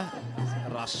out there.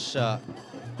 Rush,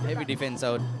 heavy defense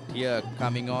out here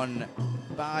coming on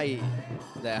by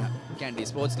the Kandy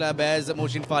Sports Club as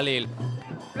Moshin Falil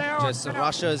just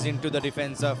rushes into the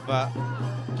defense of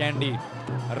Kandy.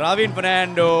 Ravin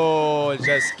Fernando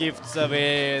just gifts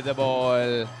away the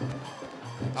ball.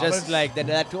 Just like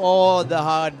that, all the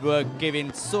hard work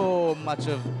given, so much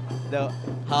of the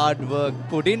hard work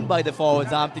put in by the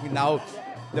forwards. I'm thinking now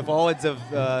the forwards of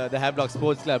the Havelock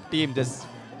Sports Club team just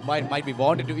might be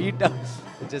wanted to eat up.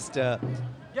 Just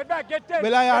get back, get there.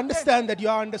 Well, I understand that you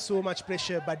are under so much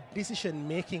pressure, but decision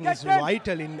making is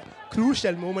vital in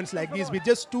crucial moments like these. With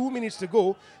just 2 minutes to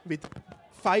go, with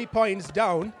 5 points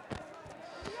down,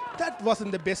 that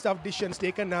wasn't the best of decisions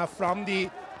taken from the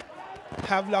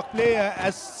Havelock player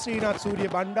as Srinath Surya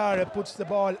Bandara puts the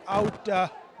ball out.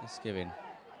 Yes, Kevin.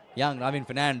 Young Ravin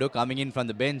Fernando coming in from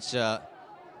the bench. He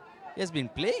has been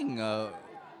playing,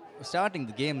 starting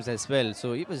the games as well.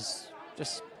 So he was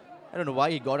just, I don't know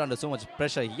why he got under so much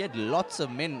pressure. He had lots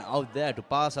of men out there to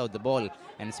pass out the ball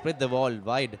and spread the ball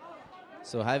wide.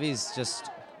 So Havi's just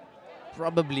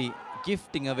probably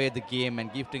gifting away the game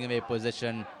and gifting away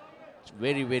possession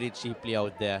very, very cheaply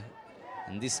out there.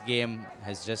 And this game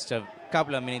has just a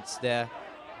couple of minutes there.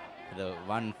 The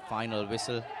one final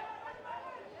whistle.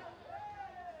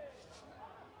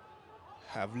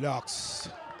 Havelocks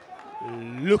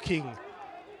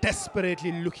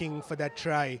desperately looking for that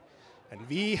try. And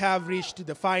we have reached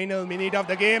the final minute of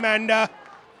the game, and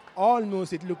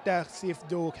almost it looked as if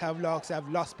though Havelocks have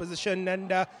lost possession, and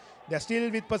they're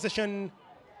still with possession.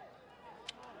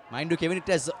 Mind you, Kevin, it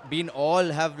has been all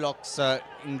Havelocks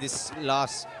in this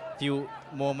last few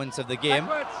moments of the game.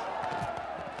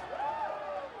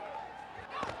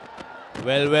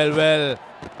 Well.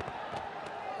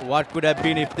 What could have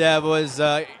been if there was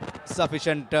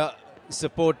sufficient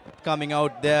support coming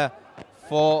out there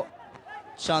for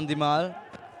Chandimal.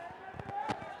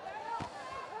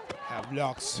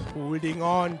 Havelocks holding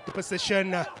on to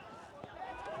possession.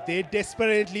 They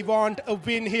desperately want a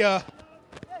win here.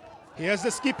 Here's the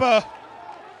skipper.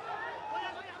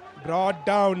 Brought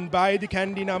down by the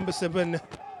Kandy number 7.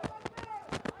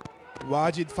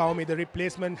 Wajid Fau made the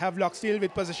replacement. Havelock still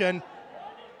with possession.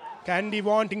 Kandy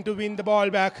wanting to win the ball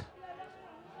back.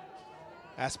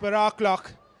 As per our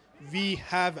clock, we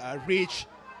have reached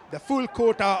the full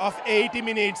quota of 80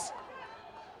 minutes.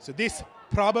 So this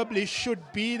probably should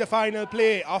be the final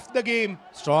play of the game.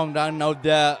 Strong run out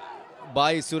there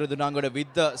by Surya Dunangoda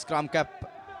with the scrum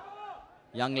cap.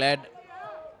 Young lad.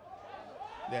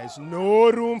 There's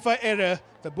no room for error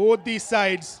for both these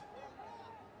sides.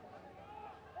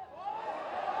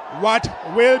 What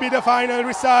will be the final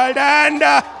result? And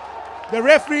the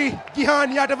referee,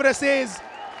 Gihan Nittawela, says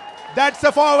that's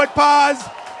a forward pass.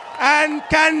 And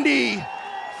Kandy,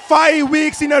 5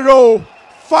 weeks in a row,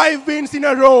 5 wins in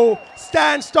a row,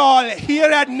 stands tall here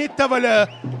at Nittawela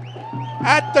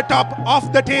at the top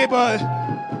of the table.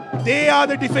 They are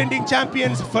the defending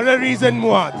champions for a reason,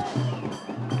 Muad.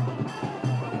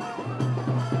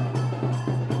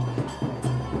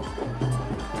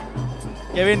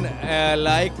 Kevin,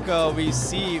 we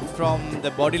see from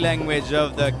the body language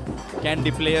of the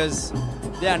Kandy players,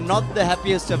 they are not the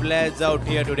happiest of lads out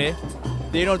here today.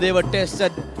 They know they were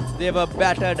tested, they were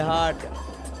battered hard.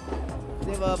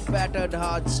 They were battered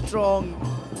hard, strong,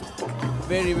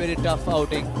 very, very tough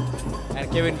outing. And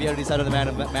Kevin, we have decided the man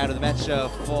of the match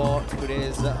for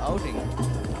today's outing.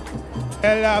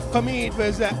 Well, for me, it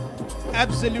was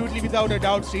absolutely without a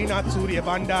doubt Srinath Surya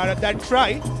Bandara. That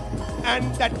try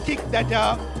and that kick that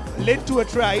led to a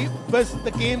try was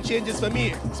the game changers for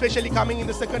me, especially coming in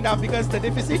the second half because the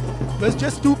deficit was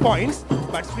just 2 points.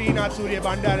 But Srinath Surya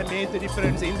Bandara made the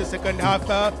difference in the second half.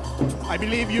 I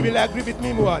believe you will agree with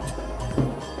me, Muad.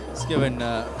 Kevin,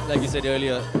 like you said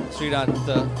earlier, Srinath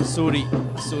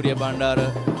Surya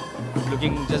Bandara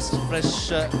looking just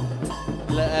fresh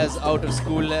as out of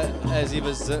school as he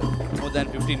was more than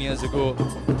 15 years ago.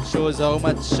 Shows how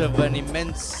much of an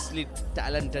immensely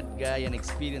talented guy and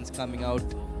experience coming out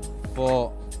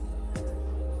for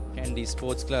Kandy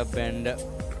Sports Club, and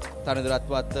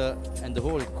Thanuduratwat and the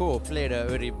whole core played a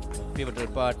very pivotal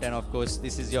part. And of course,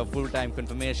 this is your full-time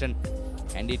confirmation.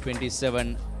 Kandy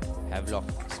 27, Havelock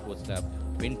Sports Club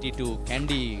 22.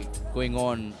 Kandy going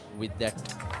on with that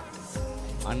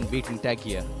unbeaten tag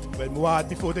here. Well, Muad,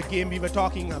 before the game we were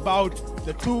talking about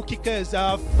the two kickers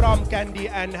from Kandy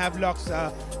and Havelock's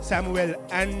Samuel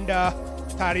and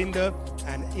Tharinder,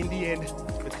 and in the end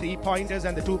the 3-pointers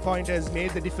and the 2-pointers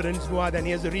made the difference, Muad. And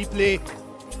here's the replay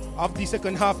of the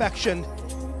second half action.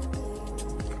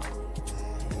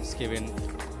 Yes, Kevin.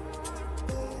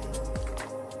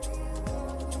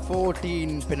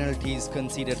 14 penalties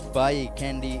conceded by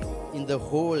Kandy in the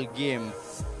whole game.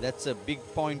 That's a big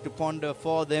point to ponder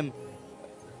for them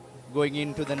going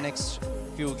into the next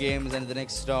few games and the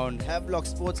next round. Havelock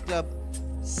Sports Club,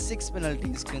 6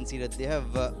 penalties conceded. They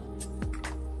have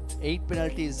 8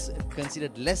 penalties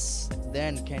conceded less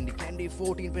than Kandy. Kandy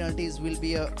 14 penalties will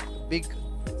be a big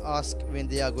ask when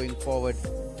they are going forward.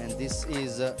 And this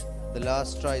is the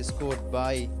last try scored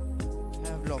by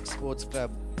Havelock Sports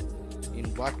Club in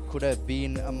what could have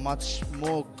been a much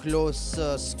more close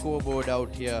scoreboard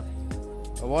out here.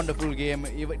 A wonderful game.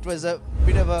 It was a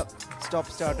bit of a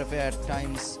stop-start affair at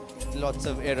times, lots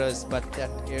of errors, but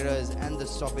that errors and the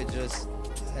stoppages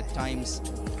at times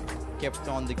kept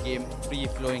on the game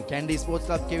free-flowing. Kandy Sports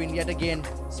Club, Kevin, yet again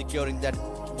securing that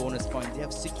bonus point. They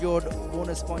have secured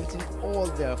bonus points in all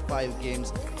their 5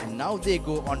 games, and now they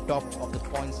go on top of the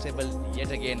points table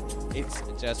yet again. It's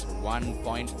just 1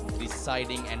 point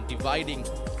deciding and dividing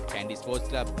Kandy Sports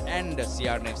Club and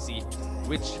CRNFC,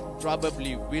 which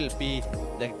probably will be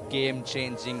the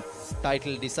game-changing,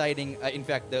 title-deciding, in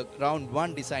fact, the round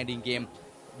 1 deciding game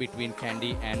between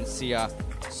Kandy and CR.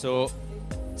 So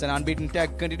it's an unbeaten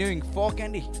tag continuing for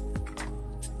Kandy.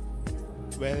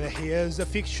 Well, here's the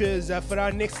fixtures for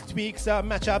our next week's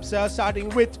matchups, starting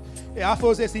with Air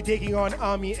Force SC taking on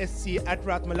Army SC at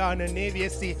Ratmalana, Navy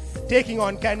SC taking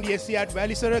on Kandy SC at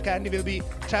Valisara. Kandy will be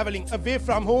travelling away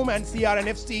from home, and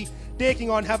CRNFC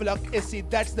taking on Havelock SC.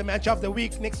 That's the match of the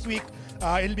week. Next week,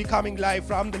 it'll be coming live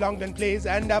from the Longland Place.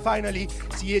 And finally,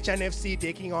 CHNFC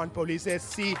taking on Police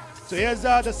SC. So here's the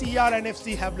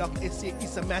CRNFC Havelock SC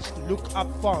is a match to look up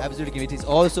for. Absolutely. It is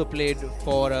also played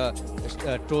for a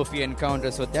trophy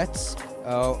encounter. So that's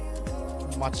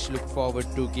much look forward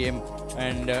to game,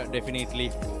 and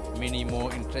definitely many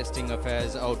more interesting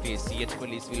affairs out here. CH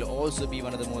Police will also be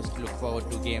one of the most look forward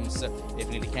to games.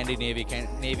 Definitely Kandy Navy.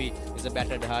 Navy is a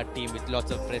battered hard team with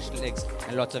lots of fresh legs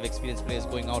and lots of experienced players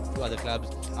going out to other clubs.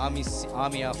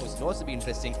 Army Air Force will also be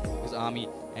interesting because Army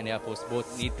and Air Force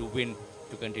both need to win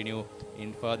to continue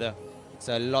in further.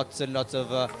 So lots and lots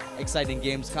of exciting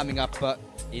games coming up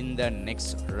in the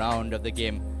next round of the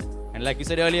game. And like we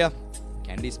said earlier,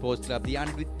 Kandy Sports Club, the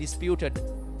undisputed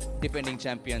defending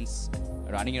champions,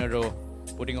 running in a row,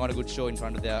 putting on a good show in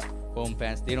front of their home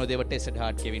fans. They know they were tested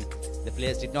hard, Kevin. The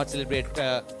players did not celebrate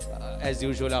as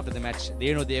usual after the match.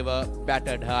 They know they were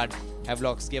battered hard.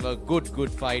 Havelocks gave a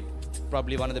good fight.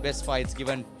 Probably one of the best fights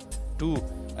given to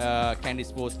Kandy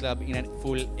Sports Club in a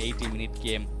full 80-minute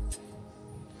game.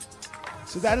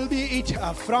 So that'll be it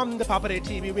from the Papare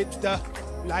TV with the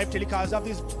live telecast of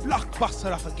this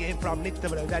blockbuster of a game from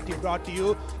Nittawela that we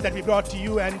brought to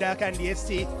you, and Kandy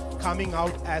SC coming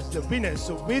out as the winners.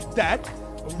 So with that,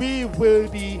 we will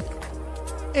be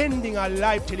ending our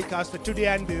live telecast for today,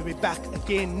 and we will be back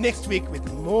again next week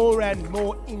with more and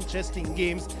more interesting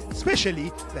games,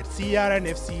 especially that CRN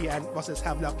FC and versus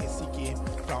Havelock SC game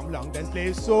from Longden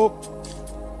Place. So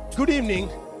good evening,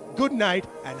 good night,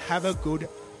 and have a good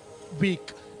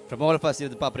week. From all of us here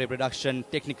at the Papare production,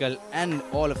 technical, and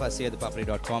all of us here at the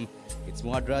Papare.com, it's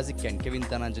Muad Razik and Kevin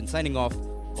Dhananjan signing off.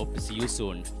 Hope to see you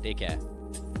soon. Take care.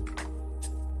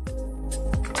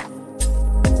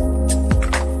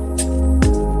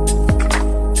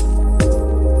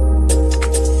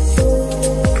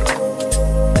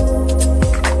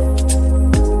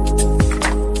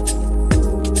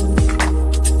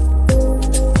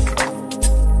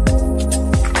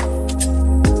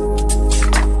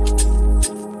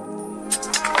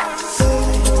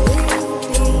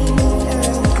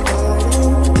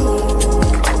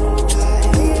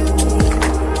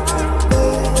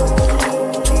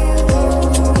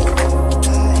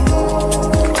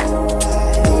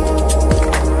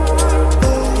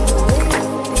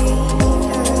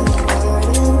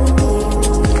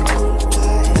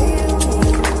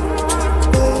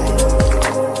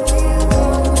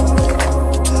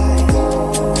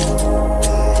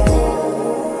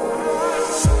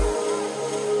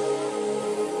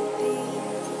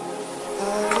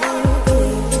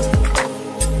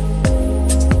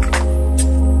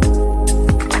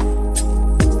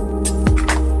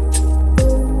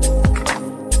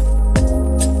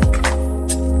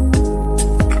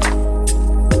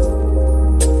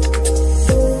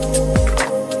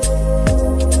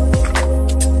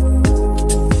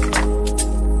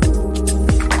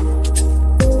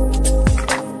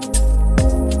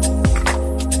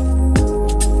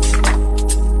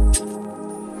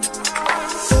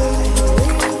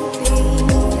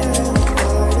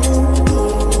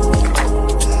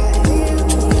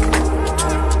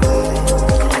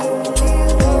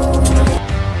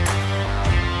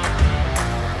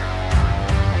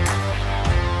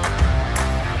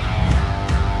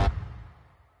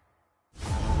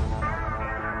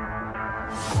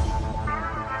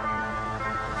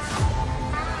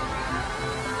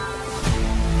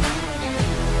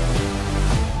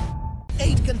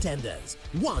 Contenders,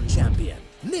 1 champion,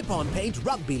 Nippon Paint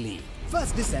Rugby League,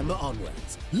 1st December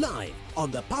onwards, live on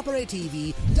the Papare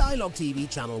TV, Dialogue TV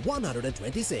channel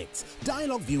 126,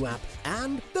 Dialogue View app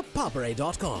and the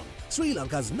Papare.com, Sri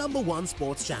Lanka's #1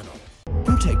 sports channel.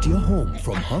 Protect your home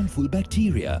from harmful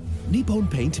bacteria. Nippon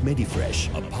Paint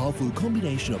Medifresh, a powerful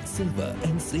combination of silver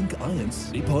and zinc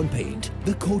ions. Nippon Paint,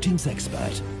 the coatings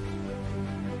expert.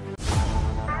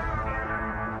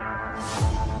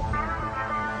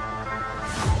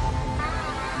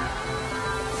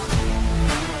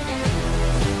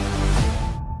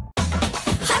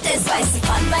 Spicy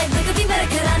fun by Rugby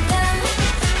Marakarana.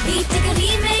 Beat a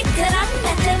remake Karana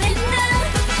Nittawela.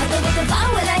 Havelock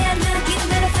Bawala yana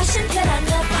Gimmer fashion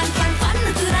Karana. Fun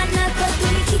Turana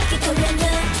Kotumi Kiki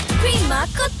Kolana. Prima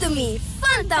Kotumi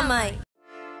Fun Tamai.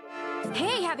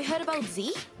 Hey, have you heard about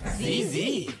Z?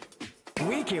 Z.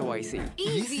 KYC.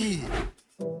 Easy.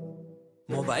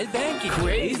 Mobile banking.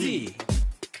 Crazy.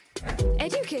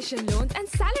 Education loans and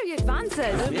salary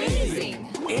advances. Amazing.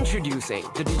 Introducing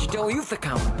the Digital Youth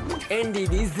Account.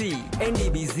 NDBZ.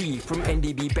 NDBZ from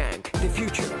NDB Bank. The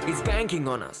future is banking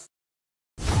on us.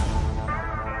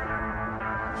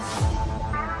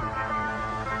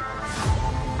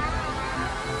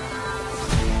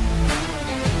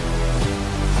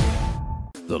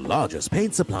 The largest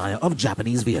paint supplier of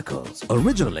Japanese vehicles.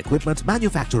 Original equipment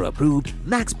manufacturer approved,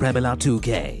 Nax Premila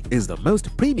 2K is the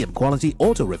most premium quality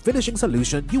auto refinishing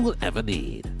solution you will ever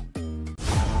need.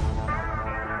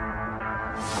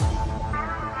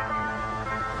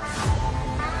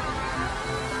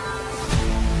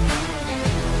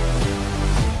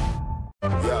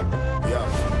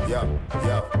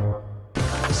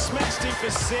 Smashed him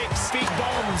for 6. Big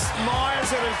bombs.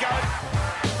 Myers will go.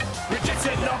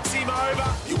 Richardson knocks him over.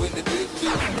 You in the big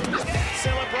league.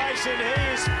 Celebration. He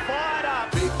is fired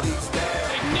up. Big league style.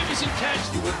 Magnificent catch.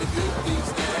 You in the big league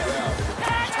style.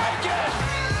 Taken.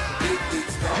 Big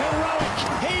league style. Heroic.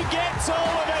 He gets all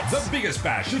of it. The biggest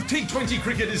bash of T20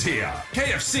 cricket is here.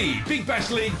 KFC Big Bash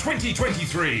League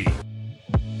 2023.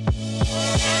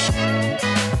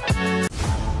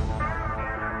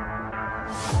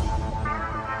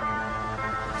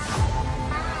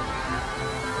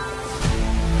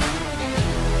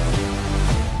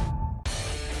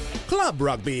 Club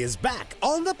Rugby is back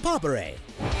on the Papare.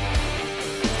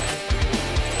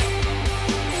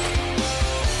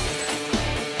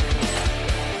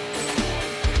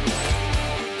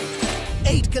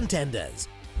 Eight contenders,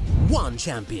 one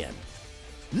champion.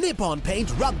 Nippon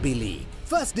Paint Rugby League,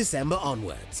 1st December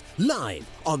onwards. Live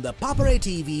on the Papare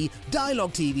TV,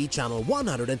 Dialogue TV channel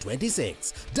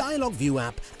 126, Dialogue View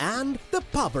app and the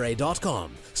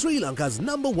Papare.com, Sri Lanka's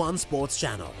 #1 sports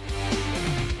channel.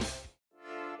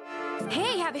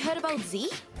 Hey, have you heard about Z?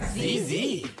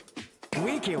 ZZ.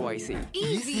 KYC.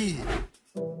 Easy.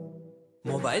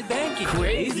 Mobile banking.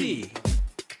 Crazy.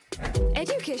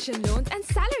 Education loans and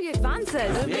salary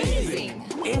advances. Amazing.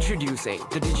 Introducing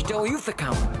the digital youth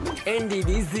account.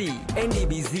 NDBZ.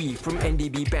 NDBZ from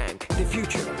NDB Bank. The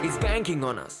future is banking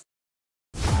on us.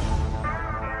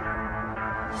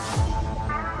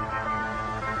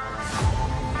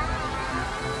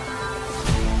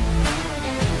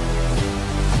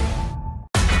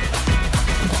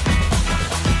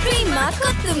 Prima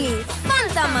Kottumi,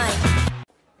 Fantamai.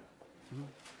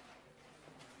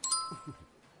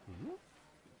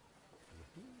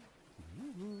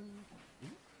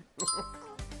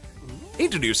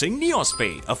 Introducing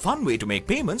NeosPay, a fun way to make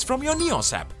payments from your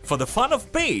Neos app. For the fun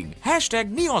of paying,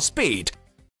 hashtag NeosPay.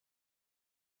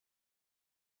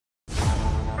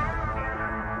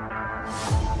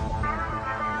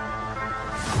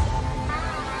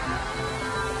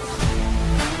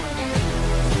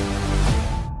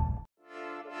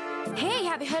 Hey,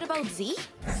 have you heard about Z?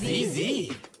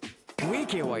 ZZ.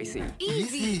 KYC.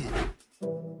 Easy.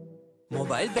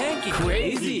 Mobile banking.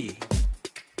 Crazy.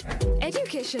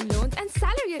 Education loans and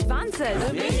salary advances.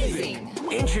 Amazing.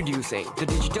 Introducing the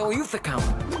digital youth account.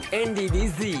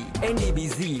 NDBZ.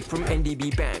 NDBZ from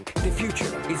NDB Bank. The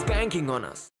future is banking on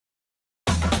us.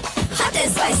 Hot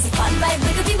and spicy fun by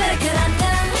Rugby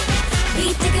Karanga.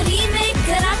 We take a remake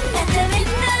Karanga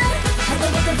Nittawela.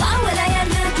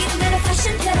 Havelock give me a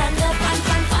fashion Karanga.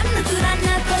 Fun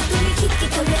Turanga Kottumi Kiki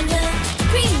Kolena.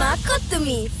 Prima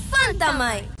Kottumi,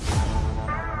 Fantamai.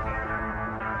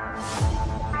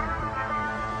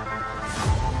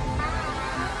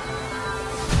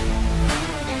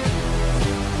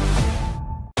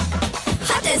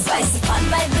 Spicy fun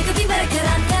by Rugby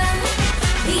Karanga.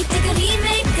 We take a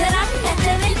remake Karanga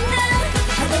Nittawela.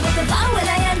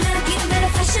 Havelock give me a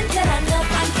fashion Karanga.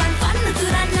 Fun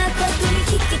Turanga Kottumi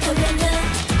Kiki Kolena.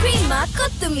 Prima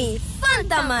Kottumi,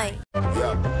 Fantamai.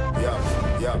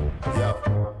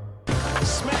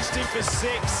 Smashed him for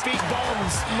 6. Big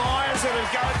bombs. Myers will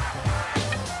go.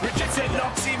 Richardson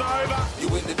knocks him over. You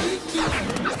win the big league.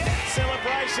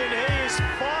 Celebration. He is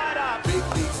fired up. Big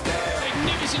league style.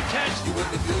 Magnificent catch. You win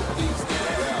the big league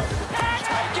style.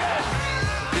 Taken.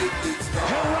 Big league style.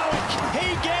 Heroic. He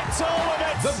gets all of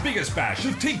it. The biggest bash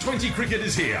of T20 cricket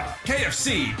is here.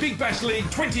 KFC Big Bash League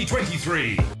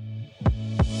 2023.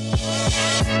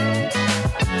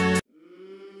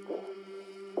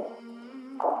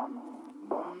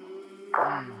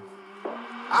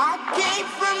 I came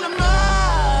from the mud.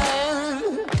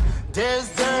 There's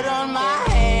dirt on my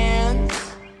hands.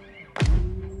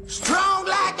 Strong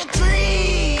like a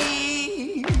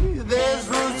tree. There's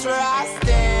roots where I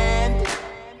stand.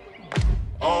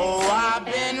 Oh, I've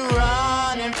been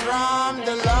running from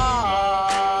the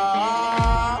law.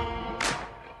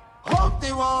 Hope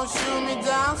they won't shoot me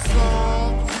down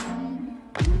soon.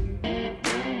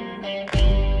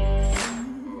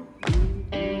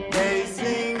 They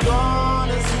sing on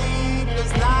a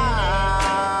sleepless night.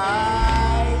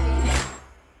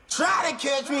 Try to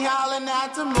catch me howling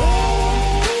at the moon.